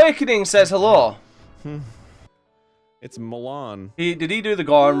 Link's Awakening says hello. It's Milan. Did he do the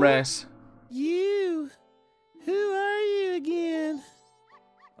Gorm race? You. Who are you again?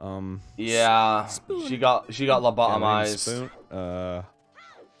 Yeah. She got lobotomized. Spoon.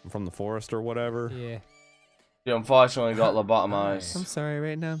 I'm from the forest or whatever. Yeah. She unfortunately got lobotomized. I'm sorry.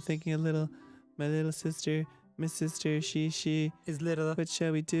 Right now I'm thinking my little sister, my sister, she is little. What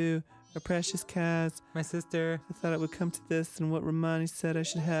shall we do? Our precious cows. My sister. I thought it would come to this, and what Romani said I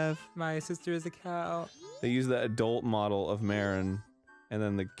should have. My sister is a cow. They use the adult model of Marin, and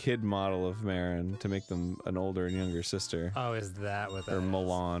then the kid model of Marin to make them an older and younger sister. Oh, is that what that Or is?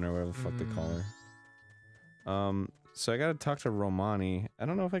 Milan, or whatever the fuck they call her. So I gotta talk to Romani. I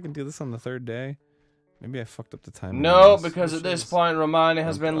don't know if I can do this on the third day. Maybe I fucked up the time. No, because at this point Romani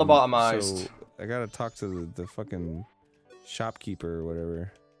has been lobotomized. So I gotta talk to the fucking shopkeeper or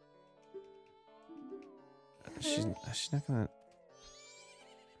whatever. She's not gonna.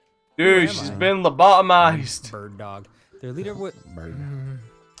 Dude, she's been lobotomized. Bird dog. Their leader would. Bird.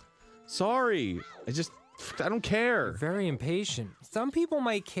 Sorry, I don't care. Very impatient. Some people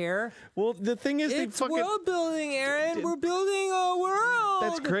might care. Well, the thing is, It's they fucking. world building, Aaron. We're building a world.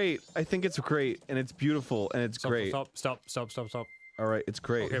 That's great. I think it's great, and it's beautiful, and it's great. Stop. All right, it's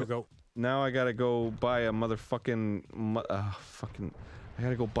great. Okay, we go. Now I gotta go buy a motherfucking. I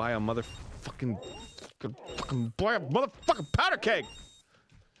gotta go buy a motherfucking powder keg.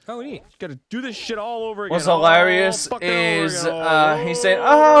 Oh, neat. Gotta do this shit all over again. What's hilarious is he's saying,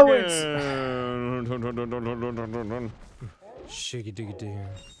 "Oh, it's." Shiggy diggy doo.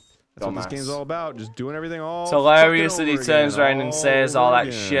 That's what this game's all about. Just doing everything all. It's hilarious that he turns around and says all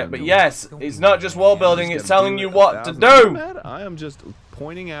that shit. But yes, it's not just world building; it's telling you what to do. I am just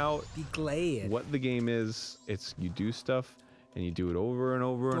pointing out Be glad. what the game is. It's you do stuff and you do it over and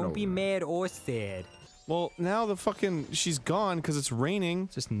over and over. Don't be mad or sad. Well, now the fucking she's gone because it's raining.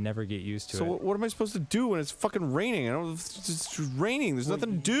 Just never get used to So it. what am I supposed to do when it's fucking raining? I don't. It's raining. There's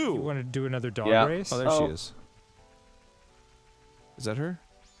nothing to do. You want to do another dog Yeah. race? Oh, there she is. Is that her?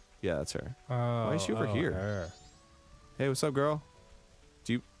 Yeah, that's her. Why is she over here? Her. Hey, what's up, girl?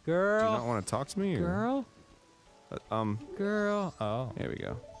 Do you not want to talk to me? Or? Girl? Girl. Oh. There we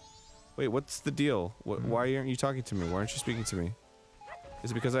go. Wait, what's the deal? Why aren't you talking to me? Why aren't you speaking to me? Is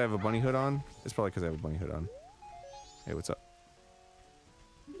it because I have a bunny hood on? It's probably because I have a bunny hood on. Hey, what's up?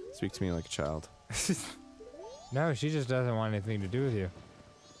 Speak to me like a child. No, she just doesn't want anything to do with you.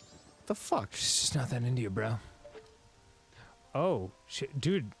 What the fuck? She's just not that into you, bro. Oh,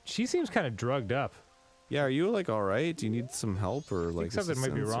 dude, she seems kind of drugged up. Yeah, are you like all right? Do you need some help or like something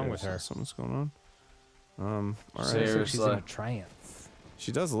might be assistance wrong or with her. Something's going on. All right. Seriously. She's in a trance.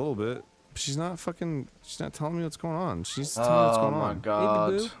 She does a little bit. But she's not telling me what's going on. She's telling me what's going on. Oh my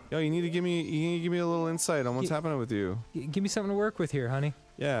god. Baby boo. Yo, you need to give me a little insight on what's happening with you. Give me something to work with here, honey.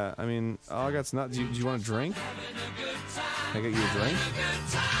 Yeah, I mean, all I got's not. Do you want a drink? Can I get you a drink?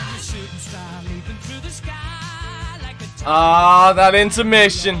 Ah, that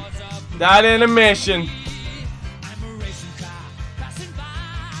intermission. That intermission.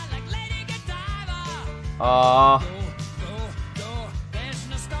 Ah.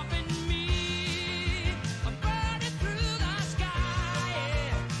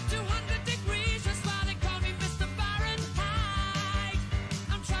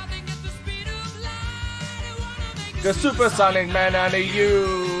 The supersonic man out of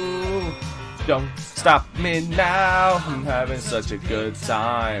you. Don't stop me now. I'm having such a good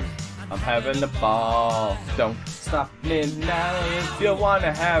time. I'm having a ball. Don't stop me now if you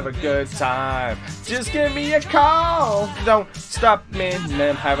wanna have a good time. Just give me a call. Don't stop me.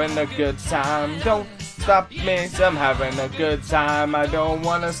 I'm having a good time. Don't stop me. I'm having a good time. I don't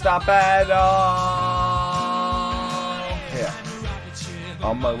wanna stop at all. Yeah.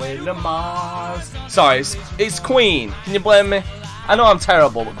 On my way to Mars. Sorry, it's Queen. Can you blame me? I know I'm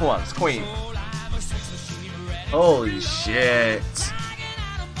terrible, but come on, it's Queen. Holy shit.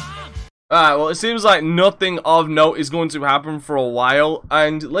 Alright, well, it seems like nothing of note is going to happen for a while.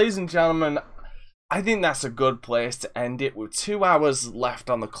 And, ladies and gentlemen, I think that's a good place to end it with 2 hours left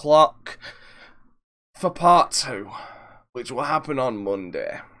on the clock for part 2, which will happen on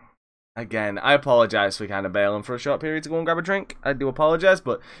Monday. Again, I apologize for kind of bailing for a short period to go and grab a drink. I do apologize,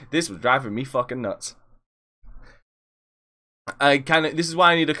 but this was driving me fucking nuts. This is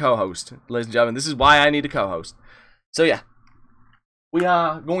why I need a co-host, ladies and gentlemen. This is why I need a co-host. So yeah, we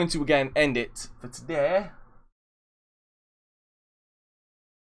are going to again end it for today.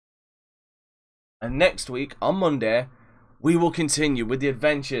 And next week, on Monday, we will continue with the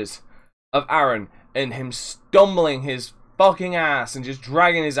adventures of Aaron and him stumbling his fucking ass and just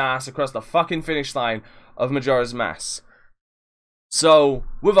dragging his ass across the fucking finish line of Majora's Mask. So,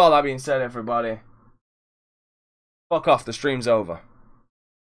 with all that being said, everybody, fuck off, the stream's over.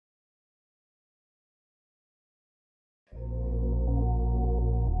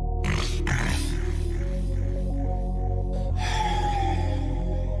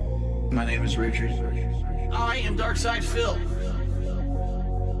 My name is Richard. I am Darkside Phil.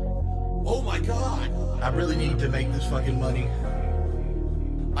 Oh my god. I really need to make this fucking money.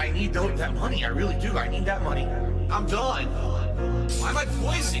 I need that money. I really do. I need that money. I'm done. Why am I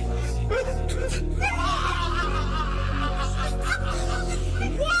poisoning?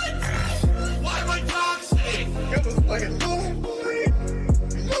 What? Why am I toxic? It was fucking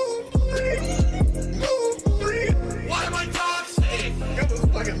Why am I toxic? It was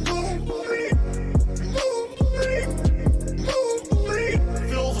fucking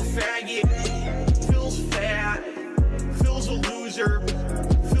Phil's a faggot. Phil's fat. Phil's a loser.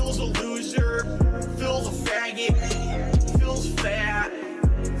 Phil's a loser. Phil's a faggot. Phil's fat.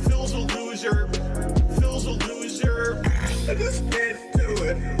 Phil's a loser. Phil's a loser. I just can't do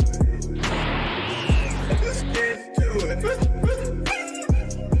it. I just can't do it.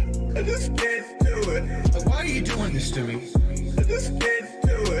 I just can't do it. Like, why are you doing this to me? I just can't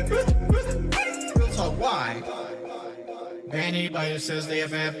do it. Real talk, why? Anybody who says they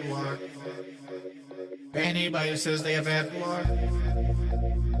have bad luck. Anybody who says they have bad luck.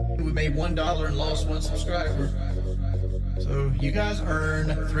 We made $1 and lost 1 subscriber. So you guys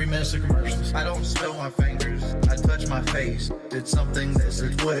earn 3 minutes of commercials. I don't spill my fingers. I touch my face. Did something that's a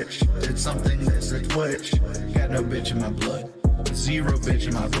twitch. Did something that's a twitch. Got no bitch in my blood. 0 bitch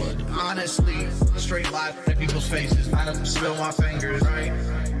in my blood. Honestly, straight lie in people's faces. I don't spill my fingers, right?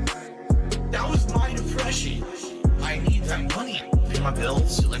 That was my depression. I need that money. Pay my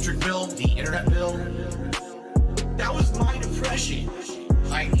bills, electric bill, the internet bill. That was my depression.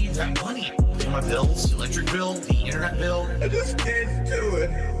 I need that money. Pay my bills, electric bill, the internet bill. I just can't do it.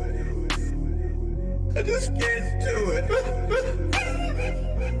 I just can't do it.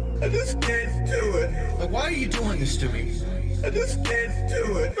 I just can't do it. Like, why are you doing this to me? I just can't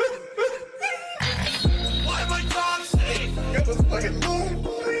do it. Why am I toxic? It was fucking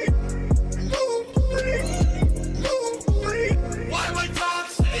Why am I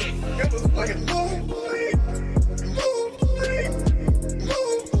toxic? It was fucking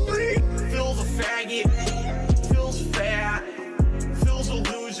Phil's a faggot. Phil's fat. Phil's a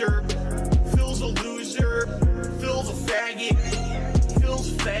loser. Phil's a loser. Phil's a faggot. Phil's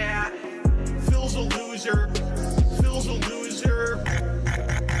fat. Phil's a loser. Phil's a loser.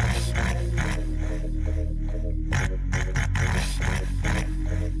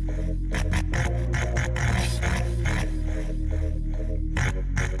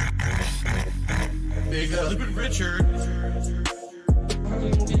 Big Husband Richard.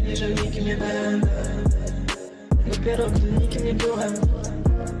 Nie